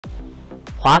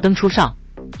华灯初上，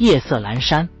夜色阑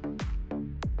珊。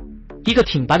一个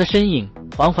挺拔的身影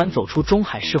缓缓走出中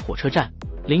海市火车站。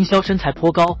凌霄身材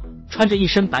颇高，穿着一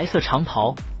身白色长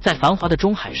袍，在繁华的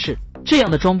中海市，这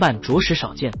样的装扮着实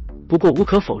少见。不过无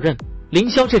可否认，凌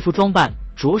霄这副装扮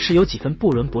着实有几分不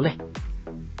伦不类。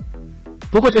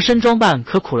不过这身装扮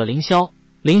可苦了凌霄。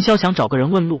凌霄想找个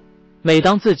人问路，每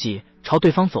当自己朝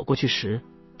对方走过去时，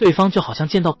对方就好像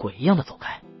见到鬼一样的走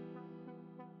开。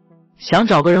想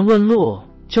找个人问路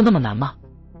就那么难吗？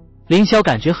凌霄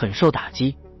感觉很受打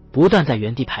击，不断在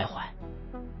原地徘徊。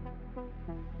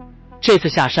这次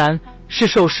下山是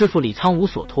受师傅李苍梧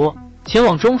所托，前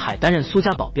往中海担任苏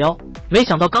家保镖，没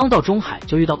想到刚到中海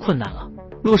就遇到困难了，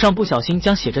路上不小心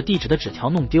将写着地址的纸条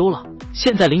弄丢了，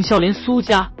现在凌霄连苏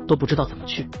家都不知道怎么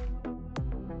去。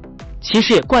其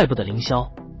实也怪不得凌霄，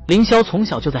凌霄从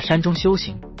小就在山中修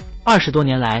行，20多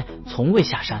年来从未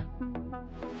下山。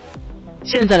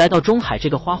现在来到中海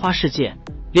这个花花世界，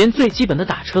连最基本的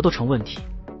打车都成问题。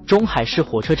中海市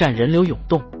火车站人流涌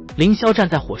动，凌霄站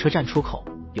在火车站出口，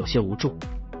有些无助。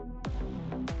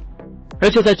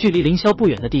而就在距离凌霄不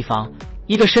远的地方，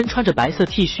一个身穿着白色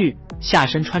T 恤，下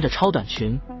身穿着超短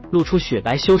裙，露出雪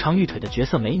白修长玉腿的绝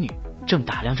色美女，正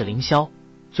打量着凌霄，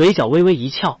嘴角微微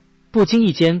一翘，不经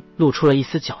意间露出了一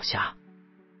丝狡黠。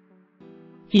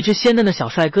一只鲜嫩的小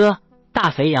帅哥，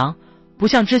大肥羊，不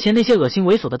像之前那些恶心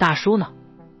猥琐的大叔呢。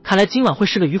看来今晚会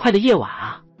是个愉快的夜晚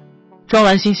啊！庄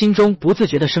兰心心中不自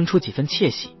觉地生出几分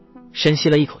窃喜，深吸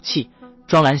了一口气，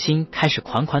庄兰心开始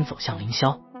款款走向凌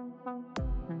霄。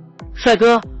帅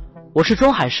哥，我是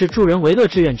中海市助人为乐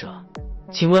志愿者，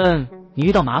请问你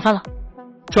遇到麻烦了？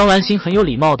庄兰心很有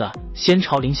礼貌地先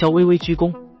朝凌霄微微鞠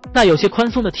躬，那有些宽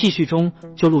松的 T 恤中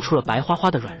就露出了白花花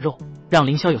的软肉，让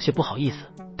凌霄有些不好意思，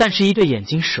但是一对眼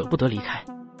睛舍不得离开。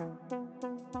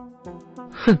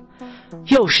哼，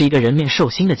又是一个人面兽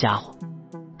心的家伙，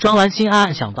庄兰心暗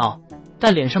暗想到，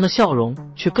但脸上的笑容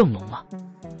却更浓了。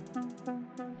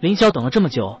凌霄等了这么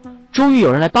久，终于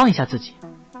有人来帮一下自己，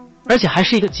而且还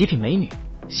是一个极品美女，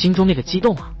心中那个激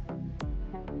动啊！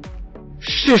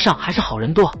世上还是好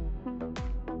人多。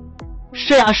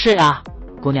是啊是啊，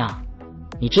姑娘，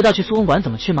你知道去苏公馆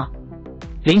怎么去吗？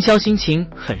凌霄心情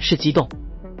很是激动。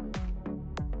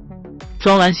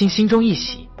庄兰心心中一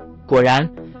喜，果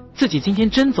然自己今天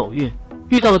真走运，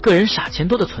遇到了个人傻钱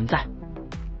多的存在。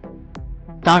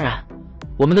当然，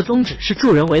我们的宗旨是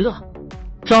助人为乐。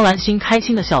庄兰心开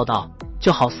心地笑道，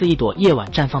就好似一朵夜晚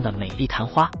绽放的美丽昙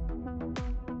花。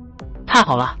太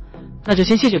好了，那就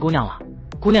先谢谢姑娘了。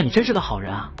姑娘你真是个好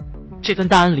人啊，这份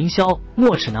大恩凌霄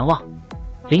没齿难忘。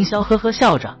凌霄呵呵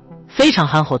笑着，非常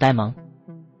憨厚呆萌。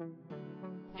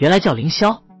原来叫凌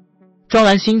霄。庄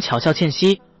兰心巧笑倩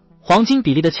兮，黄金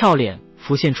比例的俏脸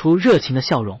浮现出热情的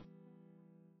笑容，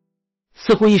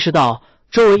似乎意识到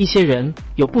周围一些人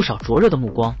有不少灼热的目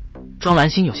光。庄兰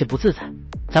心有些不自在，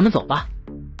咱们走吧。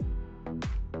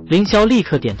凌霄立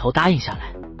刻点头答应下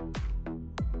来。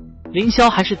凌霄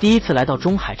还是第一次来到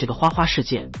中海这个花花世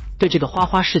界，对这个花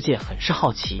花世界很是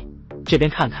好奇，这边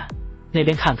看看那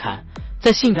边看看，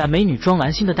在性感美女庄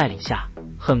兰心的带领下，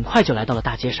很快就来到了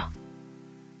大街上。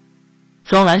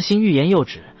庄兰心欲言又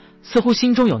止，似乎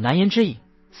心中有难言之隐，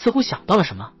似乎想到了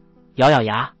什么，咬咬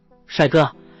牙，帅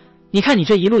哥，你看你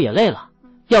这一路也累了，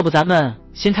要不咱们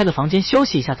先开个房间休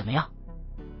息一下怎么样？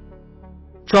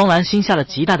庄兰心下了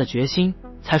极大的决心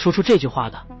才说出这句话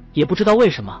的，也不知道为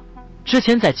什么，之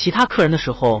前在其他客人的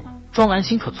时候，庄兰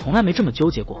心可从来没这么纠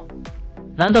结过。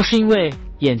难道是因为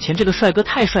眼前这个帅哥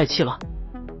太帅气了？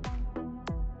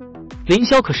凌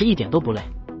霄可是一点都不累，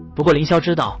不过凌霄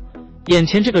知道眼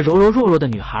前这个柔柔弱弱的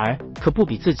女孩可不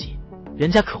比自己，人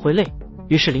家可会累，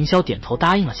于是凌霄点头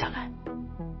答应了下来。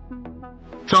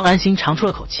庄兰心长出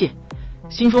了口气，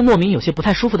心中莫名有些不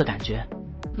太舒服的感觉。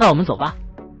那我们走吧。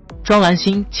庄兰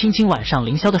心轻轻挽上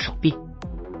凌霄的手臂。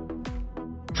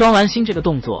庄兰心这个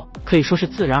动作可以说是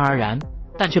自然而然，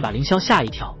但却把凌霄吓一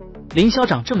跳。凌霄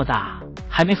长这么大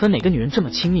还没和哪个女人这么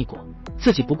亲密过，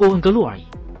自己不过问个路而已，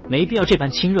没必要这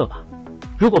般亲热吧。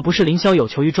如果不是凌霄有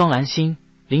求于庄兰心，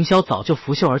凌霄早就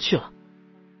拂袖而去了。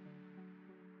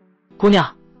姑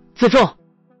娘自重。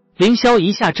凌霄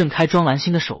一下挣开庄兰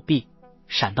心的手臂，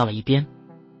闪到了一边。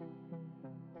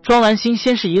庄兰心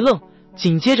先是一愣，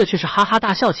紧接着却是哈哈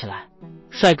大笑起来。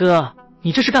帅哥，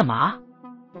你这是干嘛？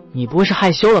你不会是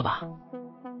害羞了吧？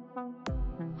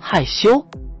害羞？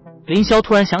凌霄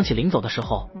突然想起临走的时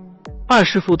候二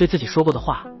师父对自己说过的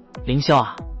话，凌霄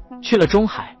啊，去了中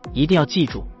海一定要记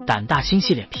住胆大心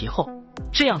细脸皮厚，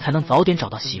这样才能早点找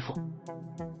到媳妇。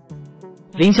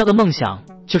凌霄的梦想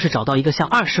就是找到一个像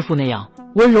二师父那样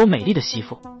温柔美丽的媳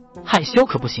妇，害羞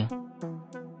可不行。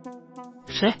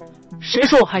谁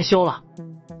说我害羞了？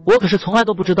我可是从来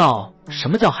都不知道什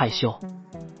么叫害羞。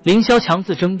凌霄强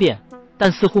自争辩，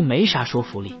但似乎没啥说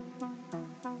服力。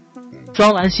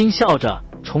庄兰心笑着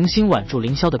重新挽住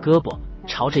凌霄的胳膊，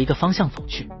朝着一个方向走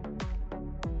去。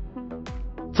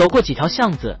走过几条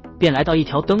巷子，便来到一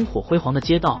条灯火辉煌的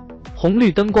街道，红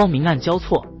绿灯光明暗交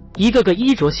错，一个个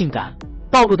衣着性感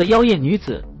暴露的妖艳女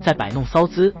子在摆弄骚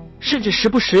姿，甚至时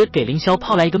不时给凌霄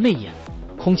抛来一个媚眼。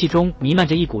空气中弥漫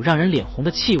着一股让人脸红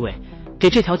的气味，给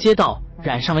这条街道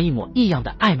染上了一抹异样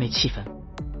的暧昧气氛。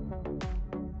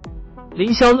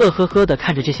凌霄乐呵呵地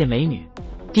看着这些美女，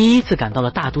第一次感到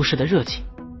了大都市的热情。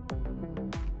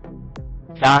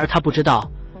然而他不知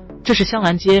道，这是香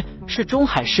兰街，是中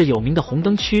海市有名的红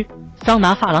灯区，桑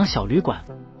拿发廊小旅馆，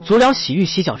足疗洗浴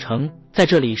洗脚城，在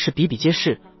这里是比比皆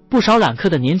是，不少揽客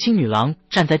的年轻女郎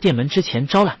站在店门之前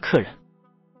招揽客人。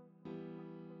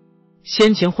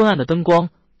先前昏暗的灯光，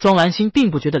庄兰心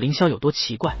并不觉得凌霄有多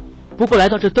奇怪，不过来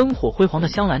到这灯火辉煌的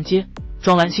香兰街，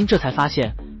庄兰心这才发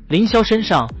现凌霄身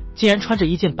上竟然穿着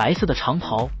一件白色的长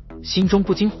袍，心中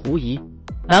不禁狐疑，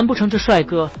难不成这帅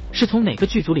哥是从哪个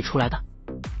剧组里出来的？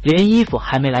连衣服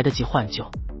还没来得及换就。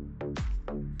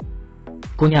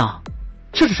姑娘，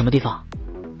这是什么地方？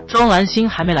庄兰心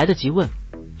还没来得及问，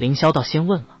凌霄倒先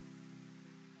问了。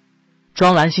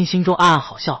庄兰心心中暗暗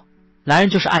好笑，男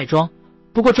人就是爱装，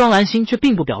不过庄兰心却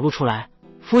并不表露出来，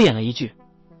敷衍了一句：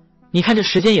你看这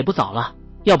时间也不早了，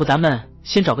要不咱们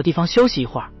先找个地方休息一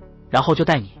会儿，然后就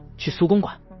带你去苏公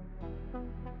馆。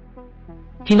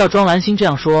听到庄兰心这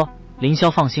样说，凌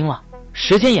霄放心了，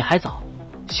时间也还早，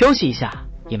休息一下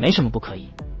也没什么不可以。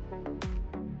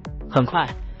很快，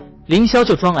凌霄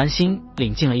就庄兰心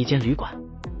领进了一间旅馆。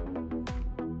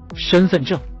身份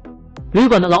证。旅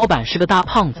馆的老板是个大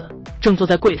胖子，正坐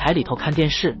在柜台里头看电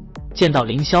视，见到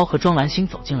凌霄和庄兰心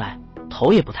走进来，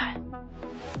头也不抬。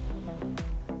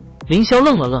凌霄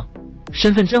愣了愣，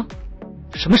身份证？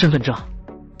什么身份证？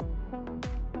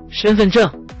身份证，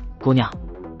姑娘。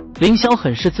凌霄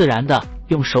很是自然地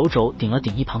用手肘顶了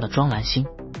顶一旁的庄兰心。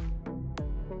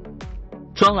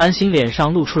庄兰心脸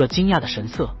上露出了惊讶的神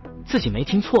色，自己没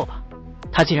听错吧？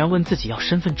他竟然问自己要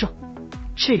身份证，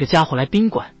这个家伙来宾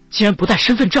馆竟然不带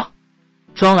身份证。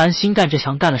庄兰心干这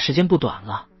行干了时间不短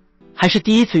了，还是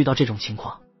第一次遇到这种情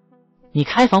况。你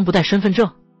开房不带身份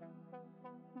证？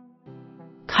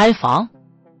开房？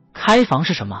开房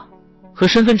是什么？和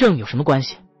身份证有什么关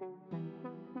系？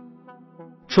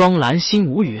庄兰心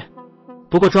无语，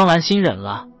不过庄兰心忍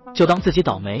了，就当自己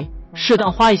倒霉，适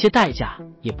当花一些代价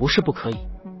也不是不可以。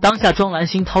当下庄兰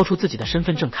心掏出自己的身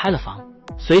份证开了房，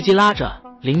随即拉着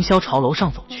凌霄朝楼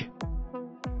上走去。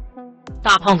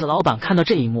大胖子老板看到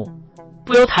这一幕，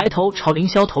不由抬头朝凌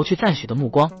霄投去赞许的目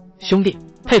光，兄弟，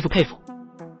佩服佩服。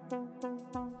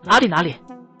哪里哪里，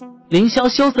凌霄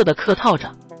羞涩地客套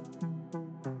着。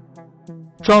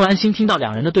庄兰心听到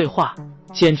两人的对话，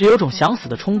简直有种想死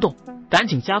的冲动，赶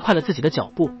紧加快了自己的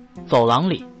脚步。走廊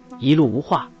里一路无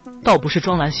话，倒不是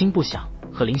庄兰心不想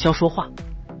和凌霄说话，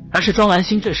而是庄兰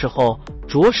心这时候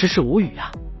着实是无语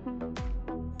啊。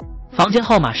房间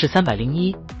号码是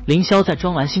301，凌霄在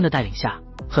庄兰心的带领下，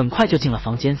很快就进了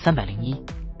房间301。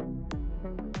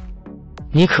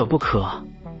你渴不渴？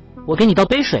我给你倒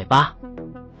杯水吧。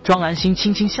庄兰心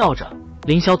轻轻笑着。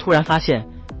凌霄突然发现，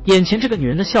眼前这个女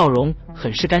人的笑容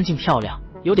很是干净漂亮，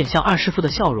有点像二师傅的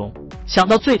笑容。想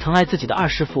到最疼爱自己的二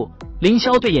师傅，凌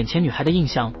霄对眼前女孩的印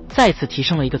象再次提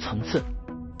升了一个层次。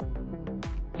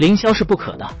凌霄是不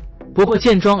渴的，不过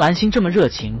见庄兰心这么热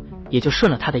情，也就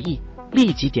顺了他的意，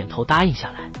立即点头答应下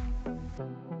来。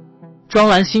庄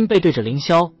兰心背对着凌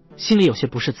霄，心里有些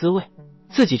不是滋味，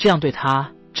自己这样对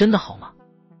他真的好吗？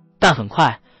但很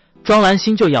快庄兰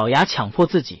心就咬牙强迫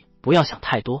自己不要想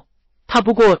太多，他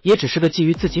不过也只是个觊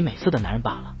觎自己美色的男人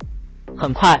罢了。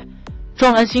很快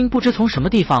庄兰心不知从什么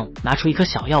地方拿出一颗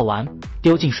小药丸，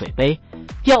丢进水杯，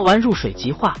药丸入水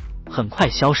即化，很快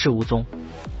消失无踪。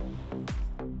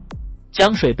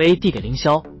将水杯递给凌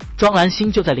霄，庄兰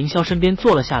心就在凌霄身边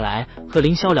坐了下来，和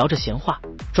凌霄聊着闲话。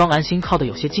庄兰心靠得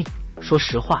有些近，说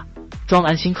实话，庄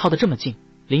兰心靠得这么近，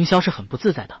凌霄是很不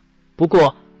自在的。不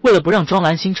过为了不让庄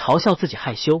兰心嘲笑自己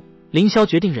害羞，凌霄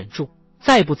决定忍住，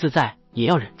再不自在也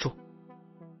要忍住。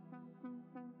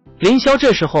凌霄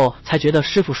这时候才觉得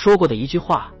师傅说过的一句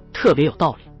话特别有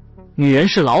道理，女人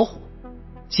是老虎。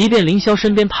即便凌霄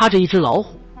身边趴着一只老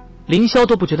虎，凌霄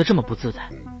都不觉得这么不自在。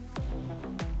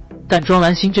但庄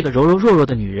兰心这个柔柔弱弱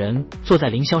的女人坐在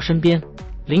凌霄身边，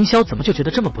凌霄怎么就觉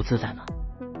得这么不自在呢？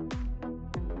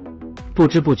不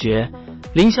知不觉，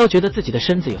凌霄觉得自己的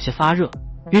身子有些发热，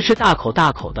于是大口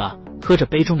大口地喝着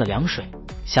杯中的凉水，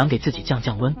想给自己降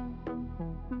降温。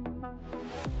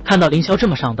看到凌霄这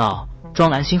么上道，庄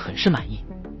兰心很是满意，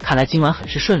看来今晚很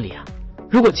是顺利啊。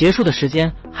如果结束的时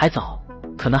间还早，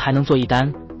可能还能做一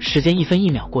单。时间1分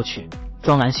1秒过去，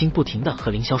庄兰心不停地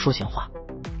和凌霄说闲话。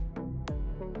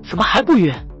怎么还不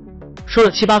晕？说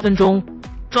了7、8分钟，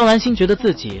庄兰心觉得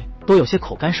自己都有些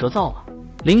口干舌燥了。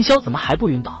凌霄怎么还不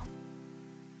晕倒？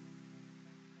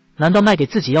难道卖给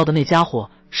自己药的那家伙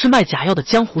是卖假药的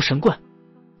江湖神棍？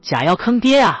假药坑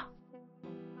爹啊！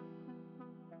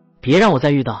别让我再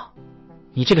遇到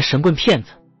你这个神棍骗子！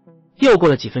又过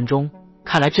了几分钟，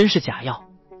看来真是假药。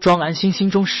庄兰心心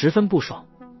中十分不爽，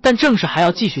但正事还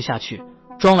要继续下去，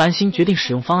庄兰心决定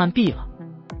使用方案 B 了。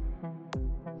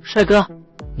帅哥，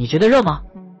你觉得热吗？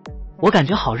我感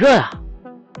觉好热啊！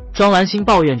庄兰心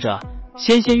抱怨着，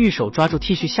纤纤玉手抓住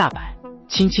T 恤下摆，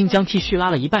轻轻将 T 恤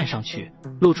拉了一半上去，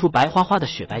露出白花花的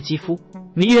雪白肌肤，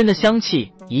迷人的香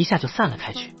气一下就散了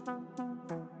开去。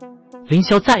凌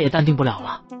霄再也淡定不了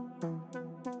了。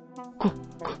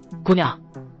姑娘，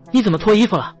你怎么脱衣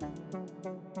服了？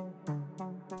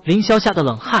凌霄吓得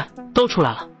冷汗都出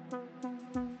来了。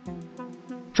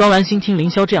庄兰心听凌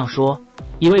霄这样说，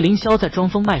以为凌霄在装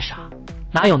疯卖傻，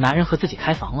哪有男人和自己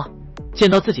开房了？见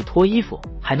到自己脱衣服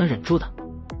还能忍住的？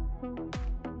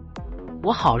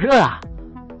我好热啊，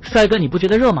帅哥你不觉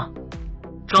得热吗？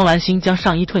庄兰心将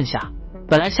上衣褪下，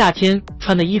本来夏天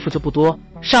穿的衣服就不多，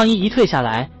上衣一褪下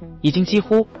来，已经几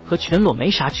乎和全裸没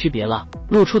啥区别了，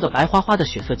露出的白花花的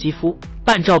血色肌肤，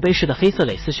半罩杯式的黑色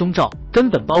蕾丝胸罩根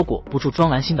本包裹不住庄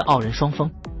兰心的傲人双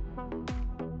峰。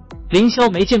凌霄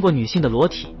没见过女性的裸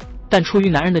体，但出于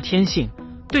男人的天性，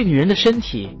对女人的身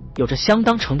体有着相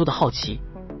当程度的好奇，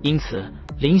因此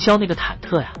凌霄那个忐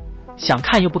忑呀，想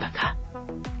看又不敢看。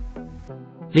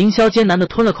凌霄艰难地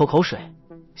吞了口水，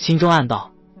心中暗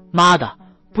道：妈的，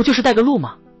不就是带个路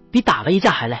吗？比打了一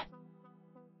架还累。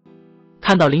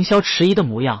看到凌霄迟疑的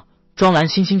模样，庄兰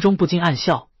心中不禁暗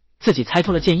笑，自己猜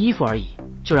错了件衣服而已，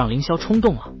就让凌霄冲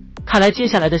动了。看来接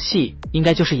下来的戏应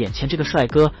该就是眼前这个帅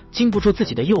哥经不住自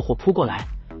己的诱惑扑过来，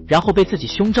然后被自己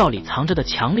胸罩里藏着的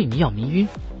强力迷药迷晕。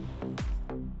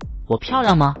我漂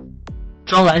亮吗？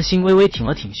庄兰心微微挺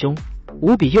了挺胸，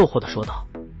无比诱惑地说道。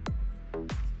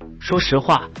说实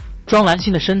话，庄兰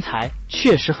心的身材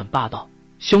确实很霸道，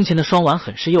胸前的双丸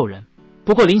很是诱人。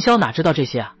不过凌霄哪知道这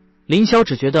些啊？凌霄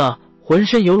只觉得浑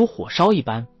身犹如火烧一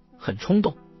般，很冲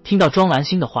动。听到庄兰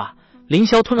心的话，凌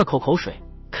霄吞了口水，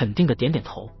肯定的点点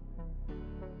头。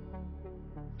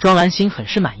庄兰心很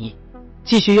是满意，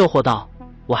继续诱惑道：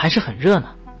我还是很热呢，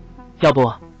要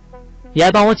不你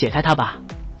来帮我解开它吧。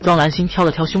庄兰心挑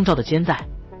了挑胸罩的肩带，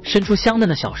伸出香嫩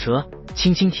的小舌，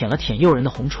轻轻舔了舔诱人的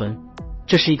红唇，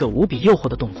这是一个无比诱惑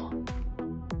的动作。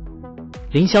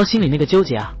凌霄心里那个纠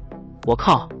结啊，我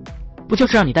靠，不就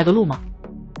是让你带个路吗？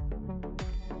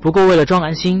不过为了庄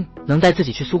兰心能带自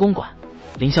己去苏公馆，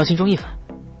凌霄心中一狠，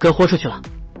哥豁出去了，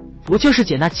不就是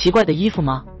捡那奇怪的衣服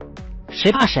吗？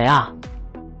谁怕谁啊！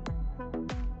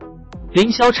凌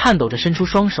霄颤抖着伸出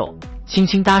双手，轻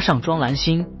轻搭上庄兰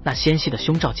心那纤细的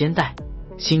胸罩肩带，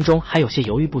心中还有些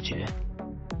犹豫不决。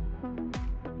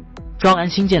庄兰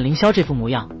心见凌霄这副模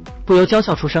样，不由娇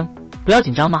笑出声：不要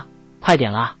紧张吗？快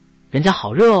点啦，人家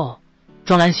好热哦。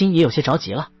庄兰心也有些着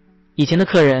急了，以前的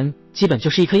客人基本就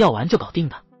是一颗药丸就搞定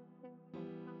的。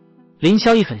凌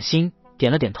霄一狠心，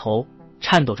点了点头，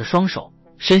颤抖着双手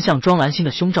伸向庄兰心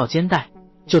的胸罩肩带。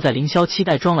就在凌霄期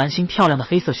待庄兰心漂亮的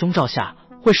黑色胸罩下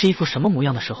会是一副什么模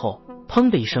样的时候，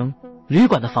砰的一声，旅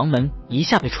馆的房门一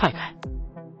下被踹开。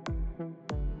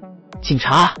警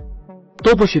察，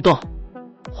都不许动！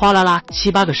哗啦啦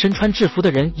，7、8个身穿制服的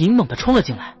人勇猛地冲了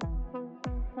进来。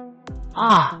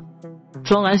啊！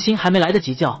庄兰心还没来得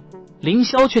及叫，凌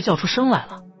霄却叫出声来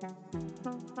了。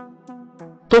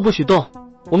都不许动，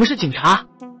我们是警察！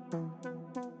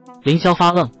凌霄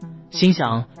发愣，心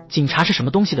想警察是什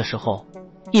么东西的时候，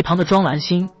一旁的庄兰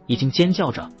心已经尖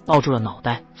叫着抱住了脑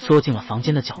袋，缩进了房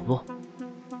间的角落。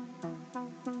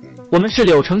我们是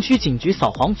柳城区警局扫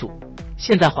黄组，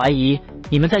现在怀疑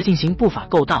你们在进行不法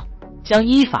勾当，将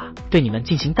依法对你们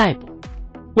进行逮捕。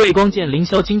魏光见凌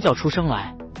霄惊叫出声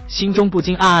来，心中不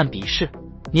禁暗暗鄙视，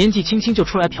年纪轻轻就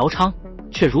出来嫖娼，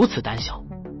却如此胆小，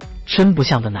真不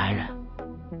像个男人。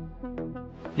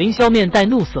凌霄面带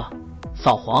怒色，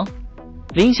扫黄？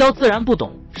凌霄自然不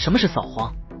懂什么是扫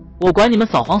黄，我管你们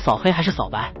扫黄扫黑还是扫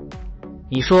白，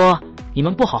你说你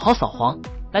们不好好扫黄，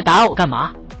来打扰我干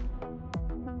嘛？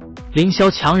凌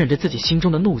霄强忍着自己心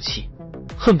中的怒气，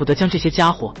恨不得将这些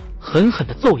家伙狠狠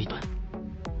地揍一顿。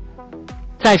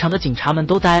在场的警察们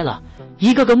都呆了，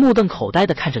一个个目瞪口呆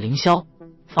地看着凌霄，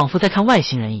仿佛在看外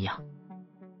星人一样。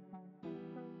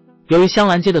由于香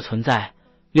兰街的存在，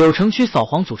柳城区扫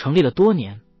黄组成立了多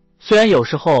年，虽然有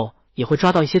时候也会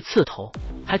抓到一些刺头，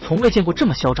还从未见过这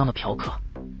么嚣张的嫖客。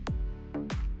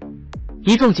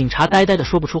一众警察呆呆的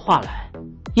说不出话来，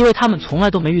因为他们从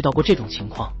来都没遇到过这种情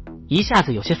况，一下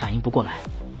子有些反应不过来。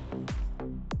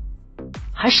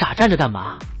还傻站着干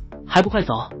嘛？还不快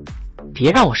走！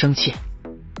别让我生气，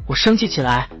我生气起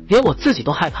来连我自己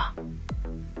都害怕。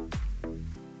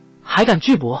还敢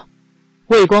拒捕？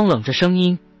魏光冷着声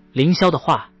音，凌霄的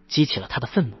话激起了他的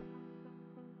愤怒。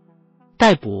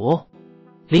逮捕？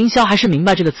凌霄还是明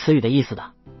白这个词语的意思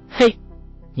的。嘿，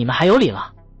你们还有理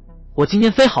了，我今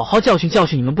天非好好教训教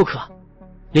训你们不可！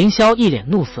凌霄一脸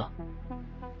怒色。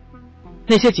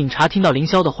那些警察听到凌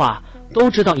霄的话，都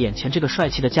知道眼前这个帅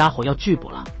气的家伙要拒捕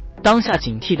了，当下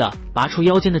警惕地拔出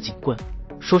腰间的警棍。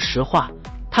说实话，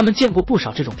他们见过不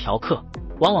少这种嫖客，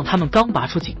往往他们刚拔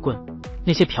出警棍，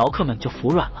那些嫖客们就服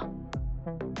软了。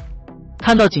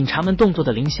看到警察们动作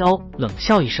的凌霄冷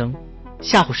笑一声，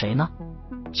吓唬谁呢？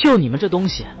就你们这东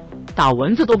西，打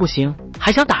蚊子都不行，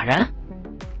还想打人？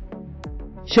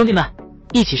兄弟们，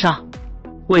一起上！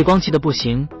魏光气得不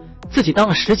行，自己当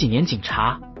了10几年警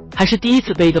察，还是第一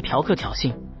次被一个嫖客挑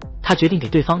衅，他决定给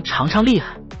对方尝尝厉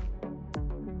害。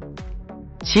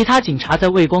其他警察在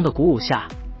魏光的鼓舞下，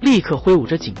立刻挥舞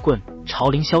着警棍朝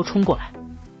凌霄冲过来。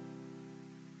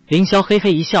凌霄嘿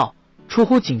嘿一笑，出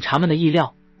乎警察们的意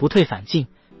料，不退反进，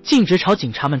径直朝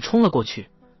警察们冲了过去，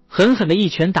狠狠的一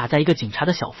拳打在一个警察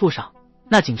的小腹上，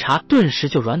那警察顿时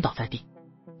就软倒在地。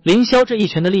凌霄这一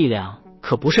拳的力量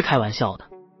可不是开玩笑的。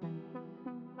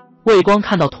魏光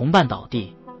看到同伴倒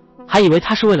地，还以为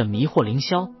他是为了迷惑凌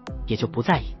霄，也就不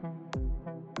在意。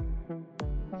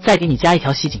再给你加一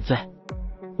条袭警罪！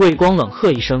魏光冷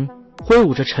喝一声，挥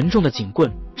舞着沉重的警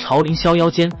棍朝凌霄腰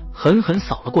间狠狠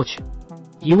扫了过去。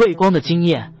以魏光的经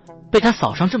验，被他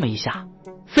扫上这么一下，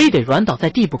非得软倒在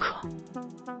地不可。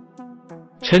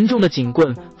沉重的警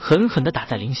棍狠狠地打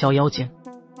在凌霄腰间。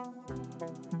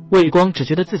魏光只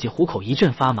觉得自己虎口一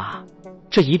阵发麻，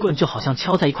这一棍就好像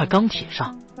敲在一块钢铁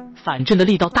上，反震的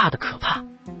力道大得可怕。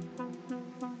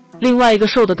另外一个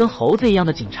瘦得跟猴子一样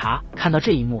的警察看到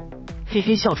这一幕，嘿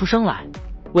嘿笑出声来。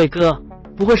魏哥，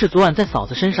不会是昨晚在嫂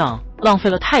子身上浪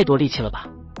费了太多力气了吧？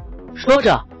说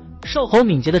着，瘦猴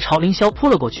敏捷地朝凌霄扑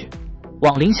了过去，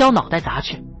往凌霄脑袋砸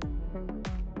去。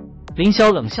凌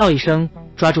霄冷笑一声，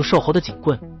抓住瘦猴的警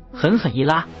棍，狠狠一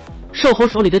拉，瘦猴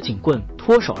手里的警棍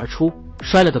脱手而出，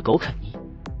摔了个狗啃泥。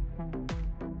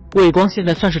魏光现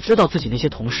在算是知道自己那些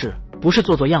同事不是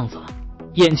做做样子了，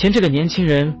眼前这个年轻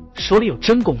人手里有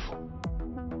真功夫。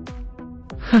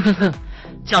哼哼哼，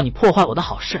叫你破坏我的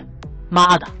好事，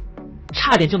妈的，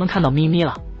差点就能看到咪咪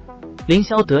了。凌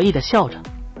霄得意地笑着。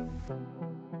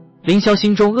凌霄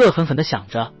心中恶狠狠地想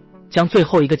着，将最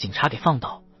后一个警察给放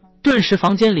倒，顿时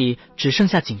房间里只剩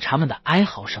下警察们的哀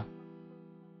嚎声。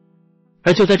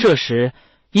而就在这时，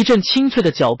一阵清脆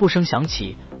的脚步声响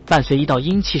起，伴随一道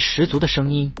阴气十足的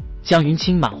声音，江云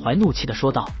清满怀怒气地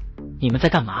说道：你们在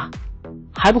干嘛？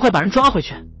还不快把人抓回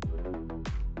去！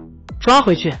抓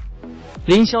回去！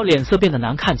凌霄脸色变得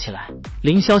难看起来。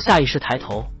凌霄下意识抬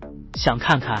头，想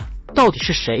看看到底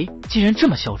是谁竟然这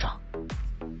么嚣张。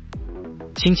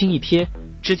轻轻一瞥，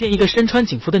只见一个身穿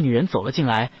警服的女人走了进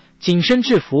来，紧身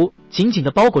制服紧紧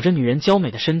地包裹着女人娇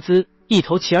美的身姿，一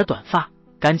头齐耳短发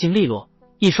干净利落，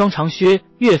一双长靴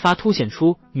越发凸显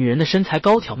出女人的身材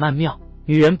高挑曼妙。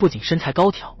女人不仅身材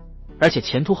高挑，而且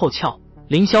前凸后翘，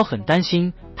凌霄很担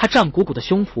心她胀鼓鼓的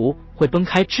胸脯会崩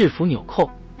开制服纽扣。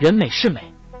人美是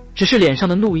美，只是脸上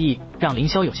的怒意让凌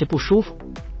霄有些不舒服。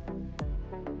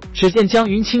只见江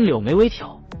云清柳眉微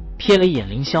挑，瞥了一眼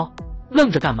凌霄，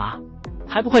愣着干嘛？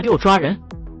还不快给我抓人！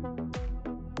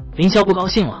凌霄不高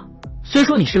兴了，虽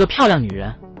说你是个漂亮女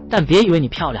人，但别以为你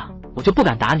漂亮我就不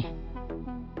敢打你。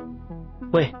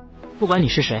喂，不管你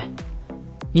是谁，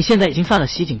你现在已经犯了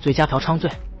袭警罪加嫖娼罪，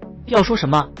要说什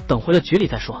么等回了局里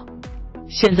再说，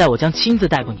现在我将亲自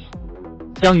逮捕你。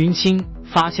江云清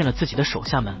发现了自己的手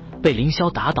下们被凌霄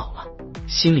打倒了，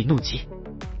心里怒极。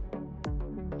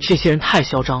这些人太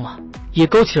嚣张了，也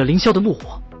勾起了凌霄的怒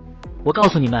火。我告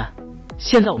诉你们，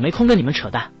现在我没空跟你们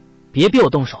扯淡，别逼我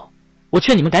动手，我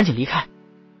劝你们赶紧离开。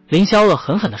凌霄恶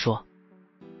狠狠地说。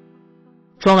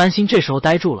庄兰心这时候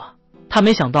呆住了，他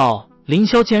没想到凌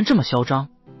霄竟然这么嚣张，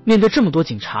面对这么多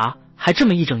警察还这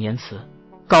么义正言辞，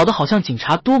搞得好像警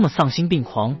察多么丧心病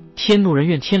狂，天怒人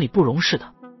怨天理不容似的。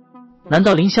难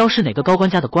道凌霄是哪个高官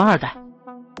家的官二代？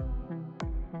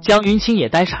江云清也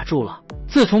呆傻住了。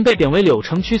自从被贬为柳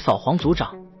城区扫黄组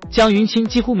长，江云清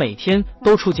几乎每天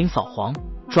都出警扫黄，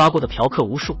抓过的嫖客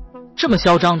无数，这么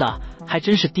嚣张的还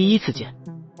真是第一次见。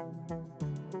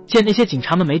见那些警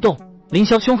察们没动，凌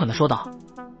霄凶狠地说道：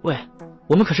喂，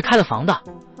我们可是开了房的，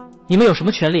你们有什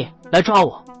么权利来抓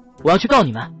我？我要去告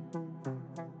你们！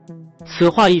此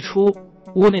话一出，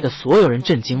屋内的所有人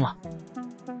震惊了。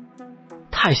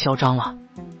太嚣张了。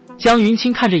江云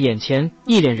清看着眼前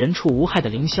一脸人畜无害的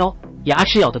凌霄，牙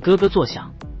齿咬得咯咯作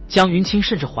响。江云清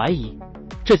甚至怀疑，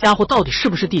这家伙到底是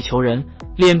不是地球人，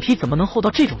脸皮怎么能厚到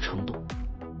这种程度？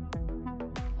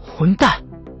混蛋！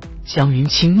江云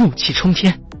清怒气冲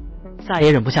天，再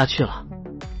也忍不下去了，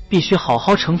必须好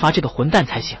好惩罚这个混蛋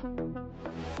才行。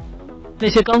那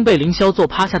些刚被凌霄揍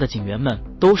趴下的警员们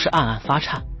都是暗暗发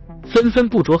颤，纷纷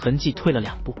不着痕迹退了2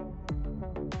步。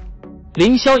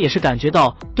凌霄也是感觉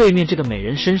到对面这个美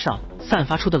人身上散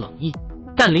发出的冷意，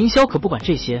但凌霄可不管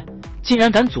这些，竟然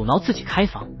敢阻挠自己开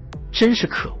房，真是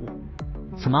可恶！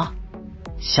怎么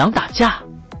想打架？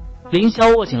凌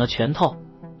霄握紧了拳头，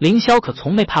凌霄可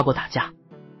从没怕过打架。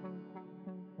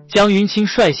江云清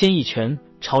率先一拳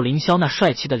朝凌霄那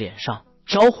帅气的脸上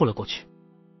招呼了过去。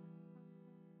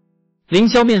凌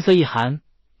霄面色一寒，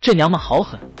这娘们好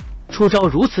狠，出招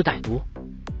如此歹毒。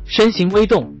身形微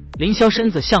动，凌霄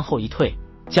身子向后一退，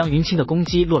江云清的攻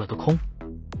击落了个空。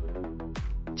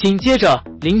紧接着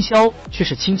凌霄却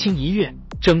是轻轻一跃，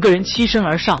整个人欺身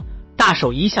而上，大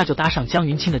手一下就搭上江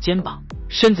云清的肩膀，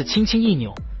身子轻轻一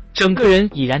扭，整个人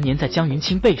已然粘在江云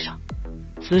清背上，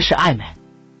姿势暧昧。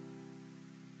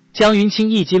江云清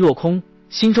一击落空，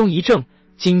心中一怔，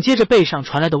紧接着背上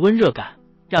传来的温热感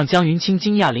让江云清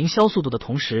惊讶凌霄速度的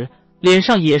同时，脸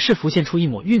上也是浮现出一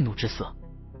抹愠怒之色。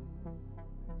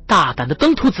大胆的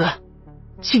登徒子，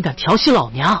竟敢调戏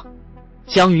老娘！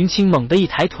江云清猛地一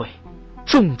抬腿，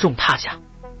重重踏下，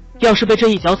要是被这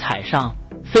一脚踩上，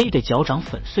非得脚掌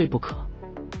粉碎不可。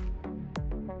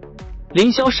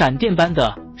凌霄闪电般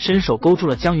的伸手勾住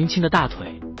了江云清的大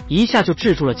腿，一下就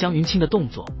制住了江云清的动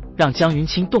作，让江云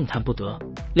清动弹不得。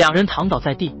两人躺倒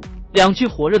在地，两具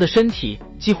火热的身体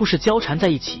几乎是交缠在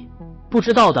一起，不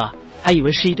知道的还以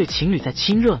为是一对情侣在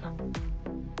亲热呢。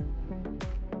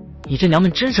你这娘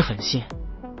们真是狠心，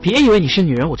别以为你是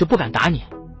女人我就不敢打你！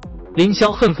凌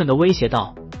霄恨恨地威胁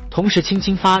道，同时轻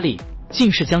轻发力，竟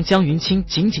是将江云清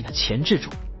紧紧地钳制住。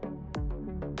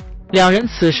两人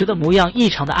此时的模样异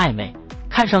常的暧昧，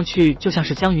看上去就像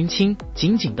是江云清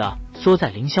紧紧地缩在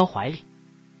凌霄怀里。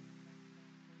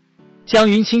江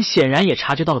云清显然也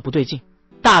察觉到了不对劲，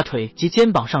大腿及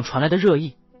肩膀上传来的热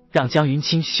意让江云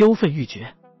清羞愤欲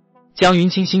绝。江云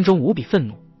清心中无比愤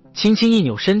怒，轻轻一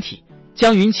扭身体，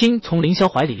江云清从凌霄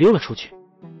怀里溜了出去。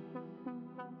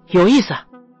有意思啊！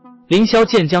凌霄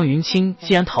见江云清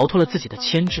竟然逃脱了自己的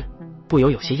牵制，不由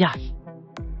有些讶异。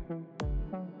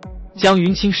江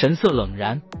云清神色冷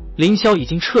然，凌霄已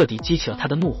经彻底激起了他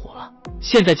的怒火了，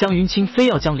现在江云清非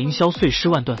要将凌霄碎尸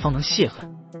万段方能泄恨。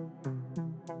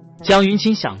江云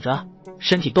清想着，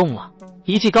身体动了，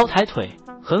一记高抬腿，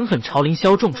狠狠朝凌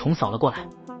霄重重扫了过来。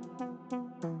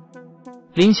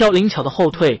凌霄灵巧的后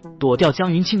退，躲掉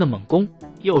江云清的猛攻，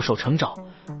右手成爪，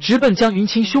直奔江云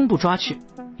清胸部抓去。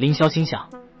凌霄心想，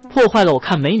破坏了我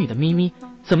看美女的咪咪，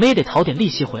怎么也得讨点利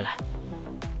息回来。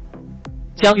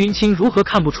江云清如何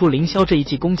看不出凌霄这一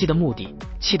记攻击的目的，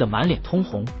气得满脸通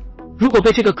红。如果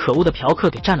被这个可恶的嫖客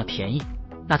给占了便宜，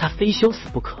那他非羞死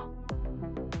不可。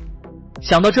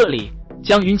想到这里，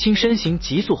江云清身形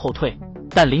急速后退，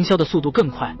但凌霄的速度更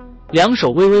快，两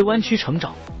手微微弯曲成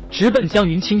爪，直奔江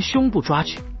云清胸部抓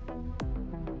去。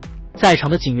在场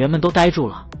的警员们都呆住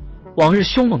了，往日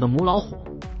凶猛的母老虎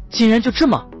竟然就这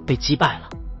么被击败了，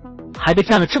还被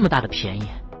占了这么大的便宜。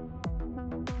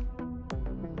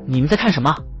你们在看什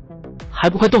么？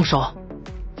还不快动手！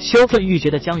羞愤欲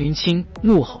绝的江云清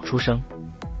怒吼出声。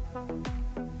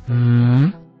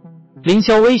凌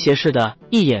霄威胁似的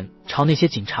一眼朝那些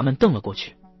警察们瞪了过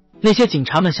去。那些警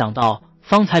察们想到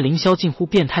方才凌霄近乎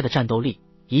变态的战斗力，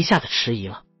一下子迟疑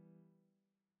了。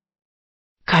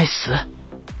该死！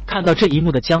看到这一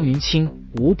幕的江云清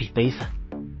无比悲愤。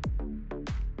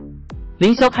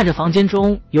凌霄看着房间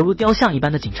中犹如雕像一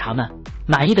般的警察们，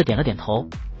满意的点了点头。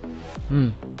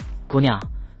姑娘，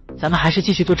咱们还是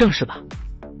继续做正事吧。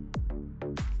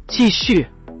继续。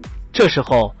这时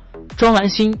候庄兰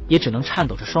心也只能颤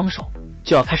抖着双手，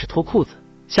就要开始脱裤子。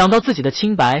想到自己的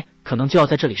清白可能就要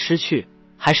在这里失去，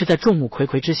还是在众目睽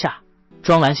睽之下，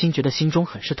庄兰心觉得心中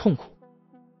很是痛苦。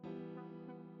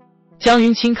江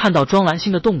云清看到庄兰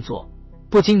心的动作，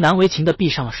不禁难为情地闭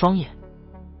上了双眼。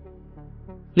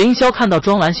凌霄看到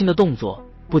庄兰心的动作，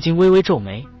不禁微微皱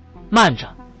眉。慢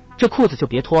着，这裤子就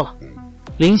别脱了。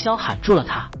凌霄喊住了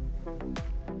他。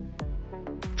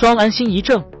庄兰心一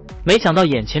怔，没想到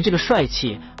眼前这个帅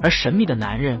气而神秘的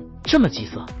男人这么急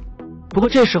色。不过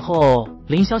这时候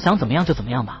凌霄想怎么样就怎么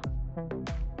样吧。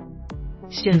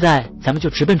现在咱们就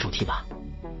直奔主题吧。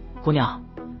姑娘，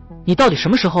你到底什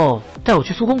么时候带我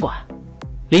去苏公馆？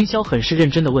凌霄很是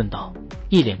认真地问道，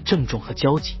一脸郑重和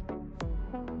焦急。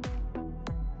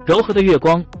柔和的月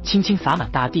光轻轻洒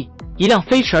满大地，一辆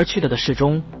飞驰而去的士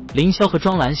中，凌霄和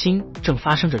庄兰心正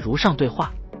发生着如上对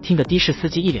话，听得的士司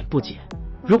机一脸不解。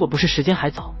如果不是时间还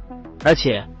早，而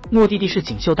且目的地是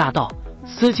锦绣大道，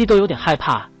司机都有点害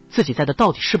怕自己在的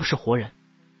到底是不是活人。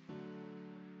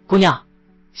姑娘，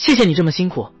谢谢你这么辛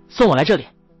苦送我来这里，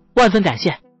万分感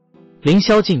谢。凌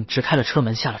霄径直开了车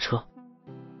门下了车。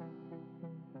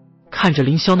看着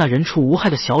凌霄那人畜无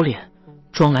害的小脸，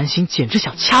庄兰心简直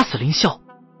想掐死凌霄。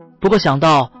不过想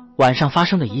到晚上发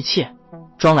生的一切，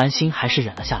庄兰心还是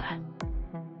忍了下来。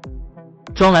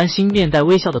庄兰心面带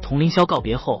微笑的同凌霄告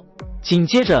别后，紧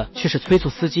接着却是催促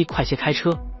司机快些开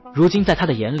车。如今在他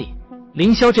的眼里，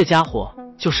凌霄这家伙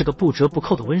就是个不折不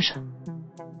扣的瘟神。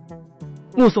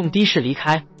目送的士离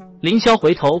开，凌霄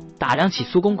回头打量起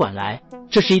苏公馆来。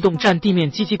这是一栋占地面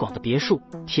积极广的别墅，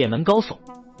铁门高耸，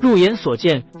入眼所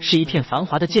见是一片繁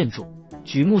华的建筑，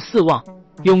举目四望，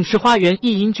泳池花园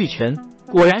一应俱全，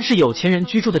果然是有钱人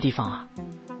居住的地方啊。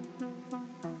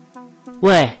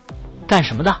喂，干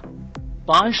什么的？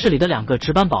保安室里的2个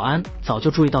值班保安早就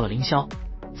注意到了凌霄，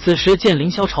此时见凌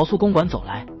霄朝苏公馆走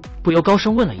来，不由高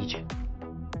声问了一句。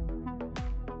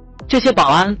这些保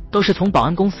安都是从保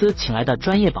安公司请来的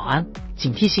专业保安，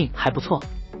警惕性还不错。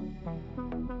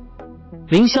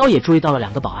凌霄也注意到了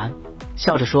2个保安，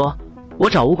笑着说：“我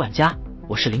找吴管家，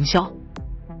我是凌霄。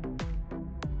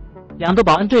”2个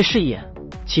保安对视一眼，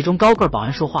其中高个保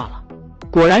安说话了：“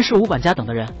果然是吴管家等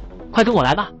的人，快跟我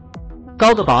来吧。”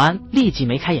高个保安立即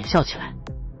眉开眼笑起来。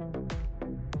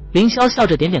凌霄笑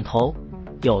着点点头：“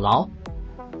有劳。”“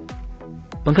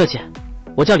甭客气，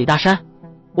我叫李大山，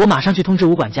我马上去通知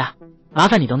吴管家，麻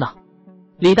烦你等等。”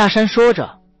李大山说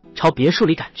着朝别墅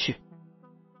里赶去。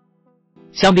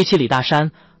相比起李大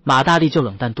山，马大力就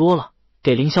冷淡多了，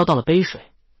给凌霄倒了杯水，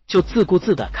就自顾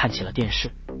自地看起了电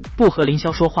视，不和凌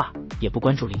霄说话，也不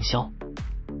关注凌霄。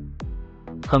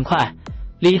很快，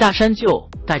李大山就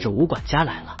带着吴管家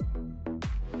来了。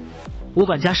吴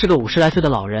管家是个50来岁的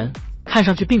老人，看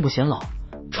上去并不显老，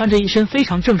穿着一身非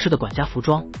常正式的管家服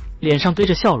装，脸上堆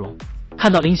着笑容。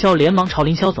看到凌霄，连忙朝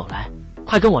凌霄走来：“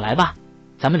快跟我来吧，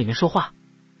咱们里面说话。”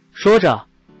说着，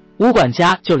吴管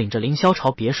家就领着凌霄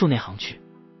朝别墅内行去。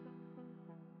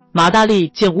马大力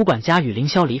见吴管家与凌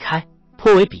霄离开，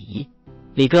颇为鄙夷：“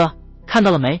李哥，看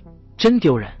到了没？真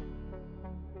丢人！”“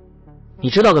你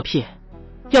知道个屁！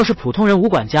要是普通人，吴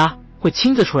管家会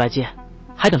亲自出来接，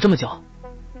还等这么久。”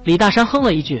李大山哼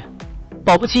了一句：“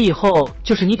保不齐以后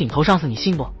就是你顶头上司，你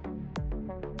信不？”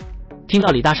听到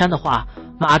李大山的话，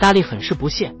马大力很是不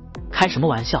屑：“开什么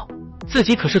玩笑？自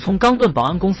己可是从刚顿保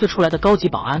安公司出来的高级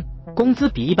保安，工资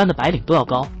比一般的白领都要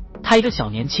高，他一个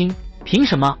小年轻，凭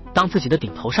什么当自己的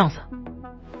顶头上司？”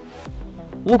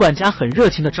吴管家很热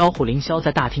情地招呼凌霄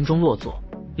在大厅中落座。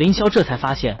凌霄这才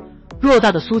发现，偌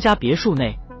大的苏家别墅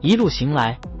内，一路行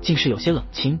来竟是有些冷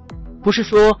清。不是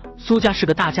说苏家是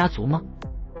个大家族吗？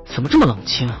怎么这么冷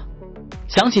清啊？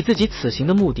想起自己此行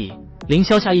的目的，凌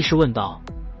霄下意识问道：“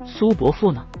苏伯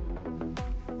父呢？”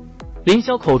凌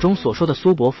霄口中所说的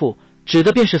苏伯父，指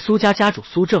的便是苏家家主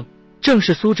苏正，正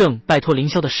是苏正拜托凌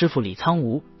霄的师傅李苍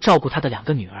梧照顾他的2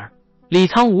个女儿。李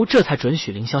苍梧这才准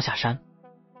许凌霄下山。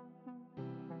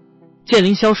见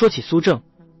凌霄说起苏正，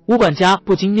吴管家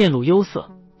不禁面露忧色。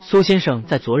苏先生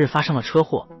在昨日发生了车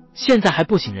祸，现在还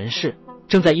不省人事，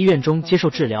正在医院中接受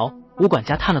治疗。吴管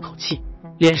家叹了口气，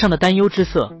脸上的担忧之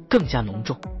色更加浓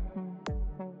重。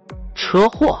车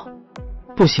祸？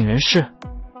不省人事？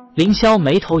凌霄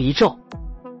眉头一皱。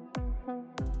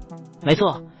没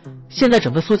错，现在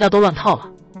整个苏家都乱套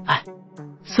了。哎，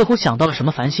似乎想到了什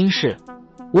么烦心事。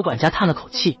吴管家叹了口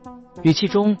气，语气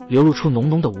中流露出浓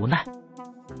浓的无奈。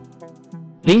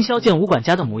凌霄见吴管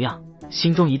家的模样，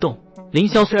心中一动。凌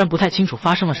霄虽然不太清楚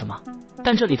发生了什么，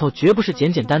但这里头绝不是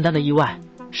简简单单的意外。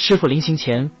师傅临行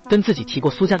前跟自己提过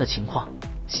苏家的情况，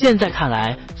现在看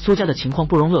来苏家的情况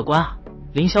不容乐观啊。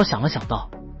凌霄想了想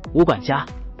道：“吴管家，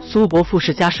苏伯父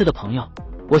是家师的朋友，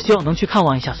我希望能去看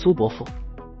望一下苏伯父。”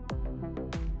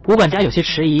吴管家有些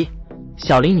迟疑：“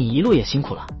小林，你一路也辛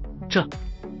苦了，这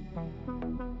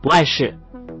不碍事，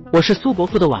我是苏伯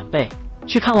父的晚辈，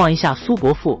去看望一下苏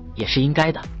伯父也是应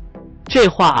该的。”这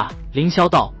话凌霄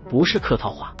道不是客套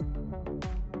话。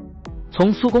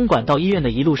从苏公馆到医院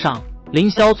的一路上，凌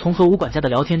霄从和吴管家的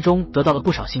聊天中得到了不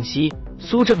少信息。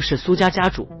苏正是苏家家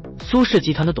主，苏氏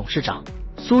集团的董事长。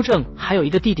苏正还有一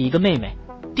个弟弟一个妹妹，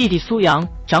弟弟苏阳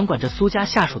掌管着苏家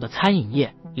下属的餐饮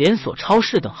业、连锁超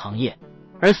市等行业，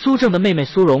而苏正的妹妹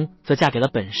苏荣则嫁给了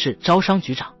本市招商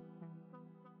局长。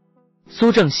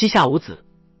苏正膝下无子，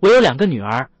唯有2个女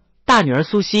儿，大女儿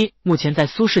苏西目前在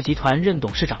苏氏集团任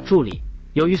董事长助理。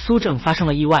由于苏正发生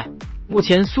了意外，目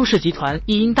前苏氏集团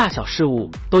一应大小事务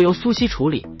都由苏西处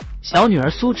理，小女儿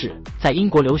苏芷在英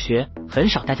国留学，很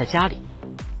少待在家里。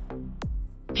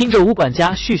听着吴管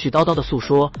家絮絮叨叨的诉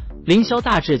说，凌霄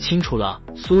大致清楚了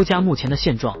苏家目前的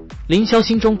现状。凌霄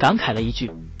心中感慨了一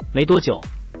句，没多久，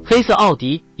黑色奥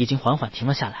迪已经缓缓停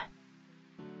了下来。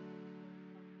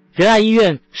仁爱医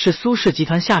院是苏氏集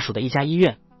团下属的一家医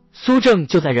院，苏正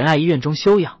就在仁爱医院中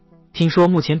休养，听说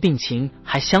目前病情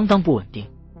还相当不稳定。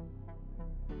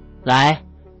来，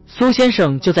苏先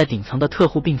生就在顶层的特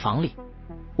护病房里。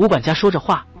吴管家说着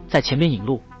话，在前面引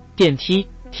路，电梯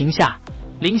停下。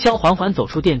凌霄缓缓走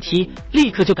出电梯，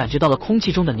立刻就感觉到了空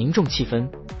气中的凝重气氛。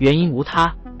原因无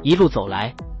他，一路走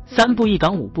来，3步一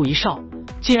岗5步一哨，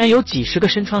竟然有几十个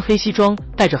身穿黑西装、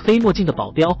戴着黑墨镜的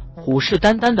保镖，虎视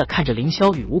眈眈地看着凌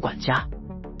霄与吴管家。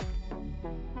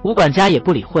吴管家也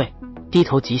不理会，低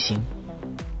头即行。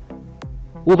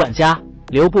吴管家，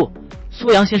留步！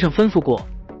苏阳先生吩咐过，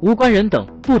无关人等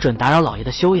不准打扰老爷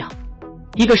的休养。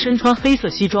一个身穿黑色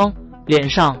西装，脸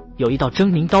上有一道狰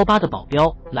狞刀疤的保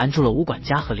镖拦住了吴管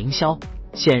家和凌霄，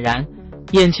显然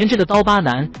眼前这个刀疤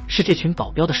男是这群保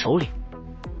镖的首领。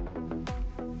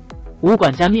吴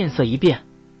管家面色一变，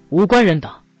无关人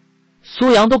等？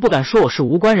苏阳都不敢说我是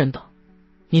无关人等，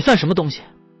你算什么东西？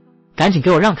赶紧给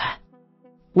我让开！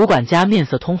吴管家面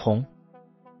色通红。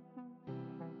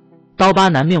刀疤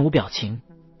男面无表情，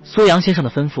苏阳先生的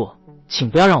吩咐，请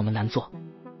不要让我们难做。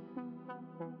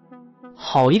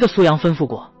好一个苏阳吩咐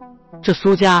过，这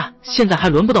苏家现在还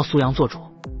轮不到苏阳做主。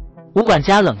吴管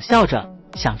家冷笑着，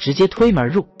想直接推门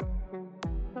入。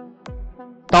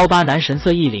刀疤男神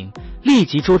色一凛，立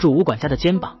即捉住吴管家的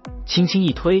肩膀，轻轻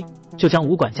一推，就将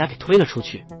吴管家给推了出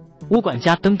去。吴管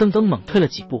家噔噔噔猛退了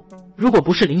几步，如果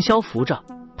不是凌霄扶着，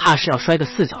怕是要摔个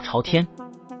四脚朝天。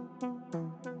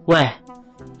喂，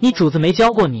你主子没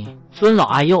教过你尊老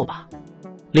爱幼吧？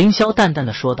凌霄淡淡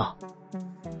的说道。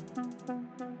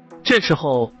这时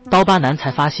候刀疤男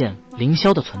才发现凌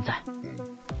霄的存在。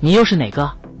你又是哪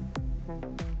个？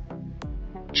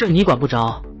这你管不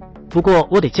着，不过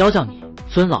我得教教你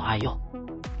尊老爱幼。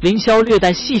凌霄略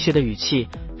带戏谑的语气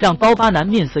让刀疤男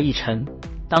面色一沉，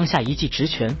当下一记直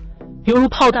拳犹如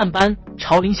炮弹般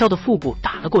朝凌霄的腹部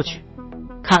打了过去。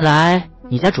看来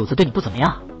你家主子对你不怎么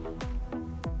样。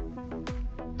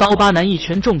刀疤男一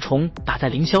拳重重打在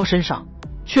凌霄身上，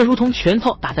却如同拳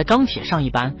头打在钢铁上一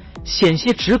般，险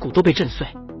些指骨都被震碎。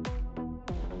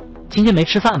今天没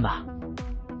吃饭吧？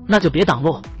那就别挡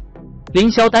路。凌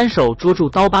霄单手捉住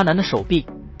刀疤男的手臂，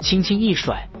轻轻一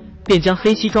甩，便将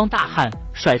黑西装大汉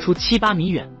甩出7、8米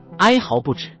远，哀嚎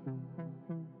不止。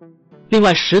另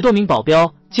外10多名保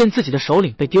镖见自己的首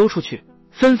领被丢出去，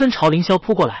纷纷朝凌霄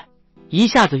扑过来，一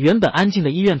下子原本安静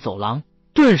的医院走廊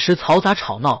顿时嘈杂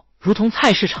吵闹，如同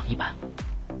菜市场一般。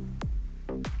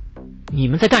你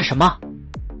们在干什么？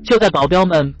就在保镖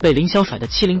们被凌霄甩得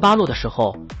七零八落的时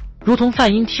候，如同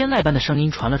梵音天籁般的声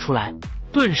音传了出来，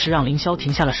顿时让凌霄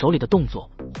停下了手里的动作，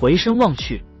回身望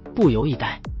去，不由一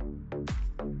呆。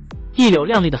一绺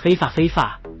亮丽的黑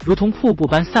发如同瀑布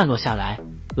般散落下来，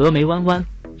峨眉弯弯，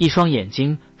一双眼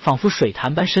睛仿佛水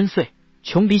潭般深邃，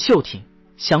琼鼻秀挺，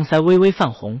香腮微微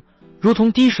泛红，如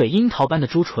同滴水樱桃般的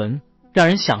朱唇，让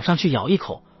人想上去咬一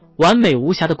口。完美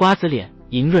无瑕的瓜子脸，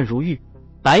莹润如玉，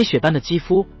白雪般的肌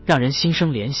肤让人心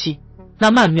生怜惜，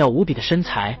那曼妙无比的身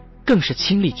材更是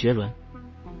清丽绝伦。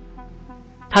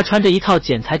她穿着一套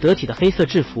剪裁得体的黑色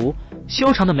制服，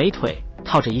修长的美腿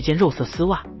套着一件肉色丝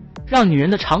袜，让女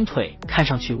人的长腿看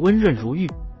上去温润如玉，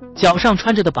脚上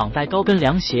穿着的绑带高跟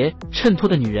凉鞋衬托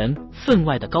的女人分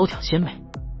外的高挑鲜美。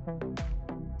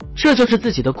这就是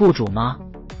自己的雇主吗？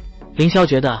凌霄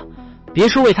觉得别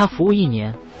说为他服务1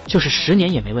年，就是10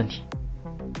年也没问题。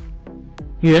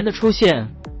女人的出现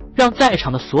让在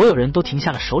场的所有人都停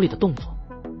下了手里的动作。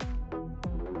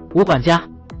吴管家，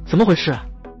怎么回事？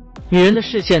女人的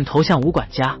视线投向吴管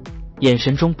家，眼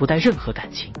神中不带任何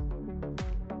感情。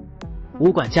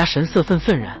吴管家神色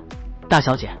愤然，大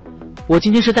小姐，我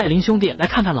今天是带林兄弟来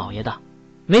看看老爷的，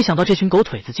没想到这群狗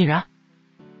腿子竟然……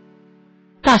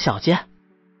大小姐，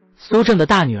苏正的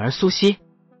大女儿苏西。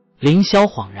凌霄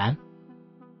恍然，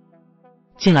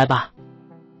进来吧。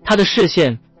他的视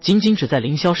线仅只在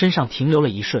凌霄身上停留了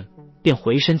一瞬，便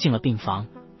回身进了病房，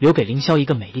留给凌霄一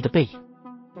个美丽的背影。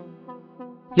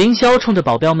凌霄冲着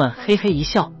保镖们嘿嘿一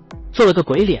笑，做了个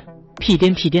鬼脸，屁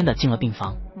颠屁颠地进了病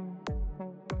房。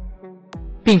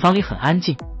病房里很安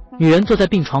静，女人坐在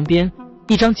病床边，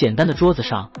一张简单的桌子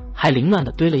上还凌乱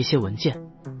地堆了一些文件，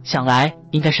想来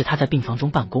应该是她在病房中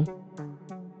办公。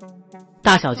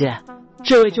大小姐，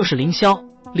这位就是凌霄，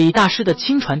李大师的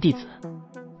亲传弟子。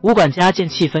吴管家见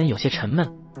气氛有些沉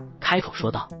闷，开口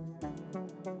说道。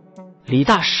李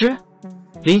大师？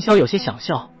凌霄有些想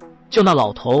笑，就那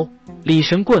老头，李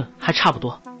神棍还差不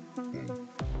多。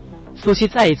苏西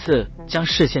再一次将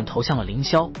视线投向了凌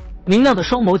霄，明亮的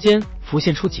双眸间浮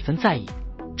现出几分在意。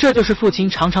这就是父亲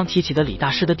常常提起的李大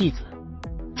师的弟子，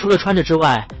除了穿着之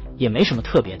外，也没什么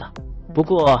特别的。不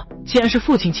过，既然是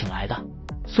父亲请来的，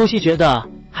苏西觉得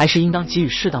还是应当给予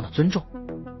适当的尊重。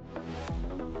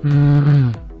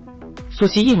苏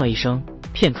西应了一声，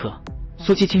片刻，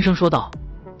苏西轻声说道：“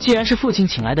既然是父亲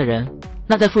请来的人，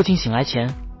那在父亲醒来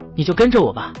前，你就跟着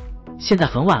我吧。现在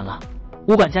很晚了，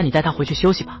吴管家，你带他回去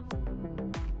休息吧。”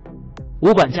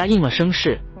吴管家应了声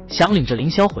是，想领着凌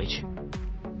霄回去。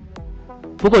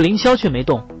不过凌霄却没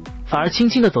动，反而轻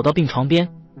轻地走到病床边，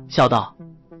笑道：“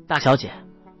大小姐，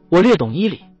我略懂医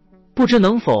理，不知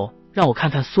能否让我看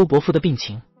看苏伯父的病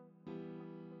情？”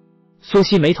苏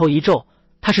西眉头一皱，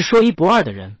他是说一不二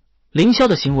的人，凌霄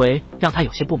的行为让他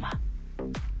有些不满。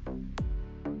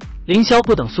凌霄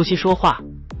不等苏西说话，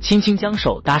轻轻将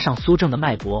手搭上苏正的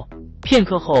脉搏，片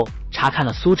刻后查看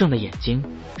了苏正的眼睛、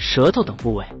舌头等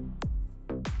部位。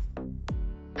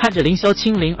看着凌霄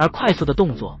轻灵而快速的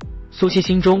动作，苏西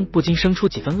心中不禁生出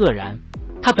几分愕然。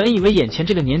他本以为眼前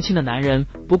这个年轻的男人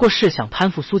不过是想攀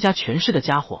附苏家权势的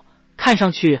家伙，看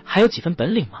上去还有几分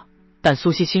本领嘛，但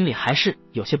苏西心里还是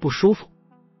有些不舒服。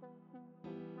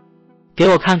给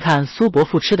我看看苏伯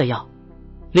父吃的药。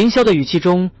凌霄的语气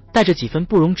中带着几分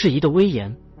不容置疑的威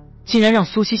严，竟然让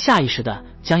苏西下意识地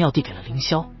将药递给了凌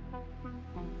霄。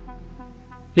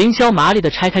凌霄麻利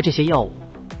地拆开这些药物，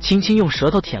轻轻用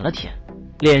舌头舔了舔，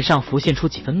脸上浮现出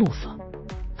几分怒色。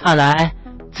看来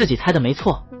自己猜的没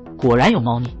错，果然有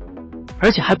猫腻，而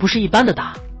且还不是一般的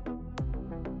大。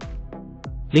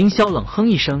凌霄冷哼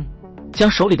一声，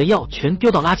将手里的药全丢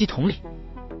到垃圾桶里。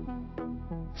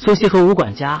苏西和吴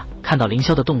管家看到凌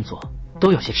霄的动作，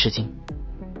都有些吃惊。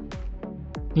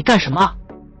你干什么？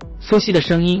苏西的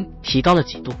声音提高了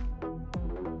几度。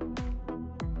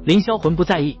凌霄浑不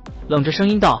在意，冷着声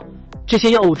音道：“这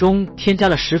些药物中添加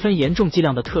了十分严重剂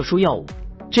量的特殊药物，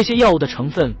这些药物的成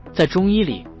分在中医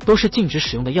里都是禁止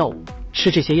使用的药物，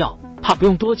吃这些药，怕不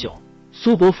用多久，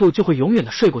苏伯父就会永远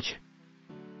的睡过去。”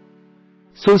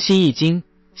苏西一惊，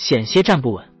险些站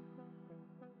不稳。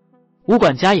吴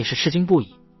管家也是吃惊不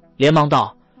已，连忙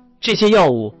道：“这些药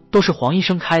物都是黄医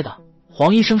生开的，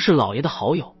黄医生是老爷的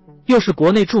好友，又是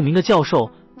国内著名的教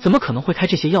授，怎么可能会开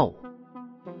这些药物？”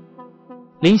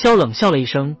凌霄冷笑了一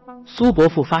声：“苏伯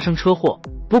父发生车祸，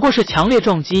不过是强烈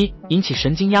撞击引起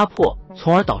神经压迫，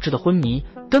从而导致的昏迷，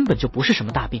根本就不是什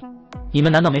么大病。你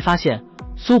们难道没发现，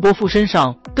苏伯父身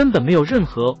上根本没有任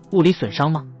何物理损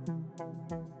伤吗？”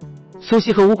苏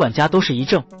西和吴管家都是一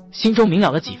怔，心中明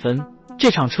了了几分。这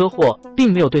场车祸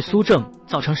并没有对苏正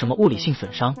造成什么物理性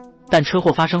损伤，但车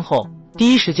祸发生后，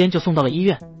第一时间就送到了医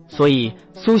院，所以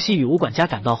苏西与吴管家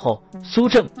赶到后，苏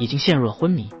正已经陷入了昏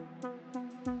迷。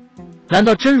难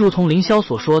道真如同凌霄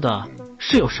所说的，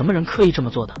是有什么人刻意这么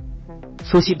做的？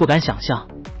苏西不敢想象，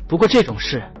不过这种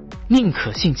事宁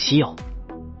可信其有。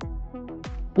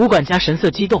吴管家神色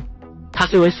激动，他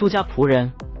虽为苏家仆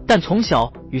人，但从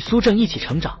小与苏正一起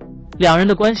成长，两人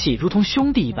的关系如同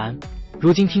兄弟一般。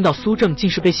如今听到苏正竟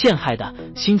是被陷害的，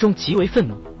心中极为愤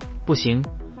怒。不行，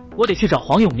我得去找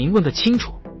黄永明问个清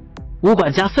楚。吴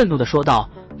管家愤怒地说道，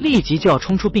立即就要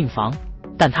冲出病房，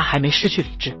但他还没失去理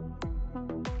智。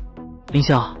凌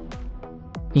霄，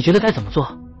你觉得该怎么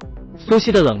做？苏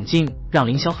西的冷静让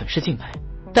凌霄很是敬佩，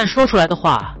但说出来的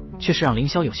话却是让凌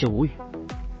霄有些无语。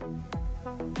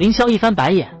凌霄一翻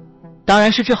白眼，当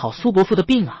然是治好苏伯父的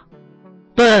病啊！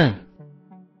笨！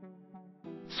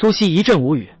苏西一阵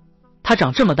无语，他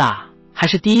长这么大还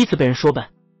是第一次被人说笨。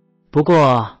不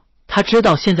过他知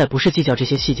道现在不是计较这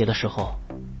些细节的时候。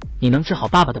你能治好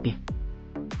爸爸的病？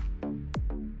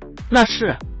那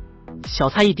是，小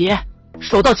菜一碟，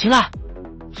手到擒来。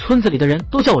村子里的人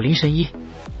都叫我林神医。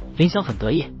林霄很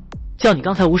得意，叫你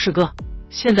刚才无事哥，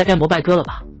现在该膜拜哥了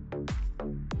吧？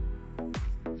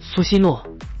苏西怒，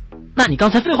那你刚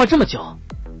才废话这么久，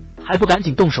还不赶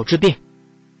紧动手治病？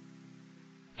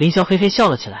林霄嘿嘿笑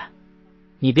了起来，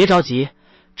你别着急，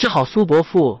治好苏伯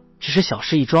父只是小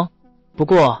事一桩。不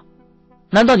过，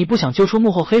难道你不想揪出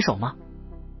幕后黑手吗？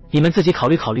你们自己考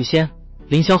虑考虑先。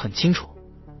林霄很清楚，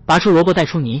拔出萝卜带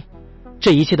出泥，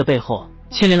这一切的背后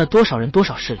牵连了多少人多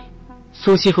少势力。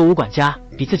苏西和吴管家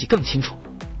比自己更清楚。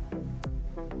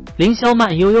林霄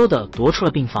慢悠悠地踱出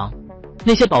了病房，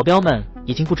那些保镖们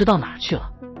已经不知道哪儿去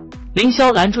了。林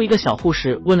霄拦住一个小护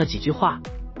士，问了几句话，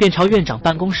便朝院长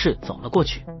办公室走了过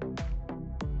去。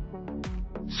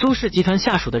苏氏集团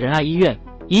下属的仁爱医院，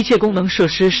一切功能设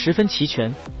施十分齐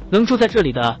全，能住在这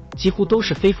里的几乎都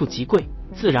是非富即贵，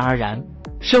自然而然，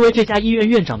身为这家医院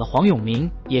院长的黄永明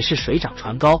也是水涨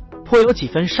船高，颇有几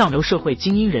分上流社会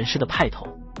精英人士的派头。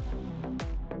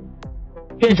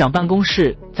院长办公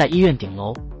室在医院顶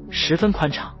楼，十分宽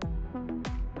敞。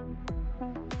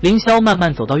凌霄慢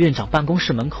慢走到院长办公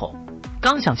室门口，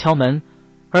刚想敲门，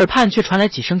耳畔却传来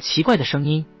几声奇怪的声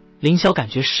音。凌霄感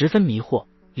觉十分迷惑，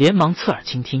连忙侧耳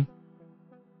倾听。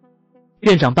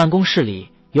院长办公室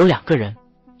里有2个人，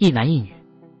一男一女。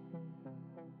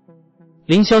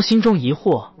凌霄心中疑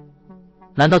惑，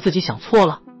难道自己想错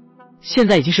了？现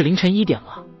在已经是凌晨1点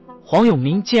了，黄永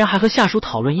明竟然还和下属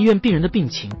讨论医院病人的病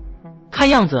情，看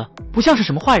样子不像是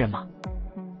什么坏人吗？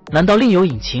难道另有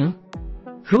隐情？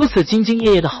如此兢兢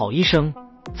业业的好医生，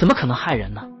怎么可能害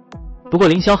人呢？不过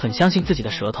凌霄很相信自己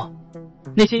的舌头，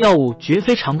那些药物绝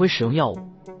非常规使用药物。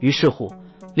于是乎，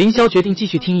凌霄决定继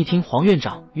续听一听黄院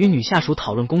长与女下属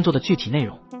讨论工作的具体内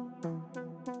容。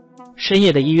深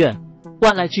夜的医院，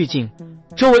万籁俱静，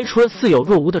周围除了似有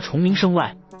若无的虫鸣声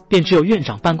外，便只有院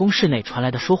长办公室内传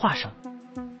来的说话声。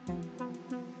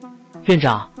院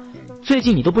长，最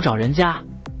近你都不找人家，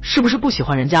是不是不喜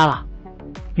欢人家了？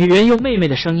女人用妹妹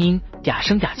的声音嗲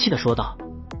声嗲气地说道，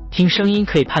听声音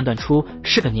可以判断出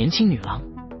是个年轻女郎。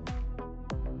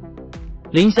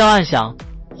凌霄暗想，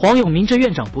黄永明这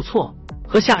院长不错，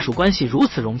和下属关系如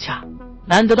此融洽，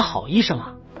难得的好医生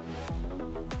啊。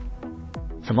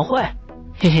怎么会？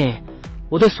嘿嘿，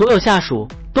我对所有下属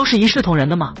都是一视同仁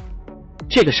的嘛。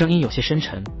这个声音有些深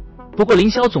沉，不过凌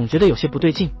霄总觉得有些不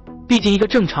对劲，毕竟一个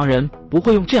正常人不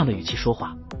会用这样的语气说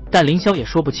话，但凌霄也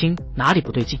说不清哪里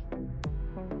不对劲。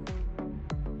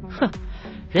哼，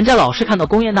人家老是看到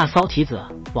宫宴那骚蹄子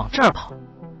往这儿跑，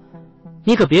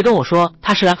你可别跟我说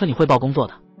他是来和你汇报工作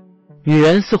的。女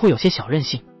人似乎有些小任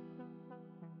性。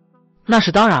那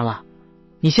是当然了，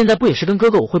你现在不也是跟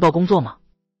哥哥我汇报工作吗？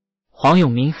黄永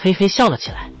明嘿嘿笑了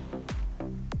起来。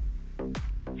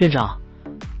院长，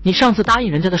你上次答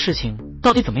应人家的事情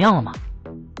到底怎么样了吗？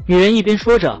女人一边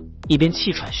说着，一边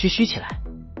气喘吁吁起来。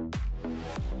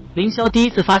凌霄第一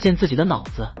次发现自己的脑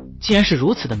子竟然是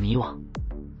如此的迷惘，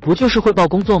不就是汇报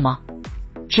工作吗？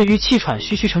至于气喘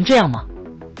吁吁成这样吗？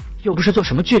又不是做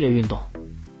什么剧烈运动，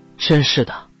真是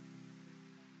的。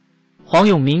黄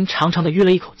永明长长的吁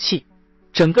了一口气，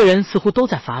整个人似乎都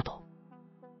在发抖。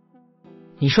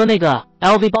你说那个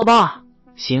LV 包包啊？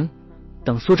行，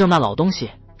等苏正那老东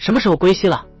西什么时候归西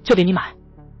了就给你买，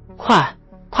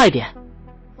快点。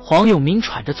黄永明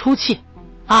喘着粗气，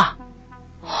啊，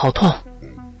好痛。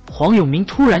黄永明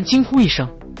突然惊呼一声，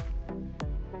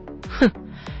哼，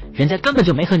人家根本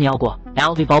就没和你要过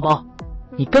LV 包包，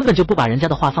你根本就不把人家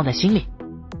的话放在心里。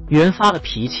女人发了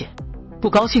脾气，不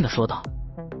高兴地说道。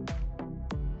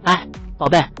哎，宝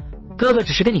贝，哥哥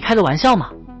只是跟你开个玩笑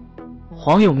嘛。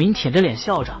黄永明舔着脸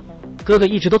笑着，哥哥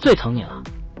一直都最疼你了，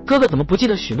哥哥怎么不记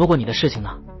得许诺过你的事情呢？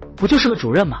不就是个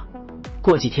主任吗？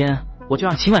过几天我就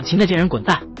让秦婉晴那贱人滚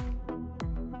蛋。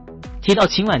提到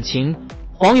秦婉晴，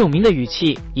黄永明的语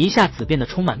气一下子变得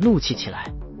充满怒气起来，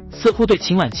似乎对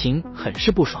秦婉晴很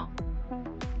是不爽。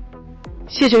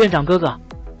谢谢院长哥哥，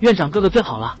院长哥哥最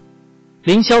好了。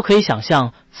凌霄可以想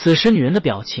象此时女人的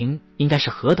表情应该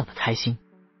是何等的开心。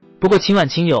不过秦婉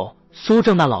晴有苏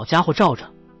正那老家伙罩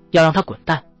着，要让他滚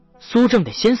蛋，苏正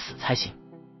得先死才行。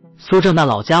苏正那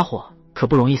老家伙可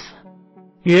不容易死。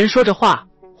女人说着话，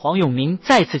黄永明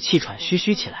再次气喘吁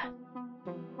吁起来。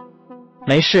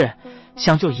没事，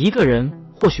想救一个人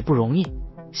或许不容易，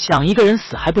想一个人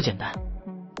死还不简单。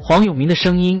黄永明的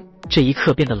声音这一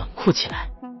刻变得冷酷起来。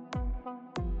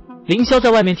凌霄在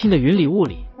外面听得云里雾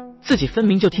里，自己分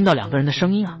明就听到2个人的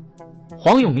声音啊。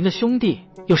黄永明的兄弟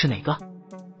又是哪个？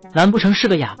难不成是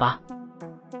个哑巴？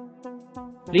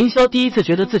凌霄第一次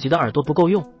觉得自己的耳朵不够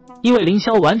用，因为凌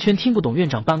霄完全听不懂院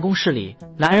长办公室里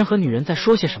男人和女人在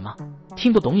说些什么，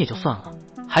听不懂也就算了，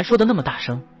还说得那么大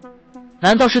声。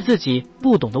难道是自己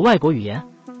不懂的外国语言？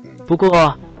不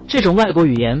过这种外国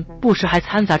语言不时还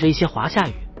掺杂着一些华夏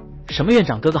语，什么院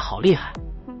长哥哥好厉害，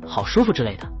好舒服之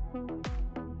类的。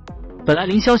本来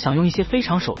凌霄想用一些非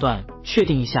常手段确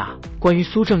定一下关于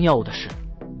苏正药物的事，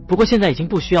不过现在已经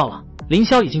不需要了，凌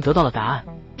霄已经得到了答案。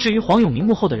至于黄永明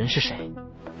幕后的人是谁，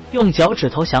用脚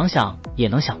趾头想想也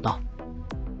能想到。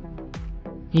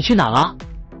你去哪了？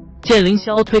见凌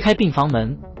霄推开病房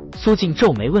门，苏静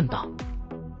皱眉问道。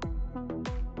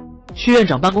去院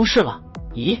长办公室了。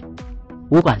咦，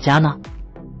吴管家呢？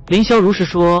凌霄如实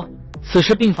说，此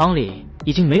时病房里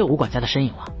已经没有吴管家的身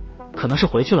影了，可能是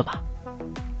回去了吧。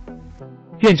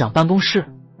院长办公室，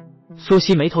苏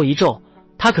西眉头一皱，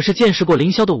他可是见识过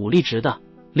凌霄的武力值的，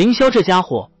凌霄这家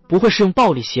伙不会是用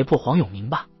暴力胁迫黄永明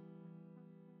吧？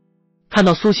看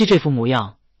到苏西这副模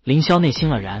样，凌霄内心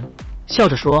了然，笑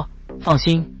着说，放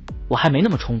心，我还没那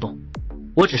么冲动，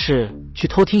我只是去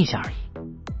偷听一下而已。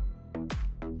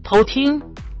偷听？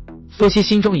苏西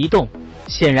心中一动，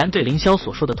显然对凌霄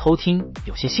所说的偷听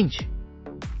有些兴趣。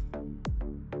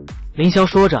凌霄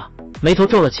说着，眉头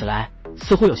皱了起来，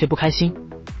似乎有些不开心。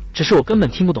只是我根本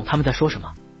听不懂他们在说什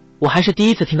么，我还是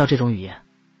第一次听到这种语言。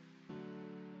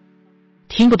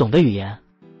听不懂的语言？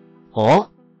哦，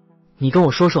你跟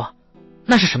我说说，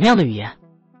那是什么样的语言？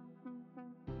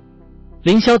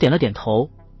凌霄点了点头，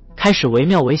开始惟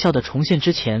妙惟肖地重现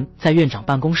之前在院长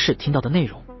办公室听到的内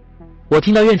容。我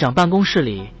听到院长办公室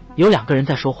里有2个人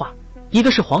在说话，一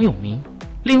个是黄永明，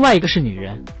另外一个是女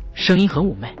人，声音很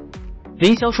妩媚。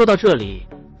凌霄说到这里，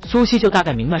苏西就大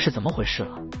概明白是怎么回事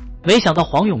了。没想到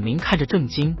黄永明看着震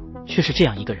惊，却是这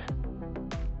样一个人。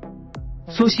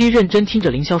苏西认真听着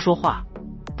凌霄说话，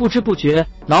不知不觉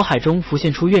脑海中浮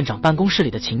现出院长办公室里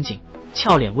的情景，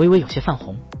俏脸微微有些泛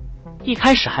红。一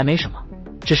开始还没什么，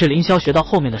只是凌霄学到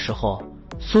后面的时候，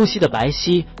苏西的白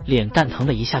皙脸蛋疼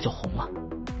的一下就红了。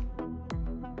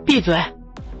闭嘴！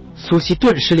苏西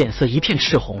顿时脸色一片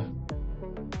赤红。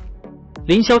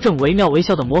凌霄正惟妙惟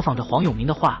肖地模仿着黄永明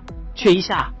的话，却一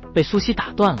下被苏西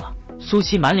打断了。苏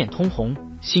西满脸通红，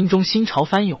心中心潮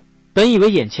翻涌，本以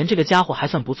为眼前这个家伙还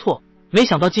算不错，没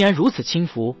想到竟然如此轻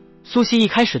浮。苏西一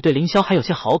开始对凌霄还有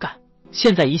些好感，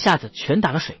现在一下子全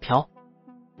打了水漂。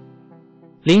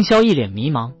凌霄一脸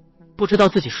迷茫，不知道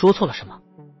自己说错了什么。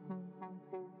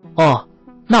哦，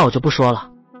那我就不说了。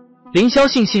凌霄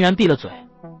悻悻然闭了嘴，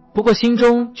不过心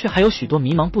中却还有许多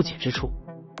迷茫不解之处。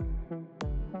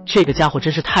这个家伙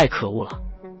真是太可恶了，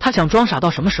他想装傻到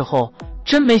什么时候？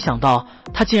真没想到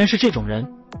他竟然是这种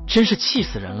人，真是气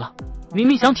死人了。明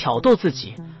明想挑逗自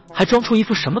己，还装出一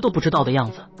副什么都不知道的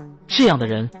样子，这样的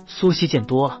人苏西见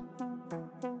多了。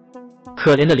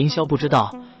可怜的凌霄不知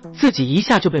道自己一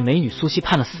下就被美女苏西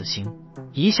判了死刑，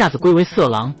一下子归为色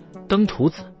狼、登徒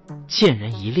子，见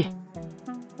人一猎。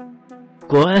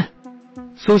滚！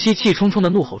苏西气冲冲的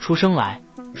怒吼出声来。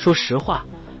说实话，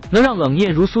能让冷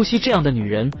艳如苏西这样的女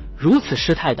人如此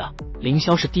失态的，凌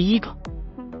霄是第一个。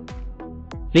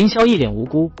凌霄一脸无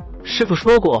辜，师傅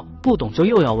说过不懂就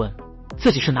又要问，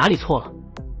自己是哪里错了？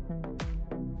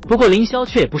不过凌霄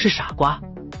却也不是傻瓜，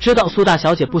知道苏大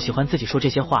小姐不喜欢自己说这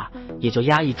些话，也就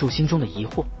压抑住心中的疑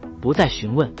惑，不再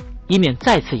询问，以免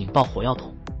再次引爆火药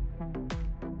桶。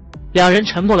2人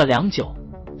沉默了良久，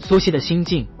苏西的心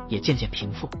境也渐渐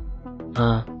平复。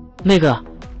那个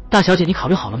大小姐，你考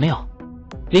虑好了没有？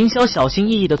凌霄小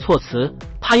心翼翼的措辞，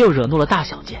怕又惹怒了大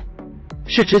小姐。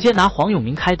是直接拿黄永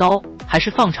明开刀，还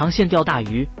是放长线钓大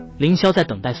鱼？凌霄在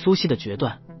等待苏西的决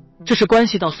断，这是关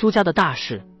系到苏家的大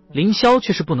事，凌霄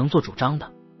却是不能做主张的。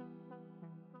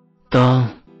等，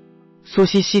苏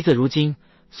西惜字如金。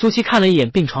苏西看了一眼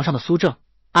病床上的苏正，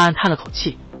暗暗叹了口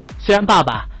气。虽然爸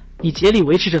爸你竭力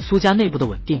维持着苏家内部的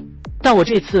稳定，但我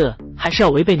这次还是要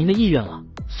违背您的意愿了。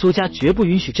苏家绝不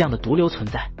允许这样的毒瘤存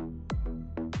在。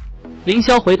凌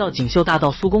霄回到锦绣大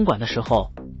道苏公馆的时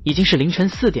候，已经是凌晨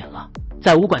4点了。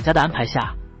在吴管家的安排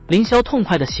下，凌霄痛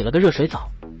快地洗了个热水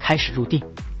澡，开始入定。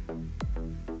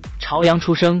朝阳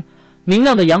初升，明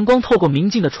亮的阳光透过明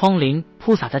净的窗棂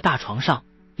铺洒在大床上。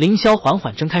凌霄缓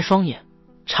缓睁开双眼，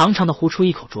长长的呼出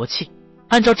一口浊气。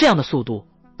按照这样的速度，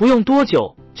不用多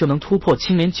久就能突破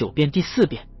青莲9变第4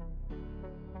变。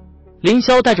凌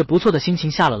霄带着不错的心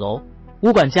情下了楼。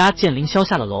吴管家见凌霄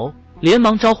下了楼，连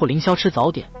忙招呼凌霄吃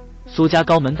早点。苏家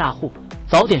高门大户，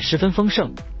早点十分丰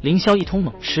盛，凌霄一通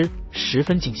猛吃，十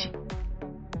分尽兴。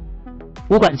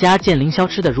吴管家见凌霄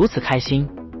吃得如此开心，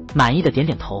满意的点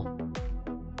点头。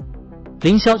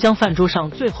凌霄将饭桌上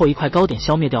最后一块糕点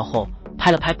消灭掉后，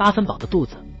拍了拍8分饱的肚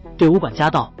子，对吴管家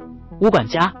道：吴管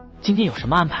家，今天有什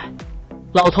么安排？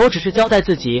老头只是交代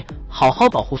自己好好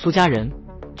保护苏家人，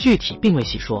具体并未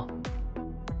细说。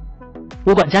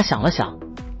吴管家想了想，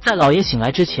在老爷醒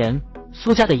来之前，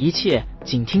苏家的一切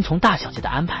仅听从大小姐的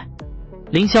安排。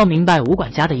凌霄明白吴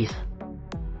管家的意思。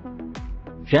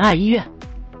仁爱医院，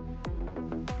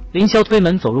凌霄推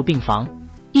门走入病房，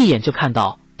一眼就看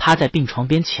到趴在病床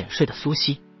边浅睡的苏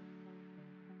西。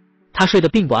他睡得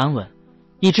并不安稳，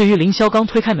以至于凌霄刚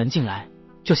推开门进来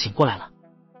就醒过来了。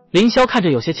凌霄看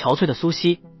着有些憔悴的苏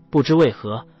西，不知为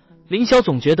何，凌霄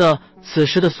总觉得此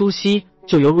时的苏西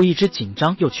就犹如一只紧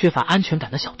张又缺乏安全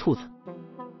感的小兔子。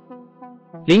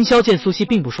凌霄见苏西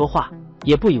并不说话，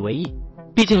也不以为意，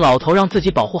毕竟老头让自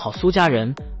己保护好苏家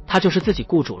人，他就是自己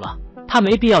雇主了，他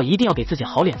没必要一定要给自己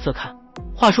好脸色看。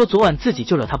话说昨晚自己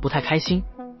就惹他不太开心，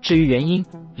至于原因，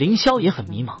凌霄也很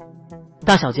迷茫。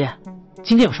大小姐，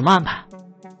今天有什么安排？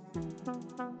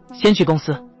先去公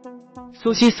司。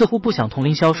苏西似乎不想同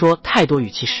凌霄说太多，语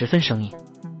气十分生硬。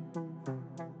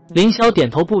凌霄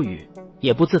点头不语，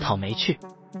也不自讨没趣。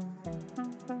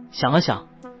想了想，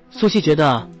苏西觉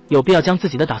得有必要将自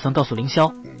己的打算告诉凌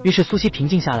霄，于是苏西平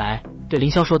静下来，对凌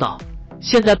霄说道：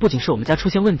现在不仅是我们家出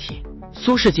现问题，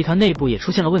苏氏集团内部也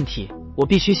出现了问题，我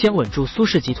必须先稳住苏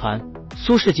氏集团。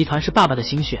苏氏集团是爸爸的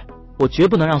心血，我绝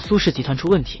不能让苏氏集团出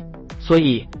问题，所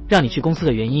以让你去公司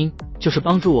的原因就是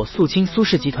帮助我肃清苏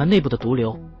氏集团内部的毒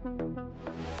瘤。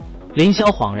凌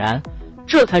霄恍然，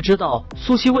这才知道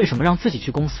苏西为什么让自己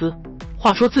去公司，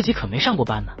话说自己可没上过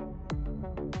班呢。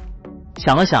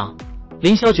想了想，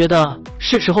凌霄觉得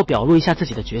是时候表露一下自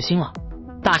己的决心了。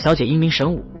大小姐英明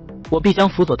神武，我必将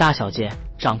辅佐大小姐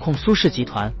掌控苏氏集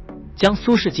团，将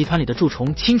苏氏集团里的蛀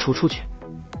虫清除出去。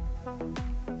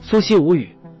苏西无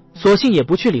语，索性也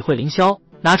不去理会凌霄，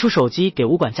拿出手机给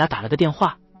吴管家打了个电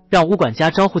话，让吴管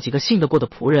家招呼几个信得过的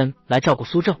仆人来照顾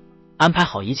苏正。安排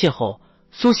好一切后，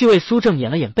苏西为苏正掩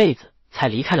了掩被子，才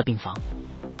离开了病房。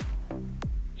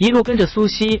一路跟着苏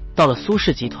西到了苏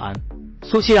氏集团，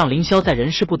苏西让凌霄在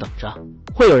人事部等着，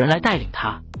会有人来带领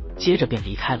他，接着便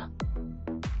离开了。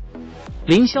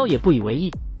凌霄也不以为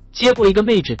意，接过一个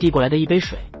妹纸递过来的一杯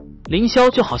水，凌霄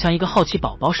就好像一个好奇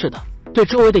宝宝似的，对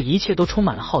周围的一切都充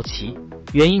满了好奇。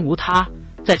原因无他，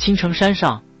在青城山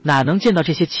上哪能见到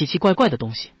这些奇奇怪怪的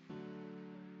东西？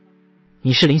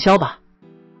你是凌霄吧？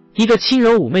一个轻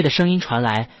柔妩媚的声音传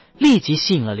来，立即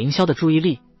吸引了凌霄的注意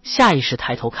力，下意识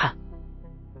抬头看。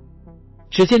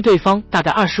只见对方大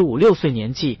概25、26岁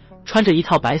年纪，穿着一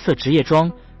套白色职业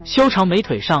装，修长美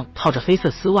腿上套着黑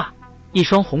色丝袜，一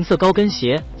双红色高跟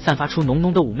鞋散发出浓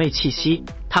浓的妩媚气息。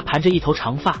她盘着一头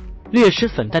长发，略施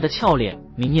粉黛的俏脸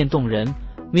明艳动人，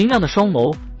明亮的双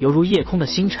眸犹如夜空的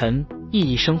星辰，熠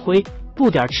熠生辉。不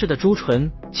点赤的朱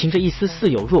唇噙着一丝似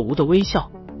有若无的微笑，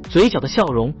嘴角的笑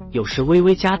容有时微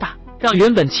微加大，让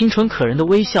原本清纯可人的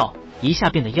微笑一下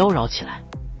变得妖娆起来。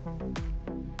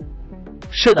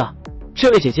是的，这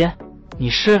位姐姐，你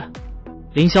是？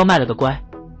凌霄卖了个乖，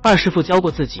二师父教过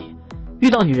自己，遇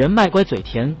到女人卖乖嘴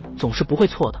甜总是不会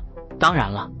错的。当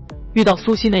然了，遇到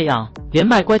苏西那样连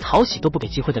卖乖讨喜都不给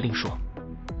机会的另说。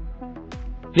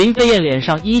林飞燕脸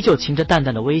上依旧噙着淡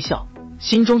淡的微笑，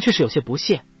心中却是有些不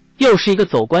屑，又是一个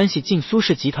走关系进苏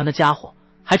氏集团的家伙，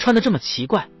还穿得这么奇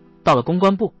怪，到了公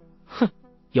关部，哼，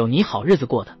有你好日子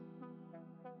过的。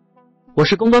我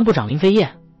是公关部长林飞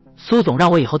燕，苏总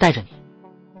让我以后带着你。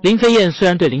林飞燕虽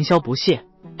然对凌霄不屑，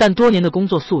但多年的工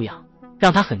作素养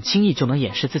让她很轻易就能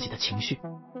掩饰自己的情绪。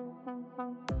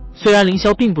虽然凌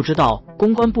霄并不知道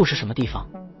公关部是什么地方，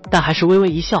但还是微微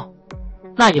一笑，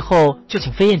那以后就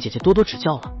请飞燕姐姐多多指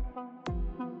教了。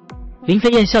林飞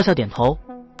燕笑笑点头，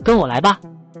跟我来吧。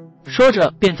说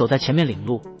着便走在前面领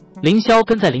路，凌霄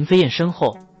跟在林飞燕身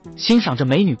后，欣赏着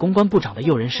美女公关部长的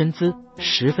诱人身姿，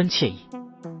十分惬意。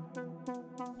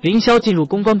凌霄进入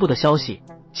公关部的消息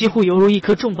几乎犹如一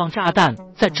颗重磅炸弹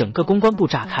在整个公关部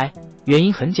炸开。原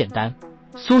因很简单，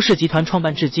苏氏集团创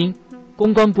办至今，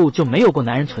公关部就没有过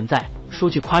男人存在，说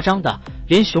句夸张的，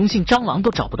连雄性蟑螂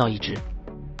都找不到一只。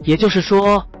也就是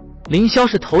说，凌霄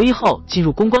是头一号进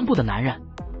入公关部的男人。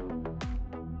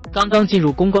刚刚进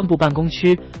入公关部办公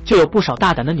区，就有不少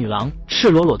大胆的女郎赤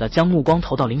裸裸地将目光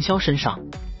投到凌霄身上。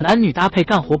男女搭配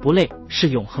干活不累是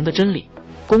永恒的真理，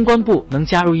公关部能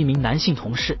加入一名男性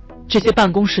同事，这些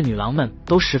办公室女郎们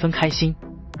都十分开心，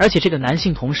而且这个男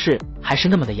性同事还是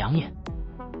那么的养眼。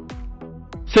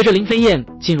随着林飞燕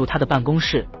进入他的办公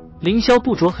室，凌霄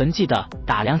不着痕迹地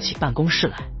打量起办公室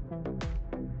来。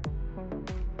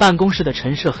办公室的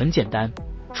陈设很简单，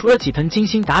除了几盆精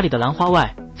心打理的兰花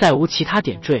外，再无其他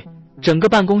点缀。整个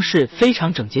办公室非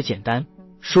常整洁简单，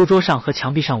书桌上和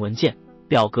墙壁上文件、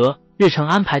表格、日程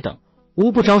安排等，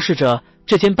无不昭示着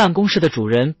这间办公室的主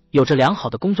人有着良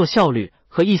好的工作效率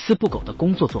和一丝不苟的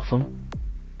工作作风。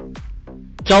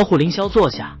招呼凌霄坐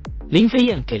下，林飞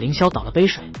燕给凌霄倒了杯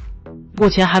水。目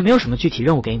前还没有什么具体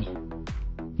任务给你，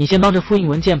你先帮着复印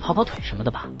文件、跑跑腿什么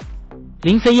的吧。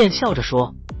林飞燕笑着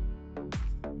说。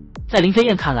在林飞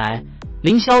燕看来，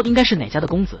凌霄应该是哪家的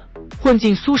公子，混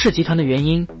进苏氏集团的原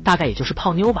因大概也就是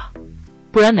泡妞吧，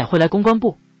不然哪会来公关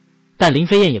部。但林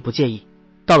飞燕也不介意，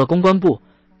到了公关部，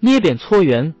捏扁搓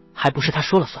圆还不是他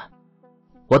说了算。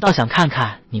我倒想看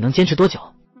看你能坚持多久。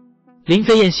林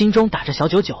飞燕心中打着小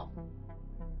九九。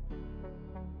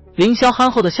凌霄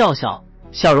憨厚的笑笑，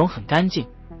笑容很干净，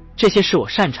这些事我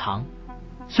擅长，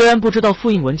虽然不知道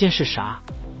复印文件是啥，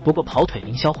不过跑腿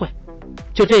凌霄会。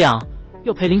就这样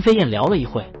又陪林飞燕聊了一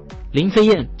会，林飞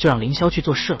燕就让凌霄去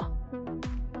做事了。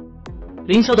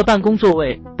凌霄的办公座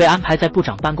位被安排在部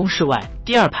长办公室外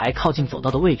第二排靠近走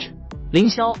道的位置。凌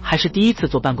霄还是第一次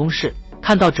坐办公室，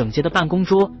看到整洁的办公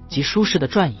桌及舒适的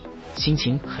转椅，心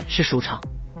情很是舒畅。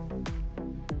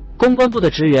公关部的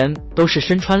职员都是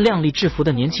身穿靓丽制服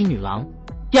的年轻女郎，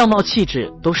样貌气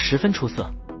质都十分出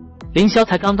色。凌霄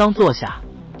才刚刚坐下，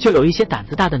就有一些胆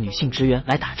子大的女性职员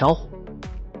来打招呼：“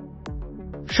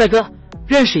帅哥，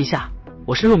认识一下，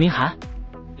我是陆明涵。”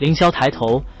凌霄抬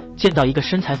头见到一个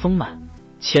身材丰满、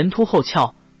前凸后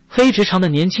翘、黑直长的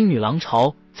年轻女郎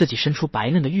朝自己伸出白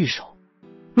嫩的玉手。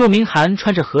陆明涵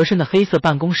穿着合身的黑色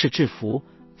办公室制服，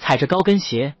踩着高跟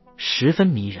鞋，十分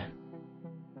迷人。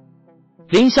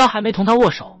凌霄还没同他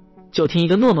握手，就听一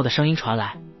个糯糯的声音传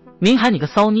来：“明涵，你个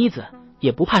骚妮子，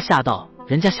也不怕吓到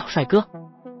人家小帅哥？”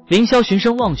凌霄循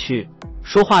声望去，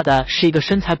说话的是一个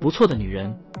身材不错的女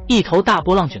人，一头大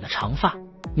波浪卷的长发，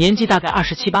年纪大概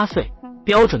27、8岁，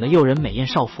标准的诱人美艳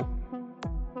少妇。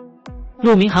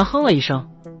陆明涵哼了一声：“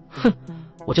哼，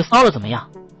我就骚了怎么样？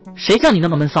谁叫你那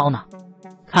么闷骚呢？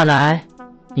看来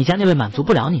你家那位满足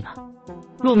不了你呢。”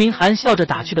陆明涵笑着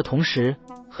打趣的同时，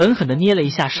狠狠地捏了一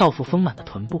下少妇丰满的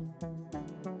臀部。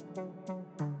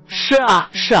是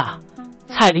啊，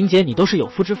蔡玲姐，你都是有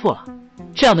夫之妇了，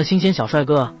这样的新鲜小帅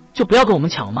哥就不要跟我们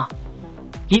抢了吗？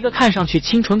一个看上去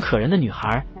清纯可人的女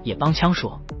孩也帮腔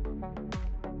说：“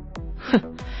哼，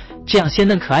这样鲜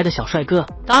嫩可爱的小帅哥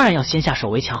当然要先下手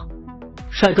为强。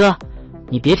帅哥，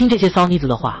你别听这些骚妮子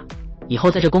的话，以后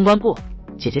在这公关部，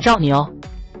姐姐罩你哦。”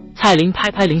蔡玲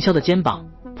拍拍凌霄的肩膀，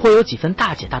颇有几分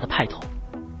大姐大的派头。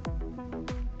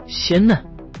鲜嫩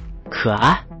可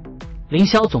爱，凌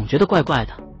霄总觉得怪怪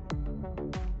的。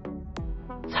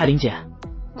蔡玲姐，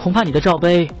恐怕你的罩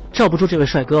杯罩不住这位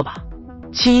帅哥吧？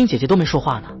青音姐姐都没说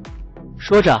话呢。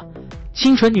说着，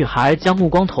清纯女孩将目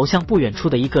光投向不远处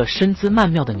的一个身姿曼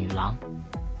妙的女郎。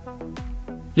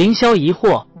凌霄疑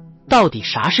惑，到底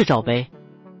啥是罩杯？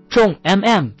众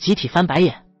集体翻白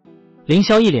眼。凌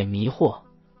霄一脸迷惑，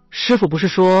师傅不是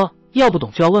说要不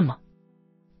懂就要问吗？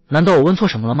难道我问错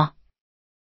什么了吗？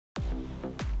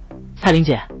蔡玲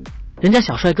姐，人家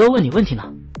小帅哥问你问题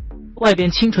呢。外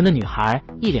边清纯的女孩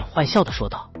一脸坏笑地说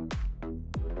道。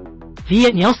李野，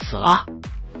你要死了！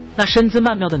那身姿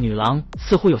曼妙的女郎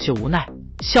似乎有些无奈，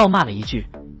笑骂了一句，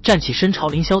站起身朝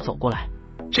凌霄走过来。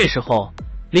这时候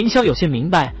凌霄有些明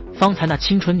白方才那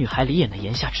清纯女孩李野的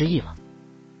言下之意了。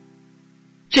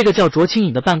这个叫卓清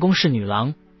颖的办公室女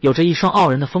郎有着一双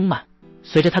傲人的丰满，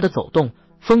随着她的走动，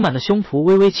丰满的胸脯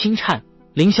微微轻颤，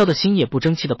凌霄的心也不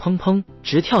争气的砰砰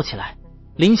直跳起来。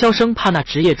凌霄生怕那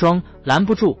职业装拦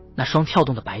不住那双跳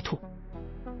动的白兔。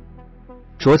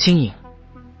卓清颖，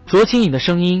卓清颖的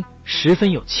声音十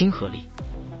分有亲和力。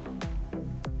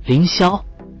凌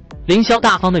霄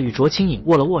大方的与卓清颖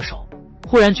握了握手，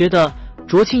忽然觉得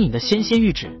卓清颖的纤纤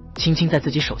玉指轻轻在自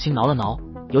己手心挠了挠，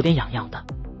有点痒痒的。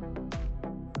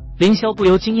凌霄不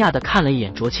由惊讶地看了一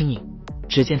眼卓清颖，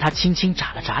只见她轻轻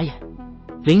眨了眨眼。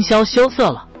凌霄羞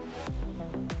涩了：“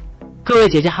各位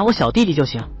姐姐喊我小弟弟就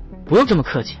行，不用这么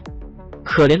客气。”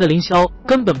可怜的凌霄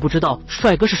根本不知道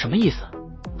帅哥是什么意思，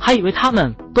还以为他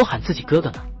们都喊自己哥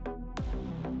哥呢。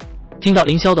听到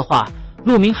凌霄的话，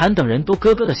陆明涵等人都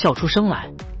咯咯地笑出声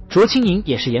来，卓清颖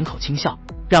也是掩口轻笑，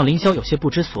让凌霄有些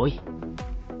不知所以。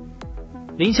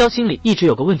凌霄心里一直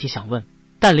有个问题想问，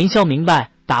但凌霄明白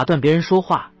打断别人说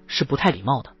话是不太礼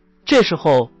貌的。这时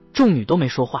候众女都没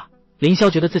说话，凌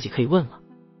霄觉得自己可以问了。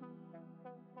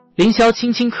凌霄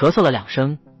轻轻咳嗽了2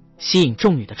声，吸引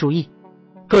众女的注意。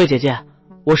各位姐姐，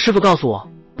我师父告诉我，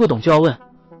不懂就要问。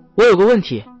我有个问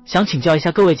题想请教一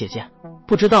下各位姐姐，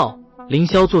不知道。凌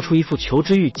霄做出一副求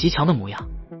知欲极强的模样。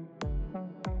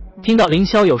听到凌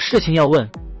霄有事情要问，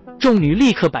众女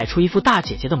立刻摆出一副大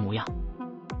姐姐的模样。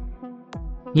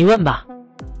你问吧，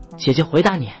姐姐回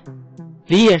答你。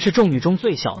李衍是众女中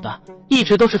最小的，一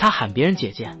直都是她喊别人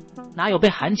姐姐，哪有被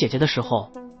喊姐姐的时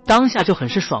候，当下就很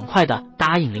是爽快的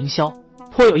答应凌霄，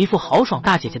颇有一副豪爽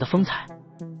大姐姐的风采。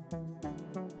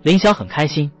凌霄很开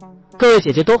心，各位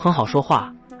姐姐都很好说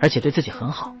话，而且对自己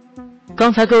很好。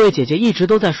刚才各位姐姐一直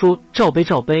都在说罩杯，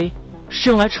罩杯是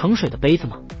用来盛水的杯子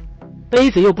吗？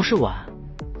杯子又不是碗，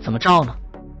怎么罩呢？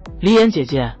李衍姐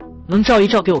姐能照一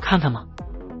照给我看看吗？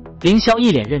凌霄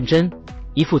一脸认真，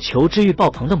一副求知欲爆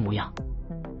棚的模样。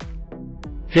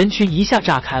人群一下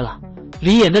炸开了，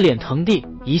李衍的脸腾地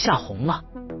一下红了。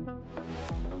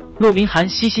陆明涵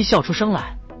嘻嘻笑出声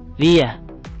来，李衍，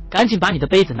赶紧把你的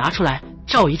杯子拿出来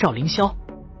照一照凌霄。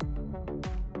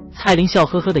蔡玲笑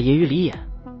呵呵的揶揄李衍，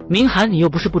明涵，你又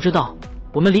不是不知道，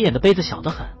我们李衍的杯子小得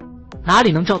很，哪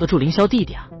里能罩得住凌霄弟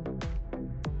弟啊？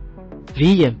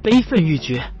李衍悲愤欲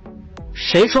绝，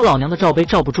谁说老娘的罩杯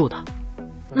罩不住的？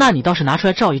那你倒是拿出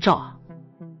来照一照啊！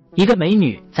一个美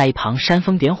女在一旁煽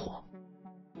风点火。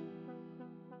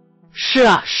是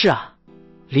啊，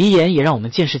李衍也让我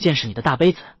们见识见识你的大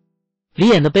杯子。李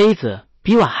衍的杯子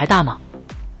比碗还大吗？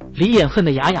李衍恨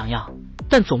得牙痒痒，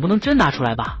但总不能真拿出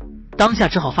来吧？当下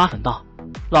只好发狠道：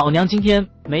老娘今天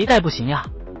没带不行呀，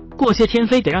过些天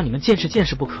非得让你们见识见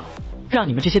识不可，让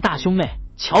你们这些大兄妹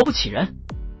瞧不起人。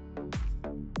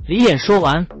李衍说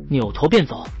完，扭头便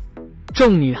走，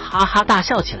众女哈哈大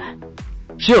笑起来，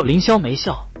只有凌霄没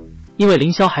笑，因为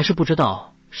凌霄还是不知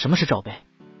道什么是罩杯，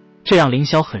这让凌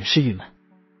霄很是郁闷。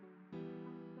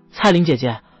蔡琳姐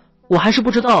姐，我还是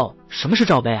不知道什么是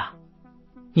罩杯啊，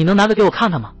你能拿个给我看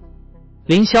看吗？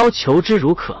凌霄求之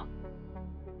如渴。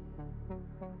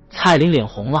蔡琳脸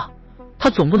红了，她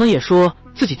总不能也说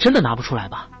自己真的拿不出来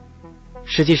吧？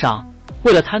实际上，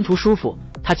为了贪图舒服，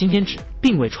她今天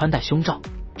并未穿戴胸罩，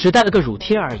只戴了个乳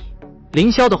贴而已。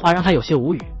凌霄的话让她有些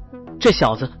无语，这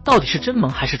小子到底是真萌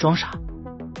还是装傻？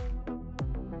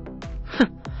哼，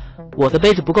我的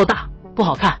杯子不够大，不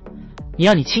好看，你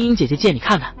让你青音姐姐借你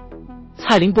看看。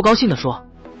蔡琳不高兴地说。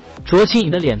卓青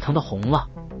颖的脸疼得红了，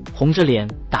红着脸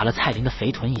打了蔡琳的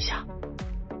肥臀一下。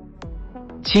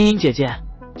青音姐姐，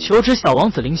求知小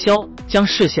王子凌霄将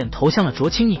视线投向了卓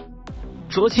青颖。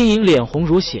卓青颖脸红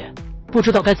如血，不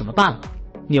知道该怎么办了，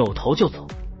扭头就走。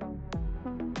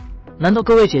难道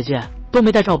各位姐姐都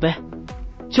没带罩杯，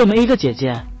就没一个姐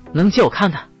姐能借我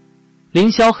看看？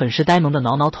凌霄很是呆萌的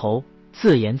挠挠头，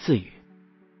自言自语。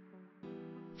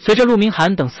随着陆明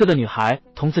涵等4个女孩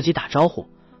同自己打招呼，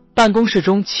办公室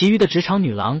中其余的职场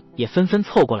女郎也纷纷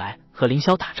凑过来和凌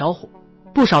霄打招呼，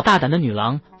不少大胆的女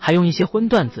郎还用一些荤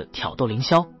段子挑逗凌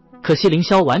霄，可惜凌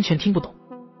霄完全听不懂。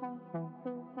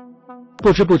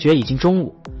不知不觉已经中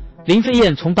午，林飞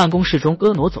燕从办公室中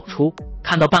婀娜走出，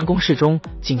看到办公室中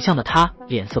景象的她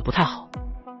脸色不太好。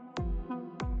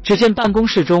只见办公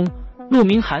室中，陆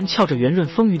明涵翘着圆润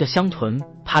丰腴的香臀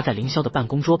趴在凌霄的办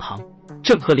公桌旁，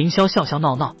正和凌霄笑笑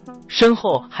闹闹，身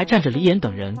后还站着李岩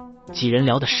等人，几人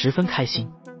聊得十分开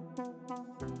心。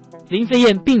林飞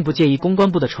燕并不介意公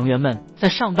关部的成员们在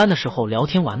上班的时候聊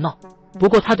天玩闹，不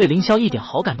过她对凌霄一点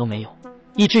好感都没有，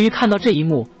以至于看到这一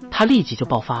幕，她立即就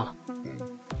爆发了。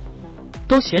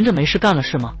都闲着没事干了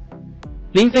是吗？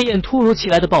林飞燕突如其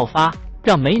来的爆发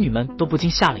让美女们都不禁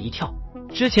吓了一跳，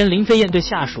之前林飞燕对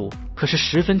下属可是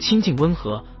十分亲近温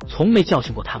和，从没教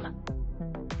训过他们。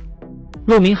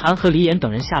陆明涵和李岩等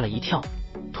人吓了一跳，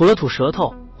吐了吐舌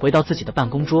头，回到自己的办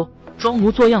公桌，装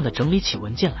模作样的整理起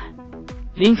文件来。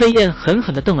林飞燕狠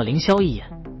狠地瞪了凌霄一眼，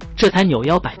这才扭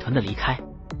腰摆臀的离开。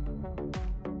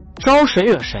招谁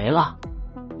惹谁了？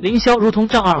凌霄如同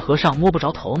丈二和尚摸不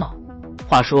着头脑，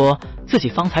话说自己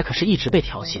方才可是一直被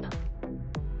调戏的。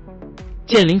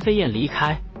见林飞燕离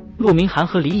开，陆明涵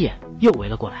和李衍又围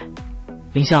了过来。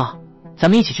凌霄，咱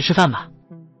们一起去吃饭吧。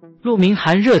陆明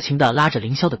涵热情地拉着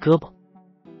凌霄的胳膊。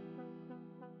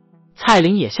蔡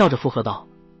琳也笑着附和道，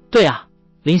对啊，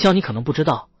凌霄你可能不知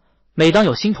道，每当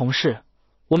有新同事，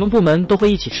我们部门都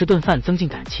会一起吃顿饭增进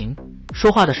感情，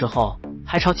说话的时候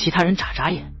还朝其他人眨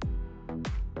眨眼。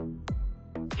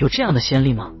有这样的先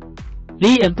例吗？李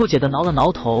衍不解地挠了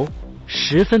挠头，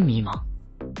十分迷茫。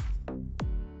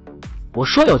我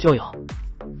说有就有，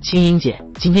青音姐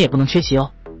今天也不能缺席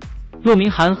哦。陆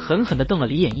明涵狠狠地瞪了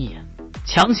李衍一眼，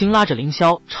强行拉着凌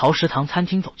霄朝食堂餐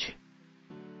厅走去。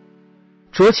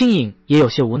卓青颖也有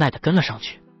些无奈地跟了上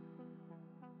去。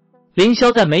凌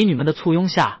霄在美女们的簇拥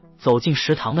下走进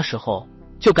食堂的时候，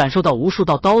就感受到无数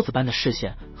道刀子般的视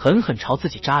线狠狠朝自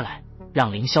己扎来，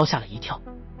让凌霄吓了一跳。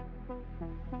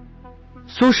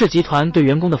苏氏集团对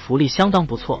员工的福利相当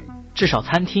不错，至少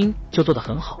餐厅就做得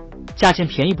很好，价钱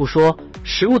便宜不说，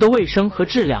食物的卫生和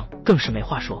质量更是没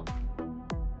话说。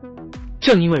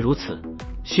正因为如此，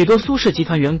许多苏氏集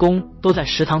团员工都在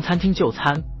食堂餐厅就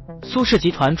餐。苏氏集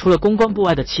团除了公关部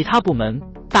外的其他部门，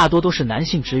大多都是男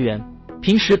性职员，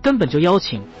平时根本就邀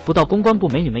请不到公关部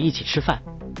美女们一起吃饭。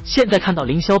现在看到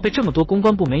凌霄被这么多公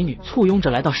关部美女簇拥着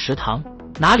来到食堂，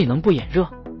哪里能不眼热？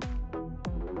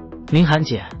明涵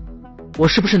姐，我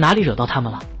是不是哪里惹到他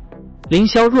们了？凌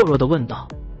霄弱弱地问道。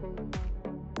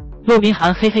陆明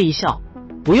涵嘿嘿一笑，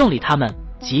不用理他们，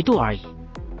嫉妒而已。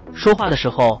说话的时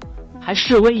候还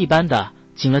示威一般的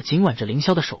紧了紧挽着凌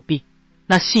霄的手臂，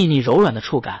那细腻柔软的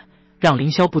触感让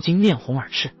凌霄不禁面红耳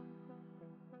赤。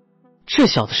这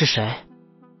小子是谁？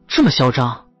这么嚣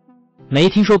张？没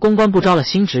听说公关部招了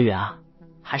新职员啊？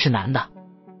还是男的？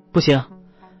不行，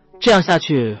这样下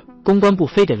去公关部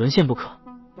非得沦陷不可，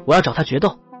我要找他决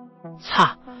斗。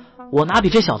擦，我哪比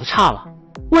这小子差了？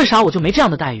为啥我就没这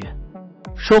样的待遇？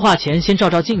说话前先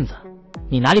照照镜子，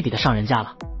你哪里比得上人家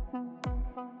了？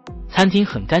餐厅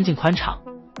很干净宽敞，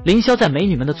凌霄在美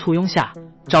女们的簇拥下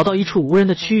找到一处无人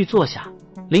的区域坐下。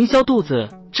凌霄肚子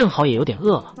正好也有点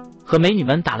饿了，和美女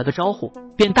们打了个招呼，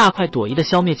便大快朵颐地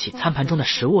消灭起餐盘中的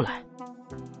食物来。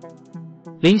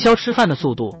凌霄吃饭的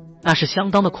速度那是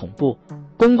相当的恐怖，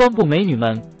公关部美女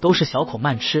们都是小口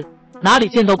慢吃，哪里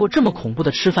见到过这么恐怖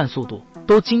的吃饭速度，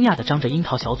都惊讶地张着樱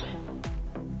桃小嘴。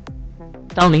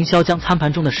当凌霄将餐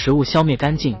盘中的食物消灭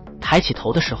干净，抬起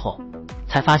头的时候，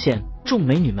才发现众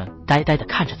美女们呆呆地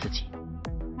看着自己。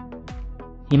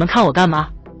你们看我干嘛？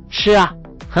吃啊，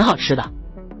很好吃的。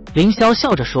凌霄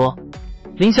笑着说。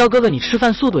凌霄哥哥，你吃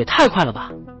饭速度也太快了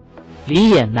吧！李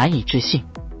眼难以置信。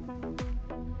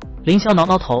凌霄挠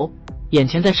挠头，眼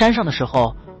前在山上的时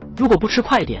候，如果不吃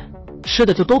快点，吃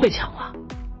的就都被抢了。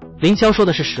凌霄说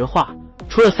的是实话，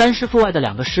除了3师傅外的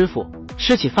2个师傅，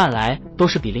吃起饭来都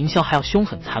是比凌霄还要凶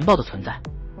狠残暴的存在。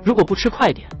如果不吃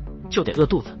快点，就得饿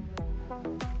肚子。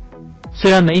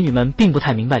虽然美女们并不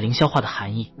太明白凌霄话的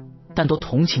含义，但都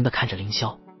同情地看着凌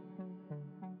霄。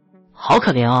好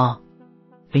可怜啊，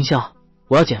凌霄，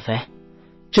我要减肥，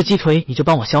这鸡腿你就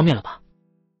帮我消灭了吧。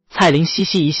蔡琳嘻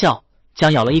嘻一笑，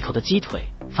将咬了一口的鸡腿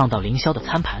放到凌霄的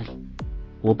餐盘里。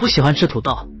我不喜欢吃土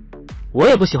豆。我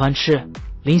也不喜欢吃，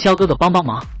凌霄哥哥帮帮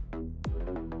忙。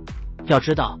要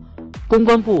知道，公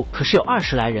关部可是有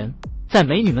20来人，在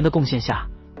美女们的贡献下，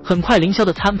很快凌霄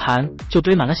的餐盘就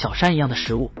堆满了小山一样的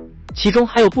食物，其中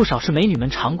还有不少是美女们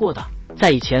尝过的。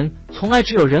在以前，从来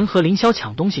只有人和凌霄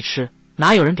抢东西吃，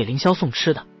哪有人给凌霄送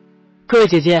吃的？各位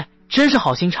姐姐，真是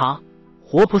好心肠，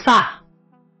活菩萨啊！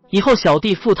以后小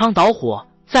弟赴汤蹈火，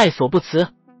在所不辞。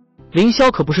凌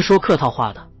霄可不是说客套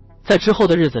话的，在之后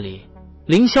的日子里，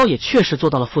凌霄也确实做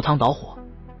到了赴汤蹈火。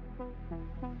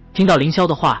听到凌霄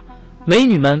的话，美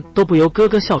女们都不由咯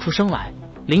咯笑出声来。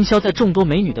凌霄在众多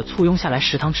美女的簇拥下来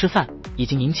食堂吃饭，已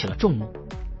经引起了众目，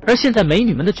而现在美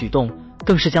女们的举动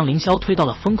更是将凌霄推到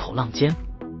了风口浪尖。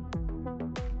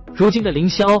如今的凌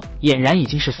霄俨然已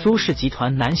经是苏氏集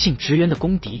团男性职员的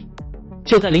公敌。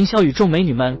就在凌霄与众美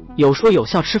女们有说有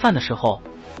笑吃饭的时候，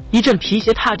一阵皮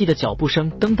鞋踏地的脚步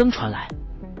声噔噔传来。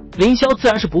凌霄自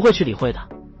然是不会去理会的，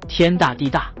天大地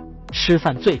大，吃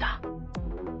饭最大。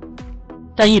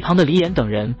但一旁的李岩等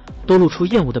人都露出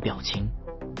厌恶的表情，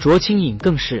卓清影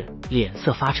更是脸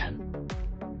色发沉。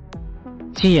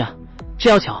清影，这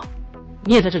要巧，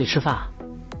你也在这里吃饭啊？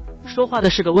说话的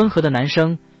是个温和的男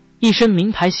生，一身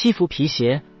名牌西服皮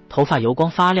鞋，头发油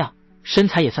光发亮，身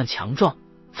材也算强壮，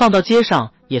放到街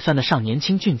上也算得上年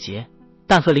轻俊洁，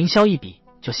但和凌霄一比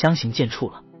就相形见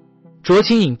绌了。卓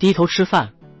清影低头吃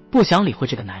饭，不想理会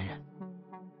这个男人。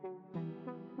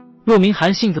陆明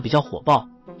涵性子比较火爆，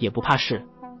也不怕事，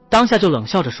当下就冷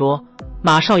笑着说：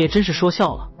马少爷真是说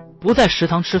笑了，不在食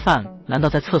堂吃饭，难道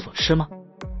在厕所吃吗？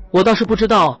我倒是不知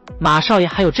道马少爷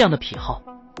还有这样的癖好。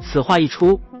此话一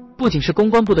出，不仅是公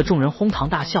关部的众人哄堂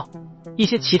大笑，一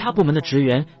些其他部门的职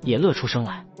员也乐出声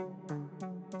来。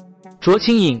卓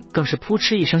清影更是扑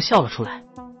哧一声笑了出来。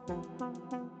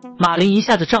马林一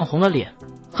下子涨红了脸，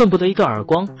恨不得一个耳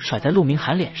光甩在陆明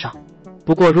涵脸上。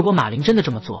不过如果马林真的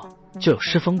这么做，就有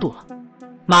失风度了。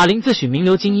马林自诩名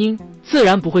流精英，自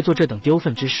然不会做这等丢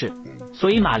粪之事，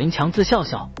所以马林强自笑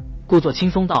笑，故作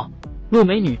轻松道：陆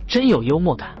美女真有幽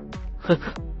默感，呵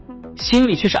呵。心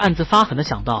里却是暗自发狠的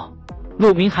想到：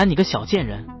陆明涵你个小贱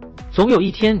人，总有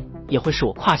一天也会是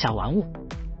我胯下玩物。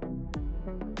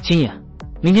青野，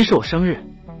明天是我生日，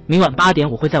明晚8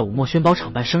点我会在武墨轩包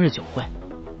场办生日酒会，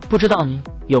不知道您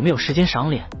有没有时间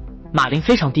赏脸？马林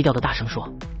非常低调的大声说。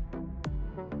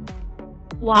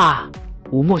哇，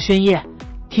武墨轩夜，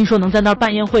听说能在那儿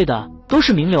办宴会的都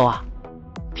是名流啊。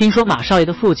听说马少爷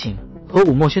的父亲和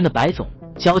武墨轩的白总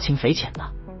交情匪浅呢。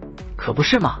可不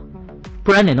是嘛，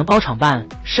不然哪能包场办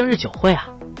生日酒会啊？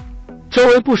周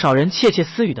围不少人窃窃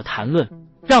私语的谈论，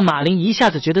让马林一下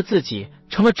子觉得自己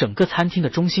成了整个餐厅的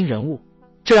中心人物，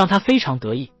这让他非常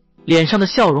得意，脸上的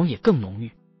笑容也更浓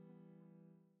郁。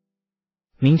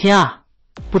明天啊，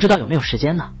不知道有没有时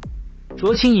间呢？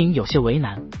卓清影有些为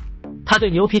难，他对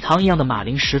牛皮糖一样的马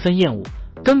林十分厌恶，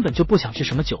根本就不想去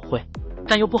什么酒会，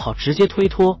但又不好直接推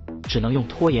脱，只能用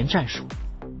拖延战术。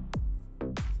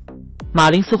马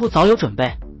林似乎早有准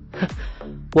备，哼，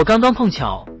我刚刚碰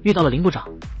巧遇到了林部长，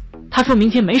他说明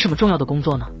天没什么重要的工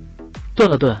作呢。顿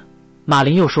了顿，马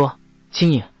林又说：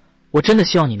青影，我真的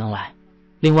希望你能来，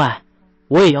另外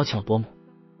我也邀请了伯母。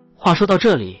话说到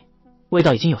这里，味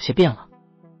道已经有些变了。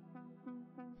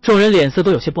众人脸色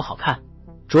都有些不好看，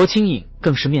卓清影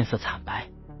更是面色惨白。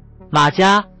马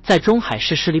家在中海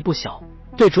市势力不小，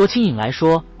对卓清影来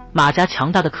说，马家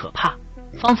强大的可怕。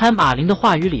方才马林的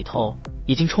话语里头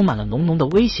已经充满了浓浓的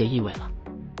威胁意味了。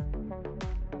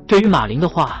对于马林的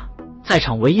话，在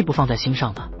场唯一不放在心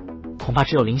上的，恐怕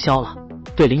只有凌霄了。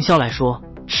对凌霄来说，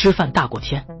吃饭大过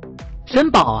天，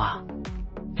真饱啊！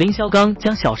凌霄刚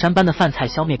将小山般的饭菜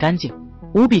消灭干净，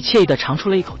无比惬意地长出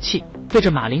了一口气，对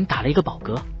着马林打了一个饱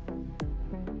嗝。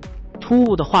突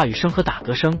兀的话语声和打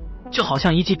嗝声，就好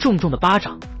像一记重重的巴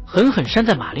掌，狠狠扇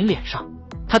在马林脸上。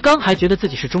他刚还觉得自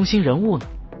己是中心人物呢，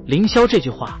凌霄这句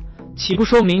话岂不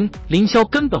说明凌霄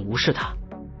根本无视他？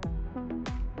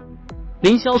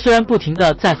凌霄虽然不停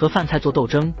地在和饭菜做斗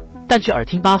争，但却耳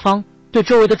听八方，对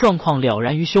周围的状况了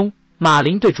然于胸。马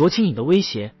林对卓清颖的威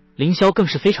胁，凌霄更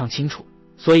是非常清楚，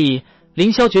所以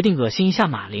凌霄决定恶心一下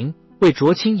马林，为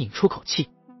卓清颖出口气。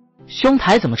兄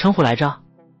台怎么称呼来着？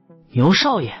牛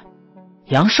少爷、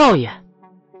杨少爷，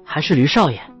还是驴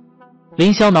少爷？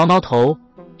凌霄挠挠头，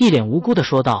一脸无辜地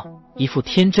说道，一副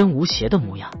天真无邪的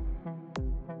模样。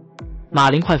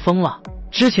马林快疯了，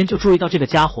之前就注意到这个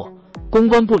家伙，公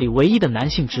关部里唯一的男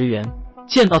性职员，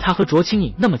见到他和卓清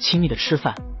颖那么亲密的吃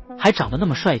饭，还长得那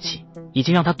么帅气，已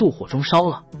经让他妒火中烧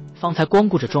了，方才光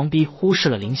顾着装逼忽视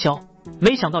了凌霄，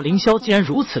没想到凌霄竟然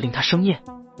如此令他生厌。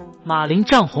马林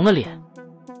涨红了脸，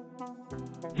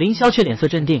凌霄却脸色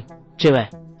镇定，这位，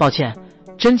抱歉，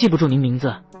真记不住您名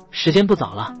字，时间不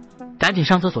早了，赶紧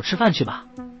上厕所吃饭去吧，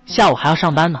下午还要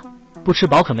上班呢，不吃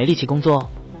饱可没力气工作哦。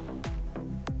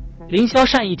凌霄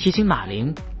善意提醒马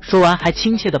林，说完还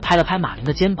亲切地拍了拍马林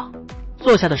的肩膀，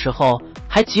坐下的时候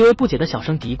还极为不解的小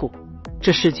声嘀咕，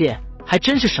这世界还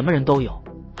真是什么人都有，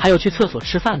还有去厕所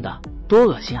吃饭的，多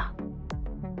恶心啊。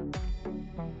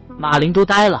马林都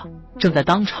呆了，正在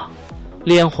当场，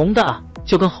脸红的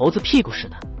就跟猴子屁股似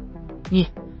的。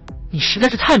你实在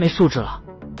是太没素质了。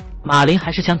马林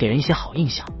还是想给人一些好印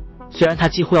象，虽然他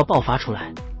几乎要爆发出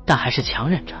来，但还是强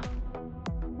忍着。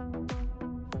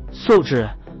素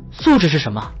质是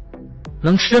什么？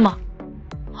能吃吗？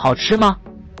好吃吗？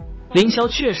凌霄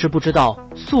确实不知道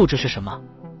素质是什么，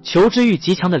求知欲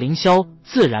极强的凌霄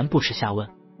自然不耻下问。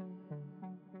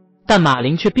但马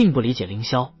林却并不理解凌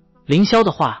霄，凌霄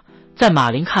的话在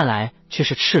马林看来却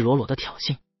是赤裸裸的挑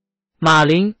衅。马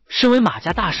林身为马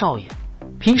家大少爷，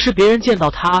平时别人见到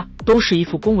他都是一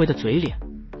副恭维的嘴脸，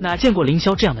哪见过凌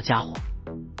霄这样的家伙，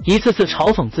一次次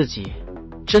嘲讽自己，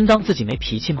真当自己没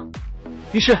脾气吗？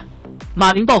于是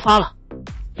马林爆发了，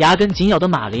牙根紧咬的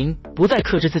马林不再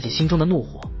克制自己心中的怒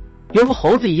火，犹如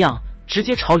猴子一样直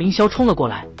接朝凌霄冲了过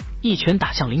来，一拳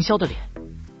打向凌霄的脸。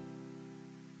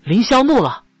凌霄怒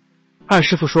了，二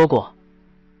师父说过，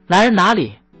来人哪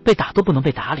里被打都不能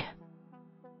被打脸。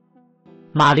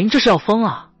马林这是要疯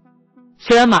啊！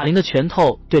虽然马林的拳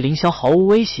头对凌霄毫无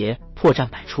威胁，破绽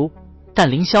百出，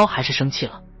但凌霄还是生气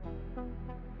了。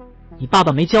你爸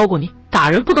爸没教过你打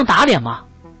人不能打脸吗？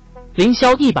凌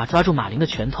霄一把抓住马林的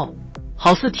拳头，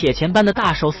好似铁钳般的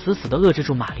大手死死地遏制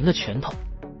住马林的拳头。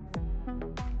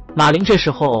马林这时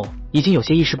候已经有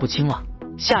些意识不清了，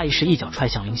下意识一脚踹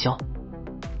向凌霄。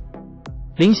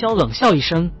凌霄冷笑一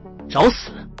声，找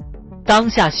死！当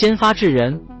下先发制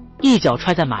人，一脚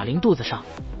踹在马林肚子上，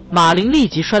马林立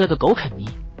即摔了个狗啃泥。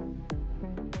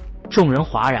众人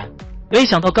哗然，没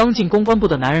想到刚进公关部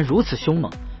的男人如此凶猛，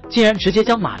竟然直接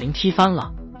将马林踢翻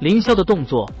了。凌霄的动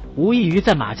作无异于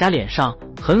在马家脸上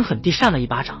狠狠地扇了一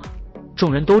巴掌啊！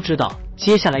众人都知道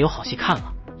接下来有好戏看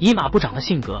了，以马部长的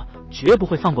性格绝不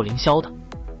会放过凌霄的。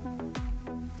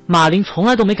马林从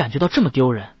来都没感觉到这么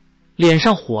丢人，脸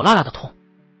上火辣辣的痛。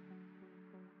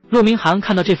陆明涵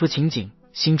看到这幅情景，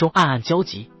心中暗暗焦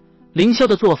急，凌霄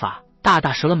的做法大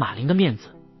大折了马林的面子，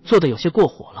做得有些过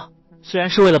火了，虽然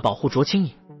是为了保护卓清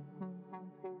颖。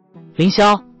凌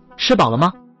霄，吃饱了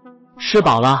吗？吃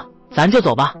饱了，咱就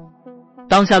走吧。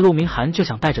当下陆明涵就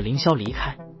想带着凌霄离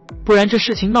开，不然这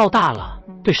事情闹大了，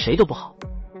对谁都不好。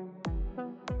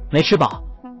没吃饱，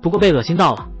不过被恶心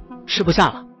到了，吃不下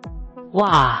了。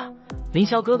哇，凌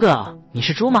霄哥哥，你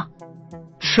是猪吗？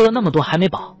吃了那么多还没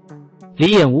饱？李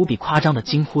眼无比夸张的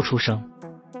惊呼出声。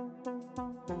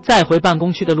再回办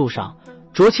公区的路上，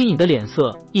卓清颖的脸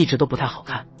色一直都不太好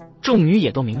看，众女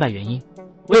也都明白原因，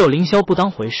唯有凌霄不当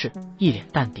回事，一脸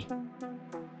淡定。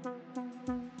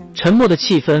沉默的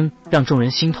气氛让众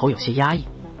人心头有些压抑，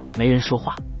没人说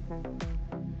话。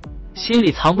心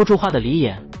里藏不住话的李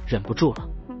眼忍不住了，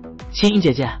清颖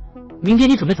姐姐，明天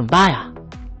你准备怎么办呀？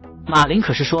马林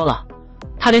可是说了，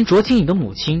他连卓清颖的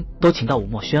母亲都请到武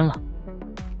墨轩了。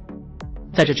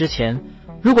在这之前，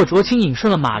如果卓清颖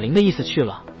顺了马林的意思去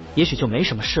了，也许就没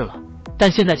什么事了，但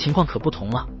现在情况可不同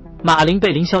了，马林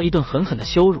被凌霄一顿狠狠的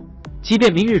羞辱，即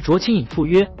便明日卓清颖赴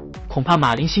约，恐怕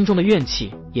马林心中的怨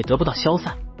气也得不到消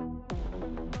散。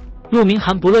陆明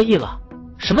涵不乐意了，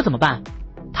什么怎么办？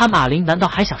他马林难道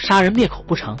还想杀人灭口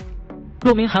不成？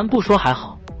陆明涵不说还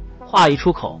好，话一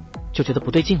出口就觉得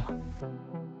不对劲了。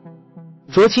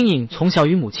卓清颖从小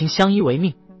与母亲相依为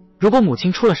命，如果母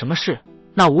亲出了什么事，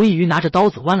那无异于拿着刀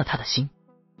子剜了他的心。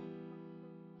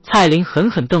蔡琳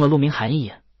狠狠瞪了陆明涵一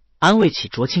眼，安慰起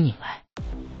卓清颖来。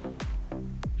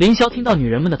凌霄听到女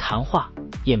人们的谈话，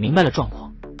也明白了状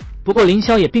况，不过凌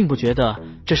霄也并不觉得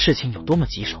这事情有多么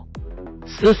棘手。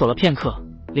思索了片刻，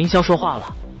凌霄说话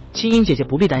了，青音姐姐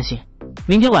不必担心，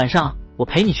明天晚上我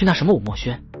陪你去那什么武墨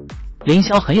轩。凌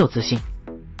霄很有自信。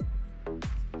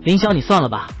凌霄你算了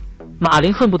吧，马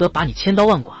林恨不得把你千刀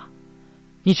万剐，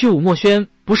你去武墨轩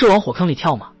不是往火坑里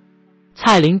跳吗？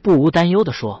蔡琳不无担忧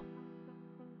地说。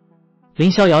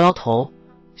凌霄摇摇头，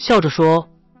笑着说，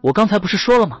我刚才不是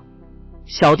说了吗，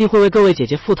小弟会为各位姐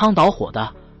姐赴汤蹈火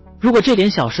的，如果这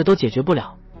点小事都解决不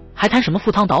了，还谈什么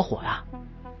赴汤蹈火呀？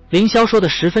凌霄说得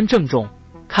十分郑重，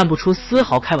看不出丝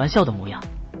毫开玩笑的模样。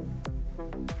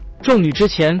众女之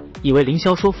前以为凌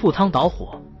霄说赴汤蹈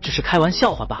火只是开玩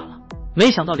笑话罢了，没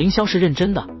想到凌霄是认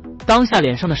真的，当下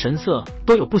脸上的神色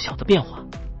都有不小的变化。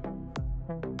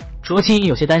卓青音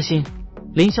有些担心，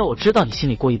凌霄我知道你心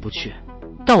里过意不去，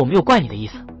但我没有怪你的意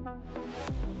思。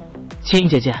青音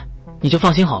姐姐你就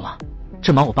放心好了，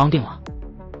这忙我帮定了。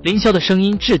凌霄的声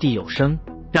音掷地有声，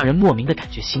让人莫名的感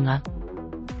觉心安。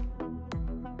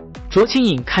卓青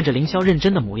影看着凌霄认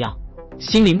真的模样，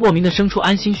心里莫名的生出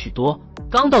安心许多，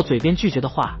刚到嘴边拒绝的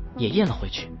话也咽了回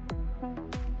去。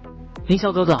凌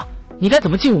霄哥哥，你该怎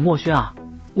么进武墨轩啊？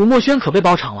武墨轩可被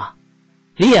包场了。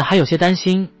李衍还有些担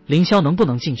心凌霄能不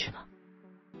能进去呢。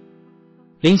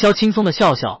凌霄轻松的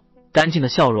笑笑，干净的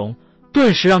笑容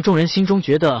顿时让众人心中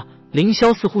觉得凌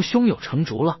霄似乎胸有成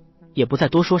竹了，也不再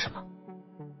多说什么。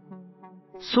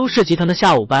苏氏集团的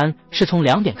下午班是从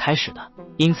2点开始的，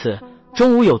因此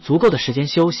中午有足够的时间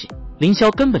休息，凌霄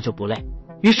根本就不累，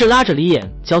于是拉着李衍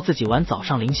教自己玩早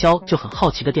上凌霄就很好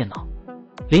奇的电脑。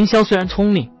凌霄虽然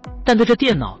聪明，但对这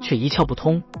电脑却一窍不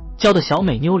通，教的小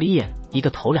美妞李衍一个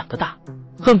头2个大，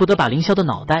恨不得把凌霄的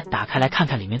脑袋打开来看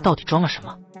看里面到底装了什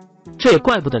么。这也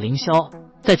怪不得凌霄，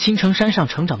在青城山上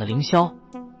成长的凌霄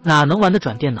哪能玩得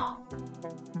转电脑。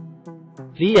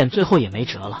李衍最后也没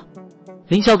辙了，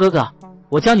凌霄哥哥，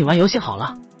我教你玩游戏好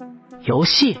了。游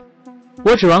戏？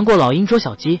我只玩过老鹰捉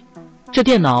小鸡，这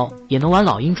电脑也能玩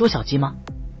老鹰捉小鸡吗？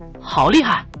好厉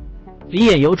害！李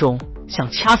衍有种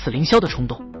想掐死凌霄的冲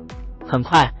动。很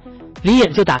快李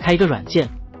衍就打开一个软件，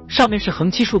上面是横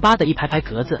七竖八的一排排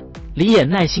格子，李衍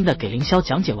耐心的给凌霄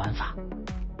讲解玩法。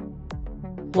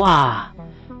哇，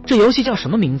这游戏叫什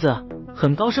么名字？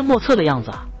很高深莫测的样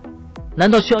子啊，难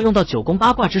道需要用到9宫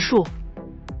8卦之术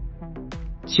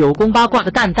？9宫8卦的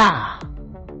蛋蛋啊！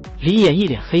李衍一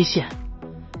脸黑线，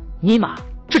尼玛，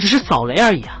这只是扫雷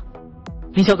而已啊！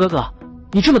凌霄哥哥，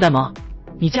你这么呆萌，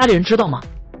你家里人知道吗？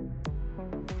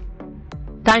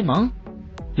呆萌？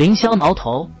凌霄挠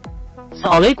头，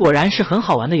扫雷果然是很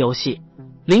好玩的游戏。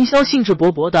凌霄兴致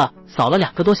勃勃地扫了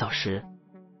2个多小时。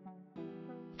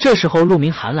这时候陆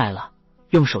明涵来了，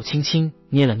用手轻轻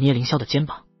捏了捏凌霄的肩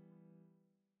膀。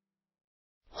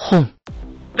轰！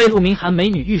被陆明涵美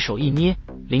女玉手一捏，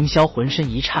凌霄浑身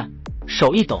一颤，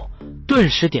手一抖，顿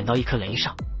时点到一颗雷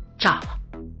上，炸了。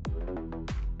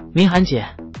明涵姐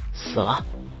死了。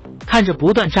看着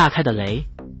不断炸开的雷，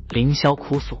凌霄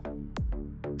哭诉。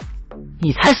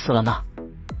你才死了呢！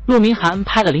陆明涵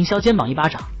拍了凌霄肩膀一巴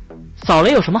掌，扫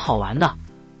雷有什么好玩的？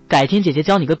改天姐姐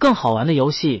教你个更好玩的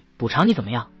游戏补偿你怎么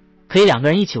样？可以2个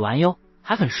人一起玩哟，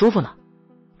还很舒服呢。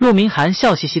陆明涵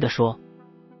笑嘻嘻地说。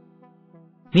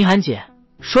明涵姐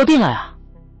说定了呀。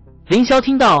凌霄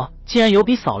听到竟然有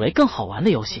比扫雷更好玩的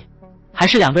游戏，还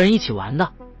是2个人一起玩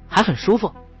的，还很舒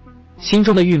服，心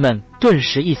中的郁闷顿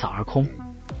时一扫而空。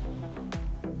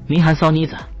明涵骚妮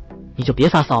子，你就别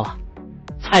发骚了。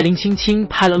蔡琳轻轻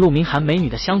拍了陆明涵美女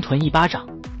的香臀一巴掌，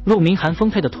陆明涵丰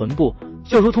沛的臀部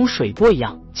就如同水波一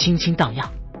样轻轻荡漾。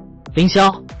凌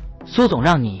霄，苏总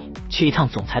让你去一趟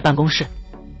总裁办公室。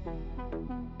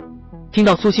听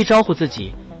到苏西招呼自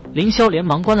己，凌霄连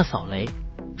忙关了扫雷，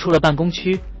出了办公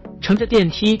区，乘着电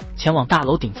梯前往大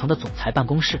楼顶层的总裁办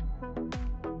公室。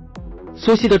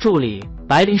苏西的助理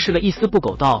白灵是个一丝不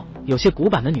苟到有些古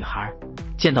板的女孩，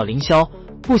见到凌霄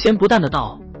不咸不淡的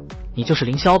道：你就是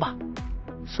凌霄吧？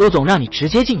苏总让你直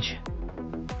接进去。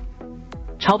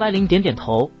朝白灵点点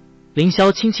头，凌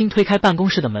霄轻轻推开办公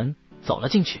室的门走了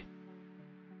进去。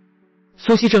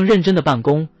苏西正认真的办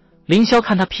公，凌霄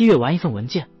看他批阅完一份文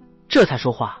件，这才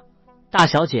说话：大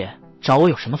小姐找我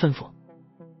有什么吩咐？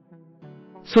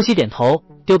苏西点头，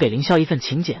丢给凌霄一份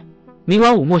请柬：明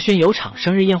晚武墨轩有场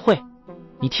生日宴会，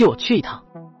你替我去一趟。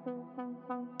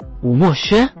武墨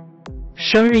轩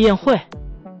生日宴会？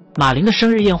马林的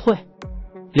生日宴会？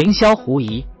凌霄狐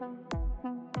疑。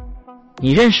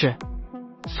你认识？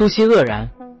苏西愕然，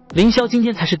凌霄今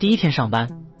天才是第1天上班，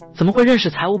怎么会认识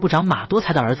财务部长马多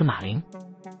才的儿子马林？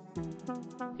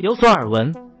有所耳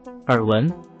闻，耳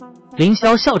闻。凌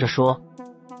霄笑着说。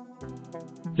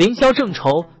凌霄正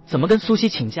愁怎么跟苏西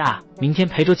请假明天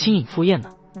陪着青影赴宴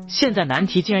呢，现在难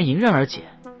题竟然迎刃而解，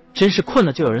真是困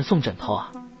了就有人送枕头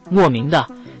啊！莫名的，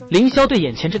凌霄对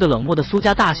眼前这个冷漠的苏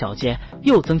家大小姐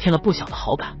又增添了不小的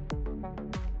好感。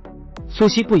苏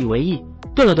西不以为意，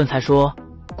顿了顿才说：“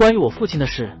关于我父亲的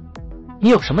事，你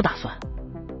有什么打算？”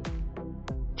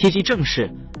提及正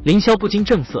事，凌霄不禁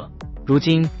正色。如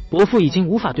今伯父已经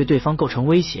无法对对方构成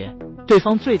威胁，对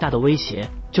方最大的威胁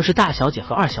就是大小姐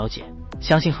和二小姐，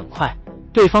相信很快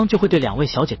对方就会对两位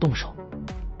小姐动手。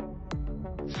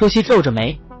苏西皱着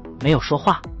眉，没有说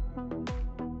话。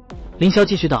凌霄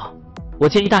继续道：“我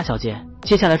建议大小姐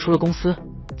接下来除了公司，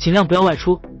尽量不要外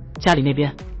出，家里那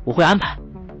边我会安排。”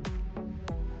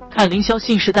看凌霄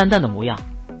信誓旦旦的模样，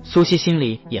苏西心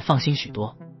里也放心许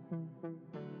多。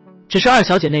只是二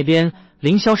小姐那边，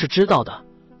凌霄是知道的，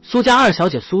苏家二小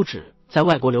姐苏芷在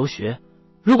外国留学，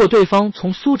如果对方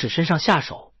从苏芷身上下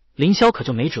手，凌霄可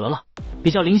就没辙了。比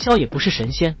较凌霄也不是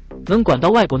神仙，能管到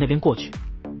外国那边过去。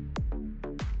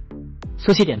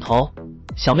苏西点头，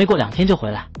小妹过2天就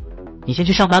回来，你先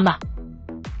去上班吧。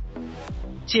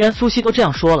既然苏西都这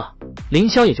样说了，凌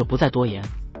霄也就不再多言，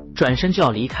转身就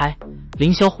要离开。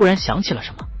凌霄忽然想起了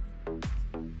什么：“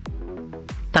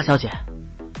大小姐，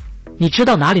你知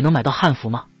道哪里能买到汉服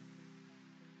吗？”“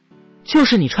就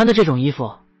是你穿的这种衣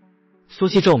服。”苏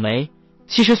西皱眉，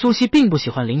其实苏西并不喜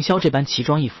欢凌霄这般奇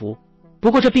装异服，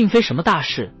不过这并非什么大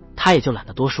事，她也就懒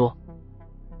得多说。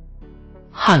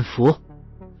汉服，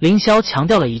凌霄强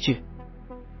调了一句。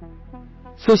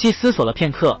苏西思索了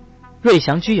片刻，瑞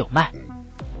祥居有卖。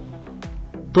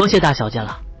多谢大小姐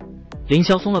了。凌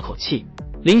霄松了口气。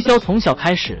凌霄从小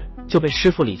开始就被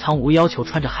师傅李苍梧要求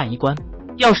穿着汉衣冠，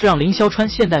要是让凌霄穿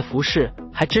现代服饰，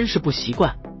还真是不习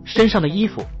惯。身上的衣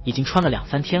服已经穿了2、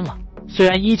3天了，虽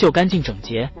然依旧干净整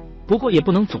洁，不过也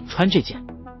不能总穿这件。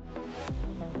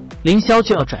凌霄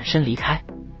就要转身离开，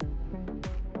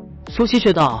苏西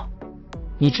却道：“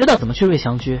你知道怎么去瑞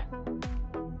祥居？”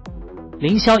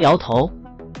凌霄摇头。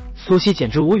苏西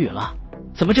简直无语了，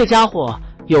怎么这家伙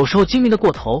有时候精明的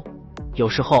过头，有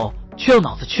时候却又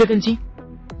脑子缺根筋？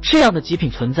这样的极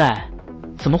品存在，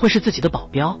怎么会是自己的保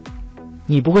镖？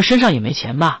你不会身上也没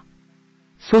钱吧？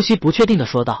苏西不确定地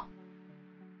说道。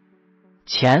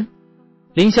钱？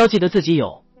凌霄记得自己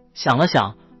有，想了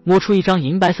想，摸出一张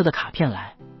银白色的卡片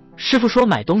来。师傅说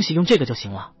买东西用这个就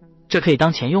行了，这可以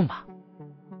当钱用吧？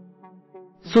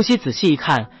苏西仔细一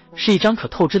看，是一张可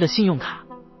透支的信用卡，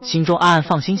心中暗暗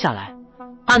放心下来。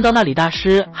按道那李大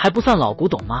师还不算老古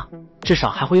董吗？至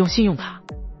少还会用信用卡。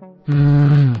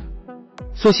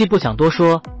苏西不想多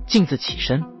说，径自起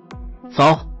身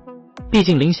走。毕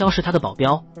竟凌霄是他的保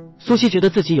镖，苏西觉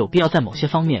得自己有必要在某些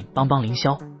方面帮帮凌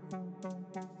霄。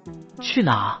去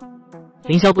哪？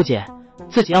凌霄不解，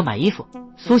自己要买衣服，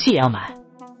苏西也要买。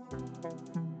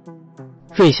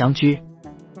瑞祥居。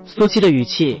苏西的语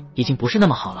气已经不是那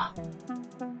么好了。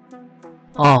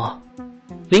哦。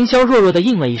凌霄弱弱的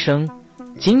应了一声，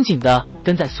紧紧地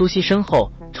跟在苏西身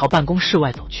后朝办公室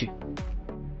外走去。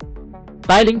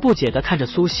白灵不解地看着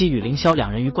苏西与凌霄2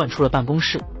人鱼贯出了办公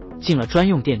室，进了专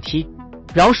用电梯。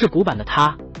饶是古板的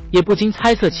他，也不禁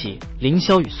猜测起凌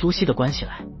霄与苏西的关系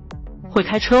来。会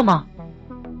开车吗？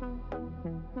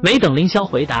没等凌霄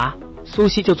回答，苏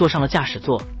西就坐上了驾驶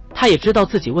座。他也知道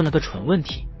自己问了个蠢问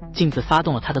题，径自发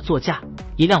动了他的座驾，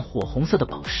一辆火红色的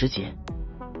保时捷。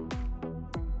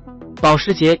保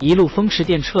时捷一路风驰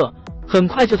电掣，很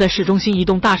快就在市中心一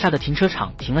栋大厦的停车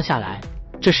场停了下来。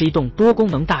这是一栋多功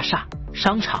能大厦，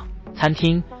商场、餐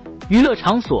厅、娱乐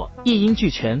场所一应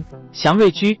俱全，祥瑞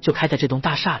居就开在这栋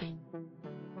大厦里。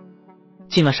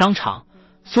进了商场，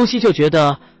苏西就觉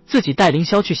得自己带凌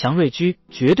霄去祥瑞居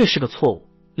绝对是个错误。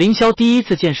凌霄第一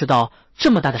次见识到这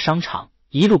么大的商场，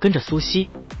一路跟着苏西，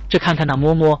这看看那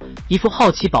摸摸，一副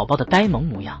好奇宝宝的呆萌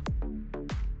模样。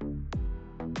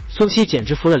苏西简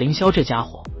直服了凌霄这家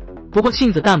伙，不过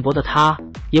性子淡薄的他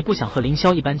也不想和凌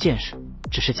霄一般见识，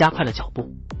只是加快了脚步。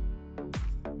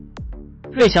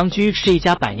瑞祥居是一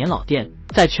家100年老店，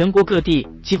在全国各地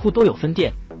几乎都有分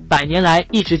店，100年来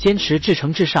一直坚持至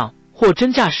诚至上、货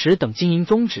真价实等经营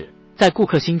宗旨，在顾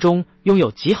客心中拥有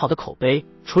极好的口碑。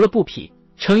除了布匹、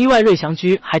成衣外，瑞祥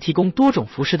居还提供多种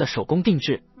服饰的手工定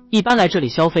制，一般来这里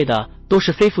消费的都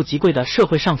是非富即贵的社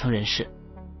会上层人士。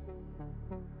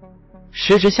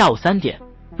时值下午3点，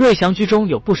瑞祥居中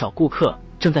有不少顾客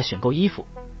正在选购衣服。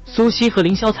苏西和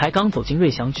凌霄才刚走进瑞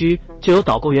祥居，就有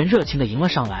导购员热情地迎了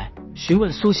上来，询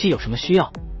问苏西有什么需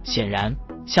要。显然，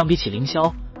相比起凌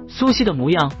霄，苏西的模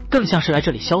样更像是来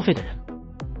这里消费的人。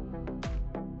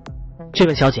这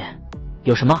位小姐，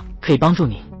有什么可以帮助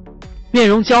你？面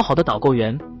容姣好的导购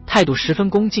员态度十分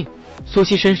恭敬，苏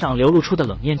西身上流露出的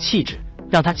冷艳气质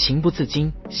让她情不自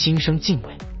禁心生敬畏。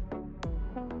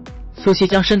苏西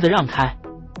将身子让开，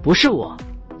不是我，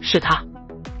是他。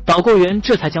导购员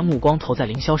这才将目光投在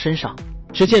凌霄身上，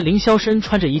只见凌霄身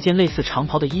穿着一件类似长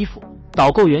袍的衣服，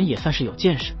导购员也算是有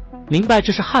见识，明白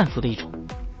这是汉服的一种。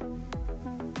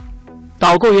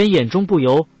导购员眼中不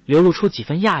由流露出几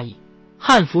分讶异，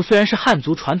汉服虽然是汉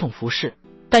族传统服饰，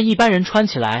但一般人穿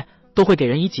起来都会给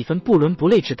人以几分不伦不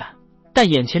类之感，但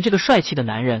眼前这个帅气的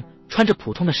男人穿着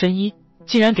普通的深衣，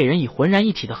竟然给人以浑然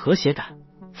一体的和谐感，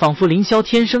仿佛凌霄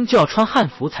天生就要穿汉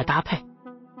服才搭配。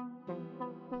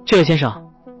这位先生，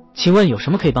请问有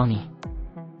什么可以帮您？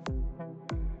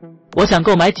我想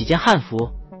购买几件汉服，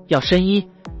要深衣、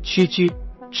屈居、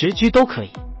直居都可以。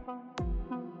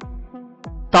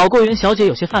导购员小姐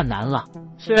有些犯难了，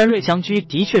虽然瑞祥居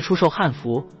的确出售汉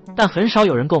服，但很少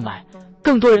有人购买，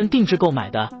更多人定制购买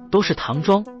的都是唐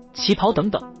装、旗袍等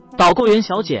等。导购员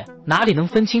小姐哪里能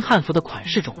分清汉服的款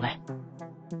式种类？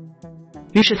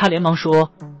于是她连忙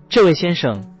说：“这位先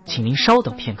生，请您稍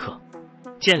等片刻。”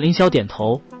见凌霄点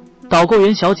头，导购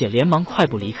员小姐连忙快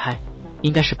步离开，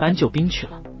应该是搬救兵去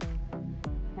了。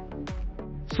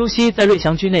苏西在瑞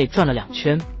祥居内转了2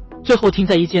圈，最后停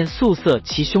在一件素色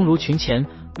齐胸襦裙前，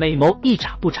美眸一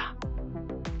眨不眨。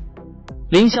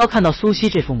凌霄看到苏西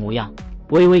这副模样，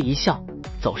微微一笑，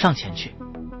走上前去：“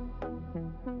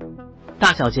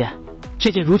大小姐，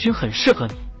这件襦裙很适合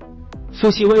你。”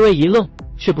苏西微微一愣，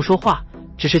却不说话，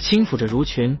只是轻抚着襦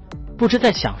裙，不知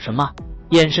在想什么，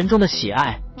眼神中的喜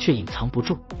爱却隐藏不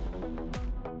住。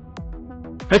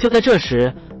而就在这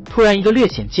时，突然一个略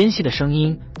显尖细的声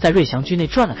音在瑞祥居内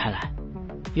转了开来：“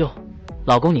哟，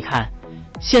老公，你看，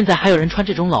现在还有人穿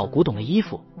这种老古董的衣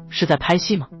服，是在拍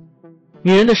戏吗？”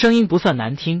女人的声音不算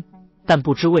难听，但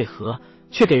不知为何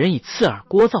却给人以刺耳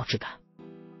聒噪之感。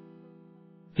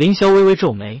凌霄微微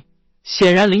皱眉，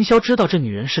显然凌霄知道这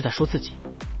女人是在说自己。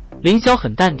凌霄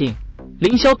很淡定，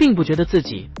凌霄并不觉得自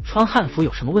己穿汉服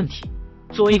有什么问题。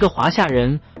作为一个华夏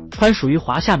人，穿属于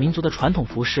华夏民族的传统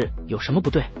服饰有什么不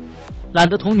对？懒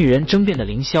得同女人争辩的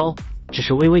凌霄只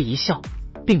是微微一笑，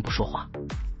并不说话。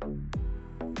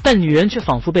但女人却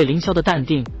仿佛被凌霄的淡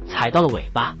定踩到了尾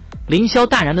巴，凌霄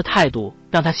淡然的态度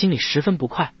让她心里十分不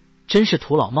快，真是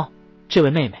土老帽。这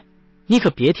位妹妹，你可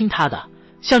别听她的，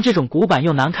像这种古板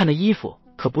又难看的衣服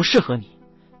可不适合你，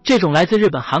这种来自日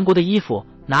本韩国的衣服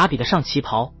哪比得上旗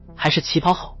袍，还是旗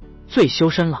袍好，最修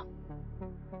身了。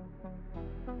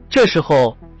这时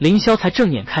候凌霄才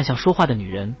正眼看向说话的女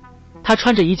人，她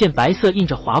穿着一件白色印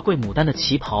着华贵牡丹的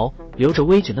旗袍，留着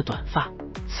微卷的短发，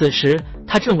此时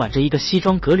她正挽着一个西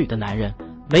装革履的男人，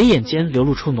眉眼间流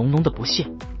露出浓浓的不屑。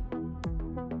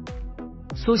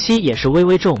苏西也是微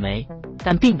微皱眉，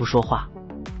但并不说话。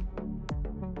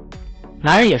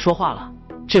男人也说话了：“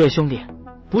这位兄弟，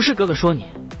不是哥哥说你，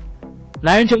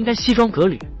男人就应该西装革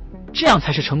履，这样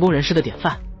才是成功人士的典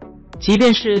范。即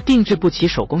便是定制不起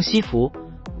手工西服，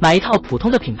买一套普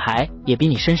通的品牌也比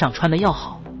你身上穿的要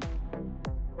好。”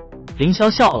凌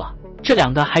霄笑了，这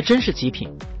两个还真是极品，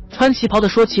穿旗袍的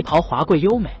说旗袍华贵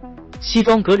优美，西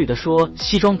装革履的说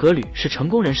西装革履是成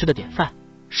功人士的典范，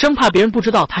生怕别人不知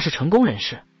道他是成功人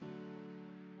士。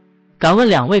敢问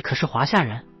两位可是华夏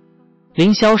人？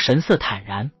凌霄神色坦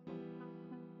然。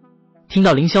听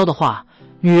到凌霄的话，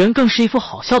女人更是一副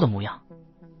好笑的模样：“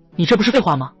你这不是废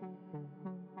话吗？”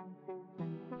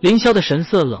凌霄的神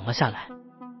色冷了下来。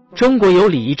中国有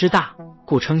礼仪之大，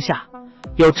故称夏；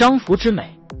有章服之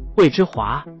美，谓之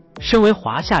华。身为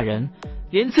华夏人，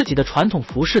连自己的传统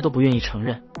服饰都不愿意承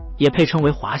认，也配称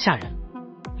为华夏人。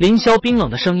凌霄冰冷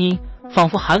的声音仿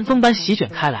佛寒风般席卷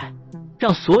开来，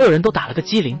让所有人都打了个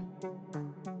激灵。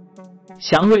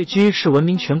祥瑞居是闻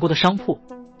名全国的商铺，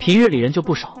平日里人就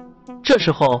不少，这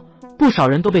时候不少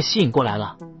人都被吸引过来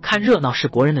了，看热闹是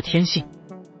国人的天性。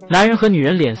男人和女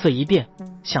人脸色一变，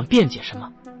想辩解什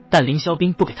么，但凌霄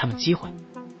冰不给他们机会。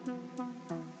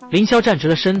凌霄站直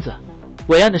了身子，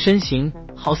伟岸的身形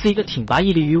好似一个挺拔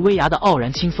屹立于危崖的傲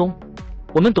然青松。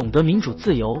我们懂得民主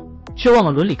自由，却忘了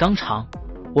伦理纲常；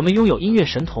我们拥有音乐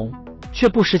神童，却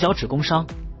不识脚趾工商；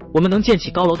我们能建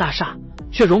起高楼大厦，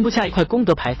却容不下一块功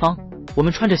德牌坊；我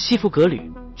们穿着西服革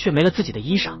履，却没了自己的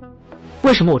衣裳。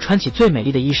为什么我穿起最美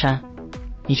丽的衣衫，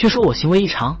你却说我行为异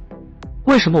常？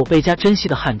为什么我倍加珍惜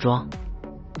的汉装，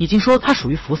你竟说它属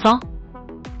于扶桑？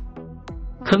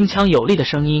铿锵有力的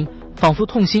声音仿佛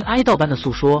痛心哀悼般的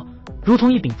诉说，如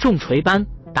同一柄重锤般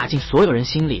打进所有人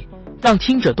心里，让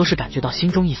听者都是感觉到心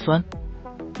中一酸。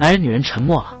男人女人沉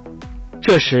默了。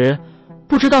这时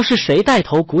不知道是谁带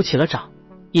头鼓起了掌，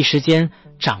一时间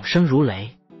掌声如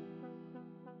雷。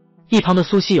一旁的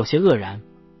苏西有些愕然，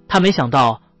他没想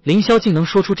到凌霄竟能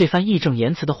说出这番义正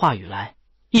言辞的话语来，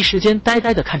一时间呆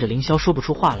呆地看着凌霄说不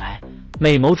出话来，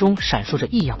美眸中闪烁着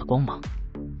异样的光芒。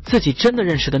自己真的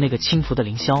认识的那个轻浮的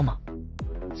凌霄吗？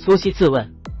苏西自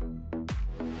问。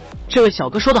这位小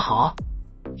哥说得好，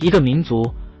一个民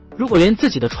族如果连自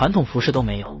己的传统服饰都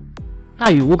没有，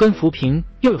那与无根浮萍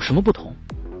又有什么不同？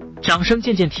掌声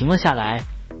渐渐停了下来，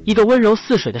一个温柔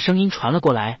似水的声音传了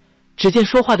过来。只见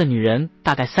说话的女人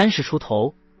大概30出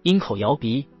头，鹰口摇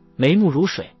鼻，眉目如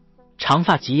水，长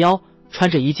发及腰，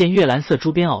穿着一件月蓝色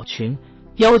珠边袄裙，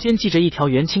腰间系着一条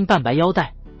圆青半白腰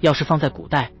带，要是放在古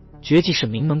代，绝技是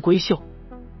名门闺秀。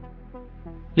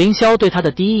凌霄对她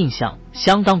的第一印象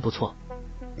相当不错，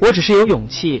我只是有勇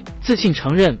气自信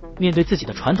承认面对自己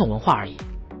的传统文化而已。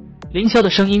凌霄的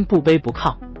声音不卑不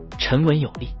亢，沉稳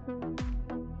有力。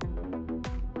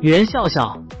女人笑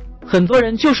笑，很多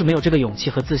人就是没有这个勇气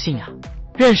和自信呀。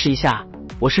认识一下，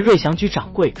我是瑞祥居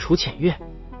掌柜楚浅月。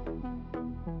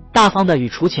大方的与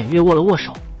楚浅月握了握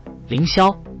手。凌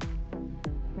霄。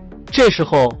这时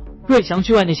候瑞祥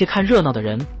居外那些看热闹的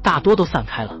人大多都散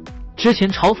开了，之前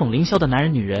嘲讽凌霄的男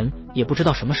人女人也不知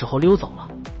道什么时候溜走了，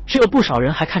只有不少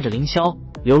人还看着凌霄，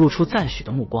流露出赞许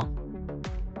的目光。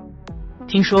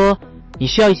听说你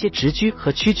需要一些直居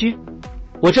和屈居，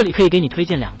我这里可以给你推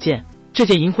荐2件。这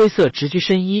件银灰色直居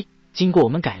深衣经过我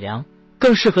们改良，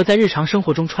更适合在日常生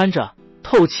活中穿着，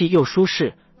透气又舒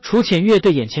适。楚浅月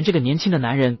对眼前这个年轻的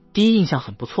男人第一印象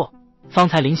很不错，方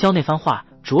才凌霄那番话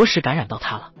着实感染到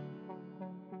他了。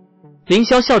凌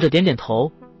霄笑着点点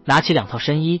头，拿起2套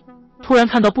深衣，突然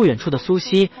看到不远处的苏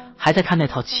西还在看那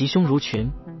套齐胸襦裙，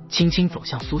轻轻走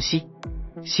向苏西。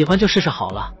喜欢就试试好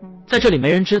了，在这里没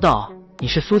人知道你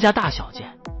是苏家大小姐，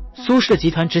苏氏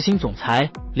集团执行总裁。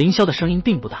凌霄的声音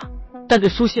并不大，但对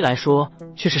苏西来说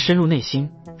却是深入内心。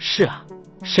是啊，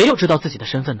谁又知道自己的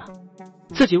身份呢？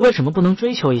自己为什么不能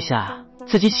追求一下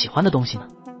自己喜欢的东西呢？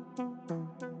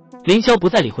凌霄不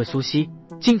再理会苏西，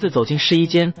径自走进试衣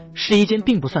间。试衣间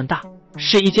并不算大，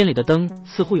试衣间里的灯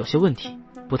似乎有些问题，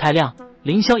不太亮。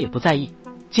凌霄也不在意，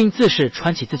径自是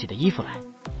穿起自己的衣服来。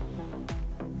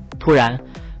突然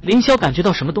凌霄感觉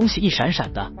到什么东西一闪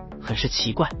闪的，很是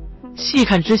奇怪，细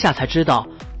看之下才知道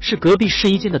是隔壁试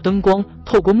衣间的灯光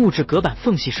透过木质隔板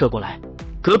缝隙射过来，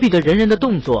隔壁的人的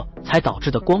动作才导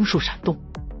致的光束闪动。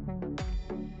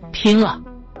拼了！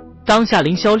当下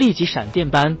凌霄立即闪电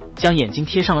般将眼睛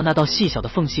贴上了那道细小的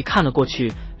缝隙，看了过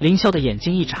去。凌霄的眼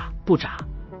睛一眨不眨，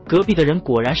隔壁的人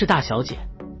果然是大小姐。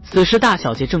此时大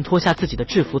小姐正脱下自己的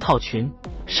制服套裙，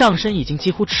上身已经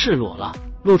几乎赤裸了，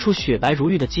露出雪白如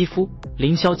玉的肌肤。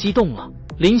凌霄激动了，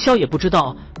凌霄也不知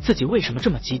道自己为什么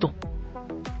这么激动。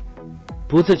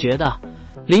不自觉的，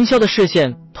凌霄的视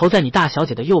线投在你大小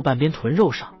姐的右半边臀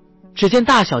肉上，只见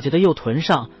大小姐的右臀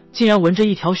上竟然纹着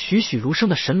一条栩栩如生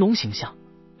的神龙形象。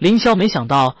凌霄没想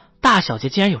到大小姐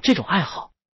竟然有这种爱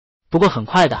好，不过很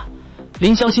快的，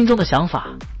凌霄心中的想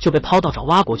法就被抛到找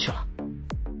蛙国去了。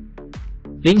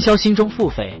凌霄心中腹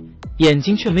诽，眼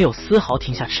睛却没有丝毫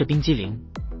停下吃冰激凌，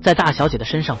在大小姐的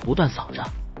身上不断扫着。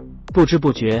不知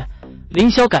不觉，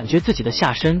凌霄感觉自己的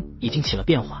下身已经起了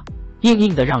变化，硬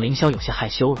硬的让凌霄有些害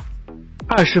羞了。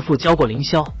二师父教过凌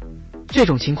霄，这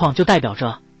种情况就代表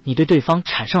着你对对方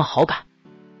产生了好感。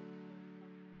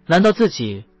难道自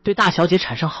己对大小姐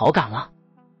产生好感了？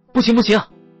不行不行！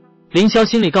凌霄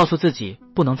心里告诉自己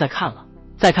不能再看了，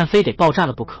再看非得爆炸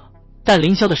了不可。但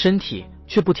凌霄的身体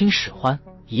却不听使唤，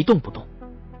一动不动。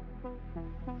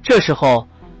这时候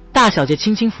大小姐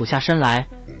轻轻俯下身来，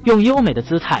用优美的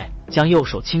姿态将右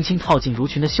手轻轻套进襦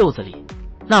裙的袖子里，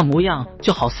那模样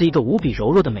就好似一个无比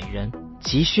柔弱的美人，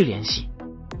急需怜惜。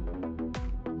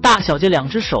大小姐2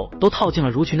只手都套进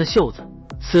了襦裙的袖子，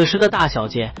此时的大小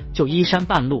姐就衣衫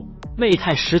半露，媚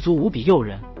态十足，无比诱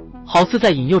人，好似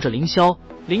在引诱着凌霄。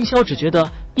凌霄只觉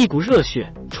得一股热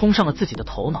血冲上了自己的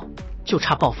头脑，就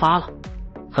差爆发了。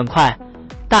很快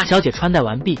大小姐穿戴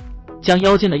完毕，将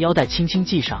腰间的腰带轻轻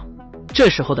系上，这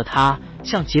时候的她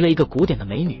像极了一个古典的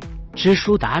美女，知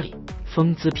书达理，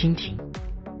风姿娉婷。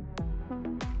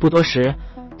不多时，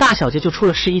大小姐就出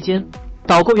了试衣间，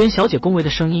导购员小姐恭维的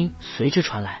声音随之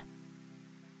传来。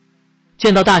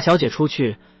见到大小姐出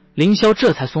去，凌霄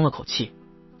这才松了口气，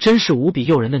真是无比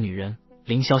诱人的女人，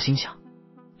凌霄心想。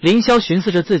凌霄寻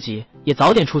思着自己也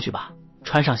早点出去吧，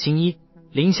穿上新衣，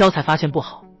凌霄才发现不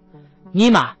好，尼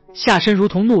玛下身如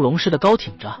同怒龙似的高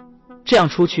挺着，这样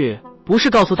出去不是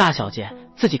告诉大小姐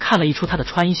自己看了一出她的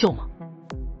穿衣秀吗？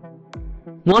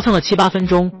磨蹭了7、8分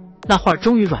钟，那画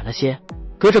终于软了些，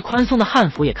隔着宽松的汉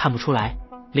服也看不出来。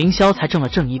凌霄才正了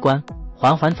正衣冠，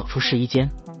缓缓走出试衣间。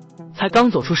才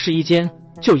刚走出试衣间，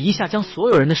就一下将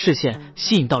所有人的视线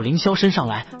吸引到凌霄身上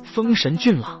来，风神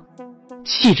俊朗，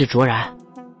气质卓然，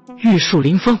玉树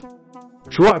临风，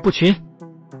卓尔不群，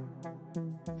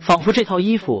仿佛这套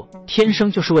衣服天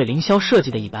生就是为凌霄设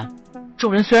计的一般。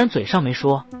众人虽然嘴上没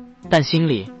说，但心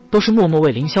里都是默默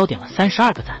为凌霄点了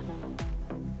32个赞。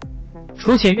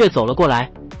楚浅月走了过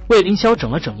来，为凌霄整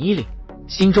了整衣领，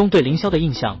心中对凌霄的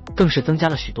印象更是增加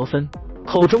了许多分，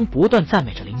口中不断赞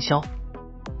美着凌霄。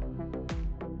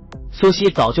苏西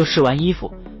早就试完衣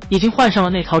服，已经换上了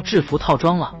那套制服套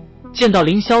装了，见到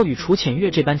凌霄与楚浅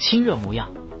月这般亲热模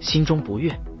样，心中不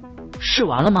悦。试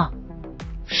完了吗？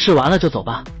试完了就走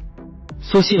吧。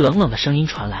苏西冷冷的声音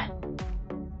传来。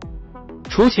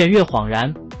楚浅月恍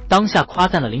然，当下夸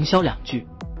赞了凌霄2句，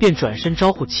便转身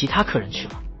招呼其他客人去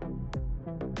了。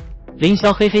凌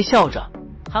霄嘿嘿笑着，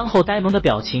憨厚呆萌的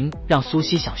表情让苏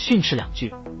西想训斥2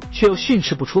句，却又训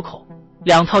斥不出口。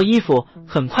2套衣服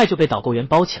很快就被导购员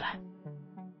包起来。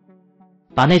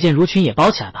把那件襦裙也包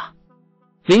起来吧。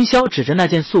凌霄指着那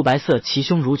件素白色齐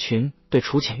胸襦裙对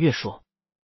楚浅月说。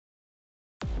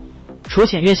楚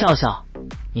浅月笑笑，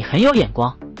你很有眼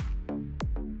光。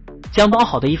将包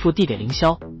好的衣服递给凌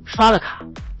霄，刷了卡，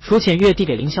楚浅月递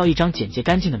给凌霄一张简洁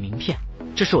干净的名片，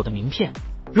这是我的名片，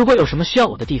如果有什么需要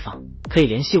我的地方，可以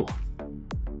联系我。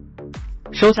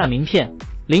收下名片，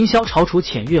凌霄朝楚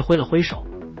浅月挥了挥手，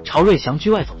朝瑞祥居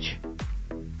外走去。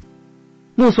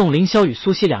目送凌霄与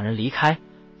苏西2人离开，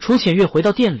楚浅月回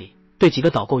到店里，对几个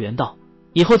导购员道：“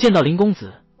以后见到林公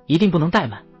子，一定不能怠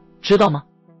慢，知道吗？”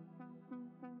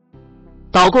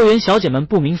导购员小姐们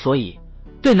不明所以，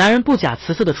对男人不假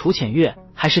辞色的楚浅月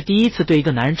还是第一次对一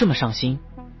个男人这么上心，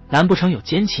难不成有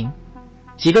奸情？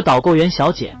几个导购员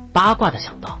小姐八卦的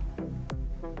想到。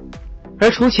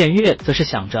而楚浅月则是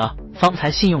想着方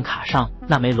才信用卡上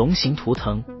那枚龙形图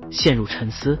腾，陷入沉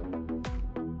思。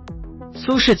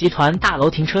苏氏集团大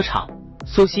楼停车场，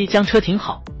苏西将车停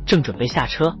好，正准备下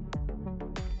车，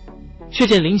却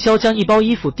见凌霄将一包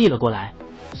衣服递了过来。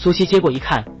苏西接过一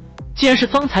看，竟然是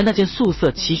方才那件素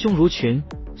色齐胸襦裙。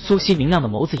苏西明亮的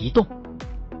眸子一动。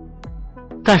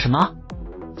干什么？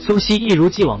苏西一如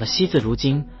既往的惜字如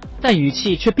金，但语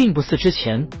气却并不似之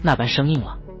前那般生硬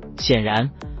了。显然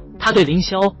他对凌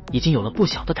霄已经有了不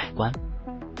小的改观。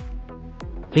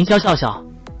凌霄笑笑，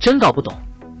真搞不懂，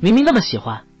明明那么喜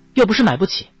欢，又不是买不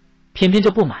起，偏偏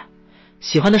就不买。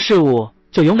喜欢的事物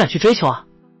就勇敢去追求啊。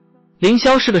凌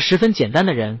霄是个十分简单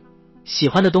的人，喜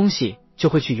欢的东西就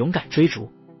会去勇敢追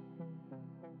逐。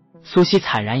苏西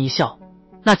惨然一笑，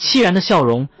那凄然的笑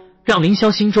容让凌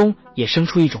霄心中也生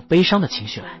出一种悲伤的情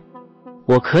绪来。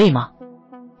我可以吗？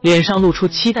脸上露出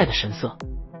期待的神色。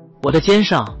我的肩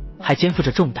上还肩负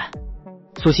着重担。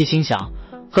苏西心想，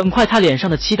很快他脸上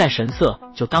的期待神色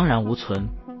就荡然无存，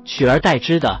取而代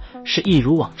之的是一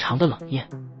如往常的冷艳。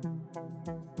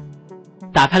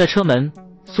打开了车门，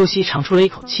苏西长出了一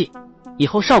口气，以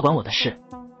后少管我的事。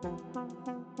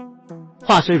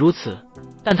话虽如此，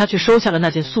但他却收下了那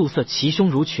件素色齐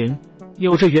胸襦裙，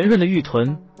有着圆润的玉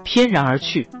臀，翩然而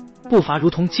去，步伐如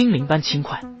同精灵般轻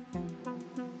快。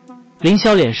凌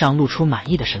霄脸上露出满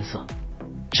意的神色，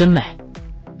真美。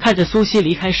看着苏西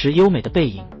离开时优美的背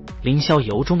影，凌霄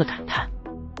由衷的感叹。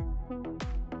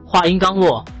话音刚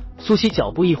落，苏西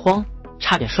脚步一慌，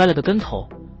差点摔了个跟头。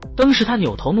当时他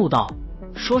扭头怒道：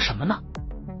说什么呢？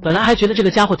本来还觉得这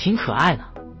个家伙挺可爱呢，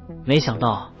没想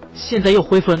到现在又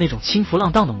恢复了那种轻浮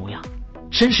浪荡的模样，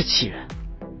真是气人。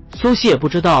苏西也不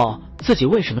知道自己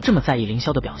为什么这么在意凌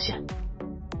霄的表现，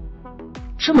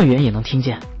这么远也能听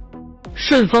见，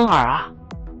顺风耳啊！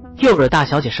又惹大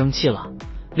小姐生气了。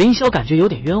凌霄感觉有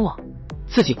点冤枉，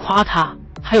自己夸她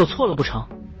还有错了不成？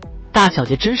大小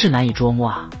姐真是难以捉摸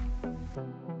啊。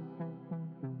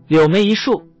柳眉一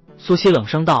竖，苏西冷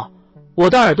声道：我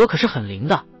的耳朵可是很灵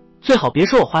的，最好别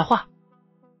说我坏话。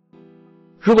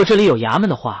如果这里有衙门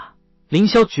的话，凌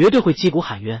霄绝对会击鼓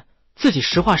喊冤，自己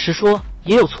实话实说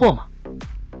也有错吗？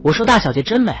我说大小姐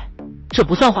真美，这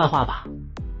不算坏话吧？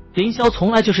凌霄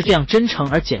从来就是这样真诚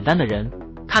而简单的人，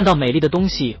看到美丽的东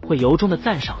西会由衷的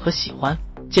赞赏和喜欢，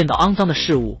见到肮脏的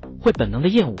事物会本能的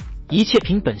厌恶，一切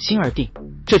凭本心而定，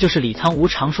这就是李苍梧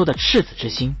常说的赤子之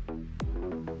心。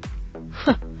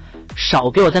哼，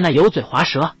少给我在那油嘴滑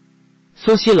舌！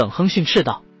苏西冷哼训斥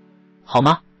道。好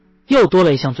吗，又多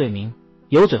了一项罪名，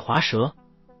油嘴滑舌。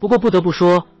不过不得不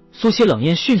说，苏西冷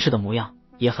艳训斥的模样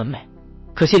也很美，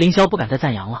可惜凌霄不敢再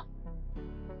赞扬了。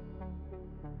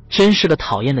真是个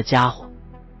讨厌的家伙，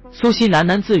苏西喃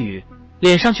喃自语，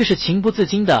脸上却是情不自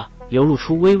禁地流露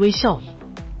出微微笑意。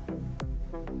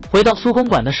回到苏公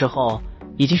馆的时候，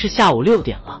已经是下午6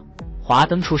点了，华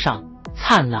灯初上，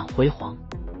灿烂辉煌。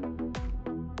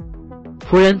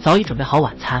仆人早已准备好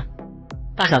晚餐。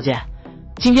大小姐，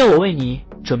今天我为你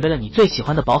准备了你最喜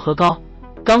欢的薄荷糕，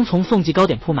刚从宋记糕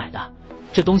点铺买的，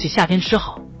这东西夏天吃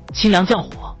好，清凉降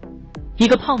火。一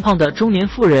个胖胖的中年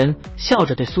妇人笑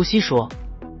着对苏西说。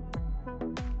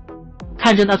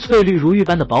看着那翠绿如玉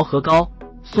般的薄荷糕，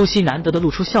苏西难得的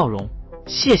露出笑容，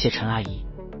谢谢陈阿姨。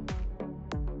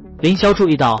凌霄注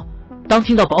意到，当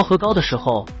听到薄荷膏的时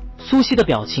候，苏西的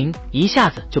表情一下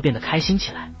子就变得开心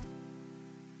起来。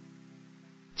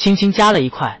轻轻夹了一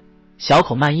块，小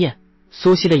口慢咽，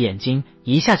苏西的眼睛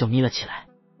一下就眯了起来。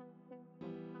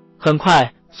很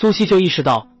快，苏西就意识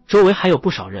到周围还有不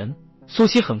少人，苏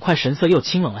西很快神色又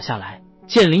清冷了下来，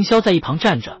见凌霄在一旁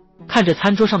站着，看着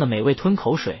餐桌上的美味吞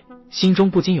口水，心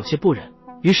中不禁有些不忍，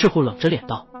于是乎冷着脸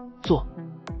道：坐。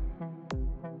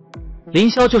凌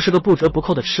霄就是个不折不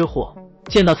扣的吃货，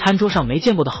见到餐桌上没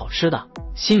见过的好吃的，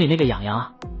心里那个痒痒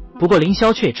啊。不过凌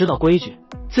霄却也知道规矩，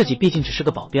自己毕竟只是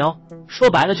个保镖，说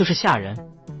白了就是下人，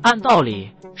按道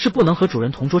理是不能和主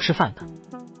人同桌吃饭的。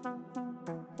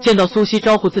见到苏西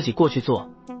招呼自己过去坐，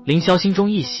凌霄心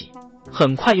中一喜，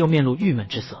很快又面露郁闷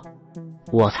之色。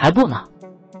我才不呢！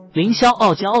凌霄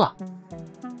傲娇了。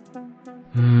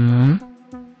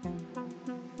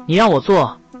你让我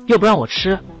做又不让我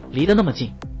吃，离得那么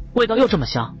近，味道又这么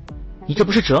香，你这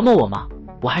不是折磨我吗？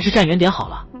我还是站远点好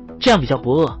了，这样比较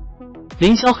不饿。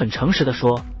凌霄很诚实地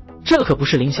说，这可不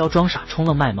是凌霄装傻充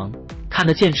愣卖萌，看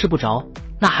得见吃不着，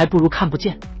那还不如看不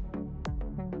见。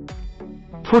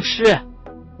噗嗤，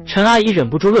陈阿姨忍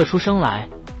不住乐出声来，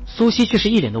苏西却是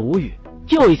一脸的无语，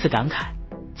又一次感慨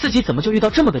自己怎么就遇到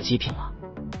这么个极品了。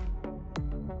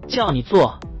叫你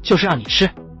做就是让你吃，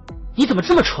你怎么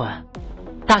这么蠢？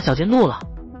大小姐怒了。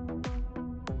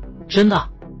真的，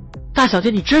大小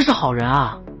姐你真是好人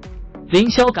啊！凌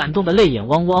霄感动的泪眼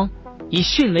汪汪，以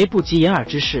迅雷不及掩耳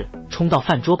之势冲到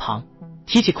饭桌旁，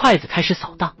提起筷子开始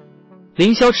扫荡。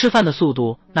凌霄吃饭的速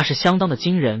度那是相当的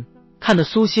惊人，看得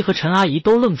苏西和陈阿姨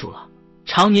都愣住了。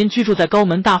常年居住在高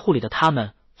门大户里的他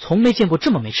们，从没见过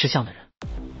这么没吃相的人。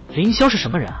凌霄是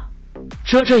什么人啊？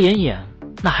遮遮掩掩，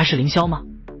那还是凌霄吗？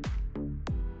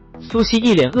苏西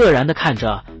一脸愕然地看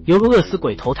着犹如饿死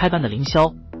鬼投胎般的凌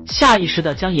霄，下意识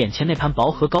地将眼前那盘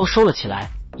薄荷膏收了起来。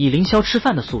以凌霄吃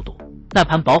饭的速度，那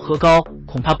盘薄荷膏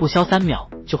恐怕不消3秒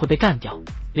就会被干掉，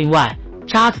另外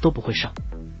渣子都不会剩。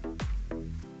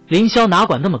凌霄哪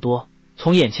管那么多，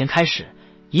从眼前开始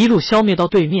一路消灭到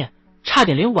对面，差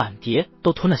点连碗碟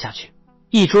都吞了下去。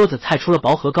一桌子菜除了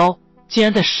薄荷膏，竟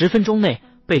然在10分钟内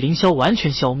被凌霄完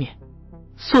全消灭，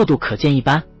速度可见一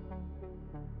斑。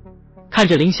看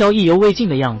着凌霄意犹未尽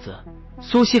的样子，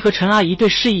苏西和陈阿姨对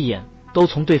视一眼，都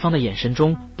从对方的眼神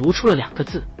中读出了2个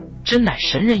字：真乃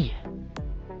神人也。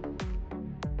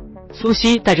苏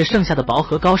西带着剩下的薄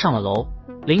荷膏上了楼，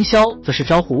凌霄则是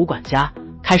招呼吴管家，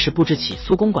开始布置起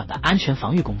苏公馆的安全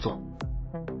防御工作。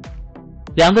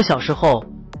2个小时后，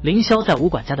凌霄在吴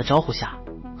管家的招呼下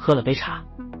喝了杯茶，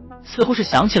似乎是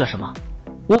想起了什么，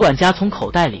吴管家从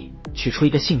口袋里取出一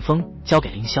个信封交给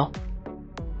凌霄。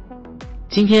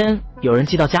今天有人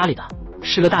寄到家里的，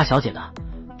是个大小姐的，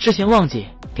之前忘记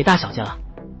给大小姐了，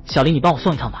小林你帮我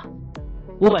送一趟吧。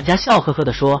吴管家笑呵呵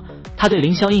地说，他对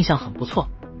凌霄印象很不错，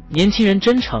年轻人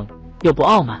真诚又不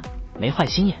傲慢，没坏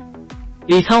心眼。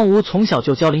李苍梧从小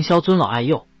就教凌霄尊老爱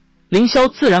幼，凌霄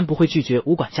自然不会拒绝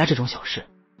吴管家这种小事。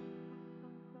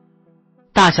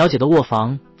大小姐的卧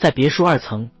房在别墅2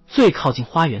层最靠近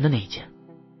花园的那一间。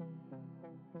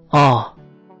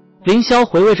凌霄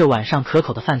回味着晚上可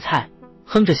口的饭菜，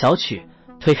哼着小曲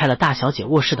推开了大小姐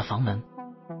卧室的房门。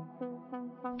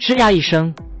吱呀一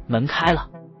声，门开了。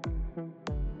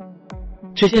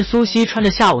只见苏西穿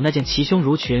着下午那件齐胸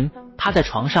襦裙，趴在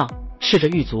床上赤着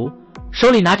玉足，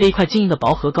手里拿着一块晶莹的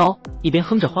薄荷膏，一边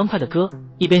哼着欢快的歌，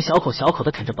一边小口小口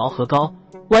地啃着薄荷膏，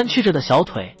弯曲着的小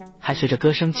腿还随着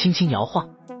歌声轻轻摇晃。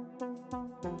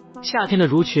夏天的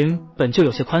襦裙本就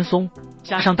有些宽松，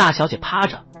加上大小姐趴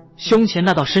着，胸前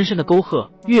那道深深的沟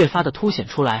壑越发的凸显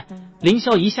出来。凌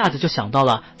霄一下子就想到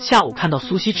了下午看到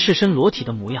苏西赤身裸体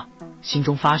的模样，心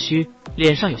中发虚，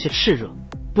脸上有些炽热。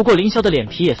不过凌霄的脸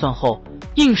皮也算厚，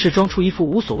硬是装出一副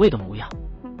无所谓的模样。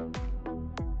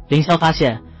凌霄发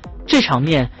现这场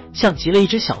面像极了一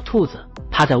只小兔子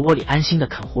趴在窝里安心的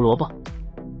啃胡萝卜，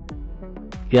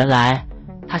原来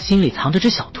他心里藏着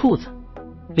只小兔子。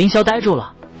凌霄呆住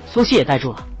了，苏西也呆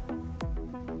住了。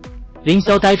凌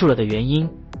霄呆住了的原因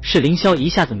是凌霄一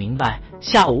下子明白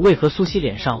下午为何苏西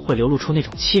脸上会流露出那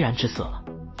种凄然之色了。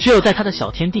只有在他的小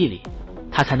天地里，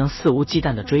他才能肆无忌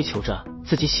惮地追求着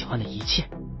自己喜欢的一切。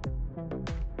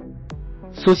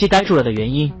苏西呆住了的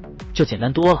原因就简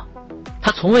单多了，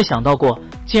他从未想到过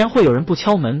竟然会有人不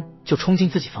敲门就冲进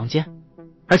自己房间，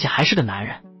而且还是个男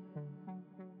人。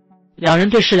2人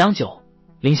对视良久，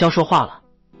凌霄说话了：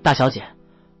大小姐，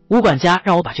吴管家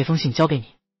让我把这封信交给你。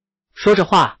说着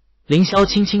话，凌霄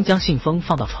轻轻将信封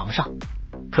放到床上。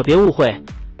可别误会，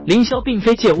凌霄并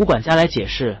非借吴管家来解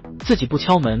释自己不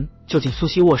敲门就进苏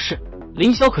西卧室，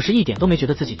凌霄可是一点都没觉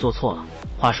得自己做错了。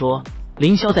话说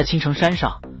凌霄在青城山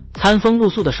上餐风露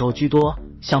宿的时候居多，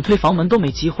想推房门都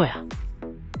没机会啊！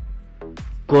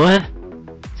滚！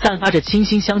散发着清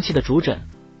新香气的竹枕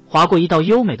划过一道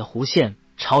优美的弧线，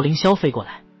朝凌霄飞过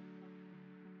来。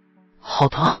好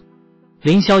疼！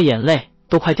凌霄眼泪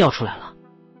都快掉出来了，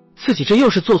自己这又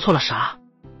是做错了啥？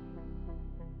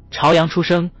朝阳初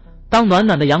升，当暖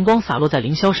暖的阳光洒落在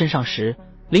凌霄身上时，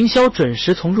凌霄准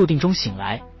时从入定中醒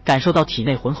来，感受到体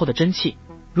内浑厚的真气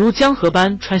如江河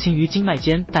般穿行于经脉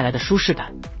间带来的舒适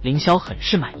感，凌霄很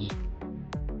是满意。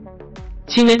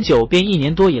青莲九变1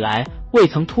年多以来未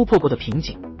曾突破过的瓶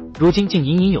颈，如今竟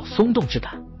隐隐有松动之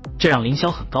感，这让凌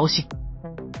霄很高兴。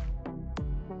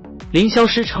凌霄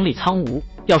师承里苍梧，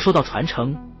要说到传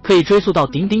承，可以追溯到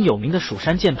鼎鼎有名的蜀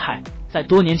山剑派。在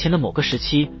多年前的某个时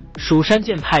期，蜀山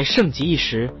剑派盛极一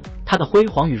时，它的辉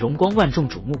煌与荣光万众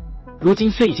瞩目。如今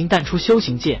虽已经淡出修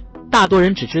行界，大多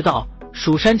人只知道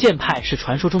蜀山剑派是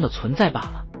传说中的存在罢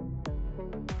了。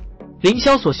凌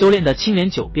霄所修炼的青莲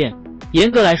九变，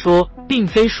严格来说并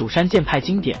非蜀山剑派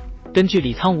经典。根据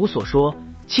李苍梧所说，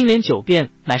青莲九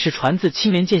变乃是传自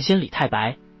青莲剑仙李太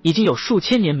白，已经有数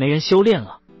千年没人修炼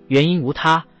了。原因无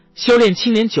他，修炼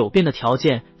青莲九变的条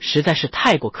件实在是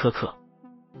太过苛刻。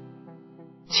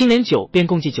青莲九变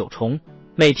共计9重，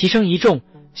每提升1重，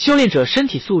修炼者身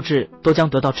体素质都将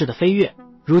得到质的飞跃。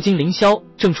如今凌霄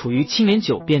正处于青莲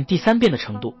九变第3变的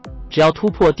程度，只要突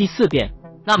破第4变，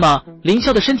那么凌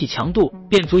霄的身体强度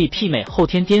便足以媲美后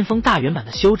天巅峰大圆满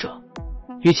的修者。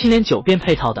与青莲九变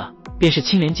配套的便是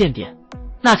青莲剑典，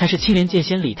那才是青莲剑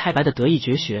仙李太白的得意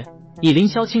绝学。以凌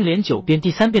霄青莲九变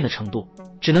第3变的程度，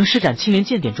只能施展青莲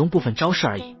剑典中部分招式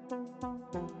而已。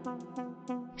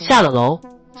下了楼，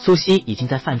苏西已经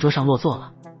在饭桌上落座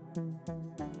了。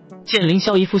见凌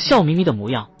霄一副笑眯眯的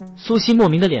模样，苏西莫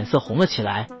名的脸色红了起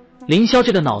来。凌霄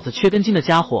这个脑子缺根筋的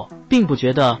家伙并不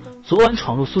觉得昨晚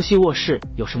闯入苏西卧室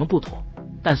有什么不妥，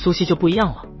但苏西就不一样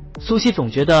了。苏西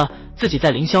总觉得自己在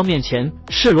凌霄面前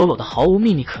赤裸裸的毫无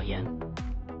秘密可言，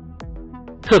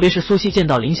特别是苏西见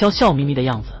到凌霄笑眯眯的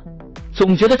样子，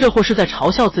总觉得这货是在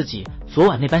嘲笑自己昨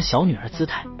晚那般小女儿姿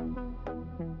态。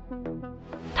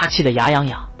他气得牙痒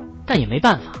痒，但也没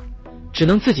办法，只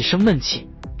能自己生闷气，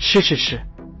吃，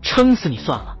撑死你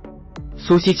算了。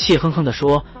苏西气哼哼地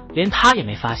说，连他也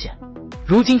没发现，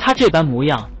如今他这般模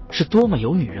样是多么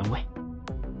有女人味。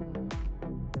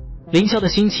凌霄的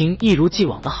心情一如既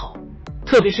往的好，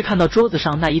特别是看到桌子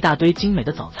上那一大堆精美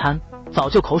的早餐，早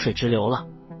就口水直流了，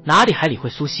哪里还理会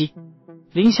苏西。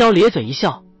凌霄咧嘴一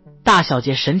笑，大小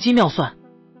姐神机妙算，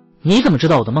你怎么知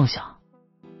道我的梦想？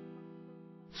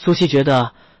苏西觉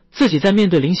得自己在面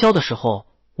对凌霄的时候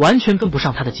完全跟不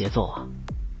上他的节奏啊。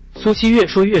苏西越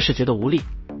说越是觉得无力，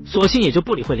索性也就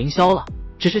不理会凌霄了，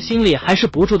只是心里还是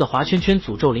不住的划圈圈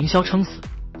诅咒凌霄撑死。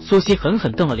苏西狠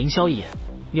狠瞪了凌霄一眼，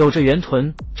扭着圆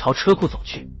臀朝车库走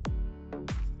去。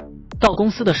到公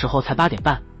司的时候才8点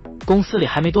半，公司里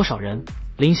还没多少人。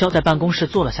凌霄在办公室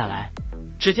坐了下来，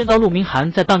只见到陆明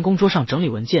涵在办公桌上整理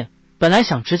文件，本来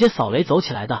想直接扫雷走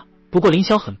起来的，不过凌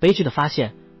霄很悲剧的发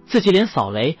现自己连扫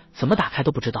雷怎么打开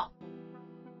都不知道。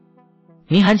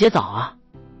明涵姐早啊，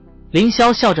凌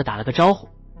霄笑着打了个招呼。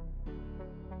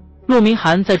陆明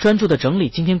涵在专注的整理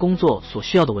今天工作所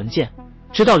需要的文件，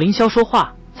直到凌霄说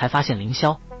话才发现凌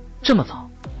霄这么早。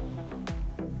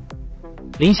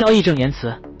凌霄义正言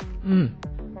辞，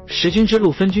识君之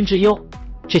路分君之忧，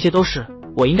这些都是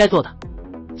我应该做的。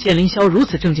见凌霄如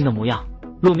此正经的模样，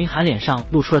陆明涵脸上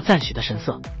露出了赞许的神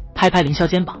色，拍拍凌霄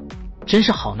肩膀，真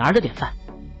是好男儿的典范，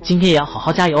今天也要好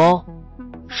好加油哦。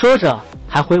说着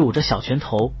还挥舞着小拳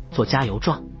头做加油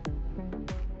状。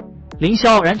凌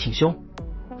霄傲然挺胸，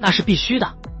那是必须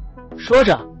的。说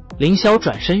着凌霄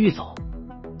转身欲走。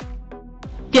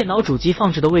电脑主机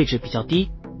放置的位置比较低，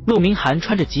陆明涵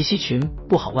穿着及膝裙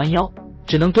不好弯腰，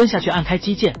只能蹲下去按开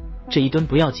机键。这一蹲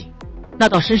不要紧，那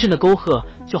道深深的沟壑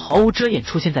就毫无遮掩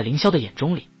出现在凌霄的眼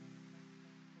中里。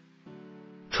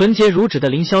纯洁如纸的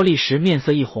凌霄立时面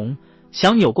色一红，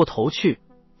想扭过头去，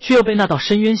却又被那道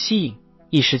深渊吸引，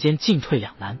一时间进退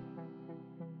两难。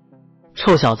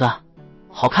臭小子，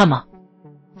好看吗？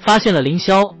发现了凌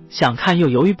霄想看又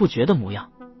犹豫不决的模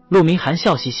样，陆明涵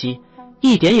笑嘻嘻，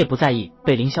一点也不在意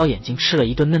被凌霄眼睛吃了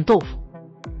一顿嫩豆腐。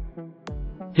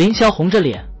凌霄红着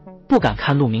脸不敢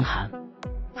看陆明涵，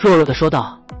弱弱地说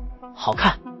道，好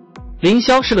看。凌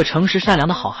霄是个诚实善良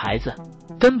的好孩子，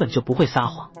根本就不会撒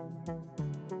谎。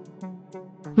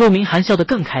陆明涵笑得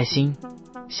更开心，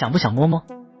想不想摸摸？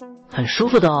很舒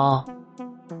服的哦。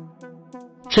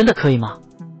真的可以吗？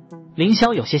凌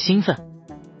霄有些兴奋。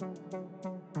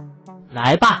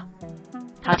来吧。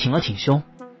他挺了挺胸。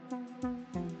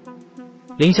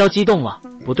凌霄激动了，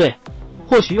不对，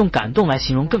或许用感动来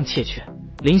形容更切确。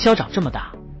凌霄长这么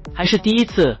大，还是第一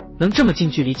次能这么近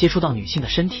距离接触到女性的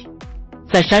身体。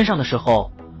在山上的时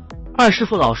候，二师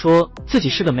傅老说自己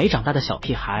是个没长大的小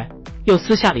屁孩，又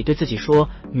私下里对自己说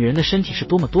女人的身体是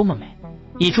多么多么美，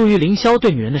以至于凌霄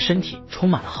对女人的身体充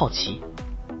满了好奇。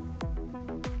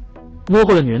摸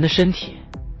过了女人的身体，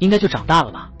应该就长大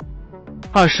了吧？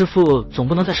二师傅总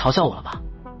不能再嘲笑我了吧？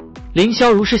凌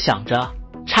霄如是想着，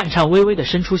颤颤巍巍地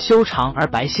伸出修长而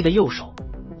白皙的右手，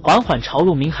缓缓朝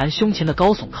陆明涵胸前的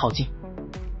高耸靠近。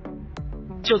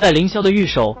就在凌霄的玉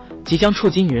手即将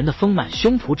触及女人的丰满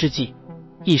胸脯之际，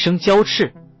一声娇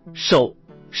斥，手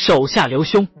下留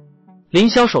胸。凌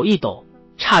霄手一抖，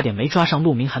差点没抓上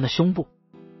陆明涵的胸部。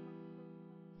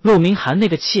陆明涵那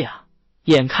个气啊，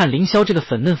眼看凌霄这个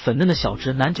粉嫩粉嫩的小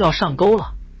直男就要上钩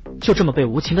了，就这么被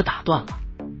无情的打断了。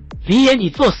李野，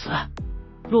你作死！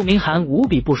陆明涵无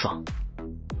比不爽。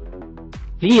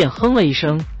李野哼了一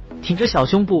声，挺着小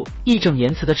胸部，义正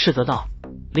言辞地斥责道：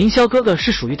凌霄哥哥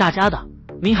是属于大家的，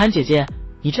明涵姐姐，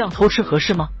你这样偷吃合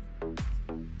适吗？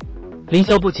凌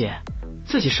霄不解，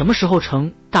自己什么时候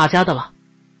成大家的了？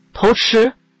偷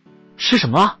吃？吃什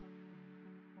么了？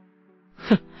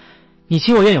哼，你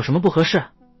情我愿有什么不合适？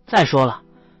再说了，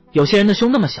有些人的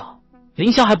胸那么小，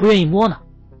凌霄还不愿意摸呢。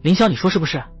凌霄，你说是不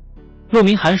是？陆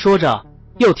明涵说着，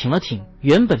又挺了挺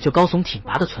原本就高耸挺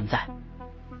拔的存在。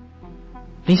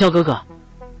凌霄哥哥，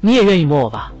你也愿意摸我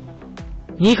吧？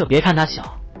你可别看他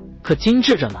小，可精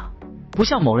致着呢，不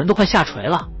像某人都快下垂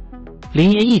了。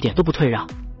林岩一点都不退让。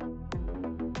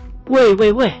喂，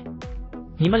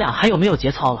你们俩还有没有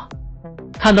节操了？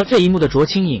看到这一幕的卓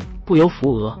清影不由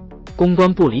扶额，公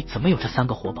关部里怎么有这三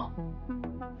个活宝？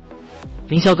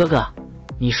凌霄哥哥，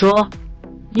你说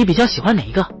你比较喜欢哪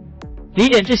一个？李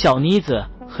典这小妮子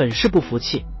很是不服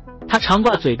气，她常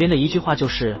挂嘴边的一句话就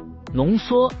是浓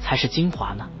缩才是精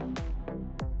华呢。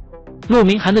陆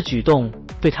明涵的举动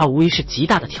对他无疑是极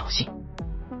大的挑衅。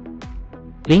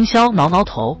凌霄挠挠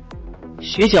头，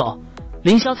许久，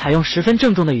凌霄采用十分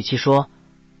郑重的语气说：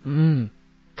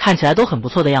看起来都很不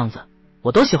错的样子，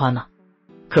我都喜欢呢。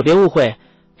可别误会，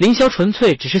凌霄纯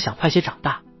粹只是想快些长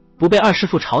大，不被二师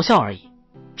傅嘲笑而已。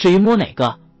至于摸哪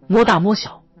个，摸大摸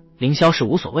小，凌霄是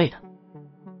无所谓的。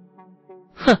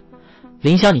哼，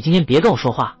凌霄，你今天别跟我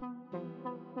说话。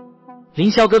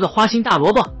凌霄哥哥花心大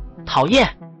萝卜，讨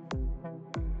厌。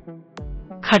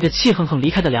看着气哼哼离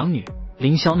开的两女，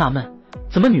凌霄纳闷，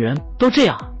怎么女人都这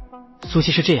样啊？苏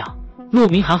西是这样，陆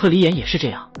明涵和李岩也是这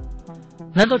样，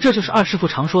难道这就是二师傅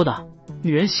常说的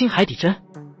女人心海底针？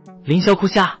凌霄哭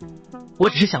瞎，我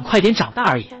只是想快点长大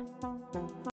而已。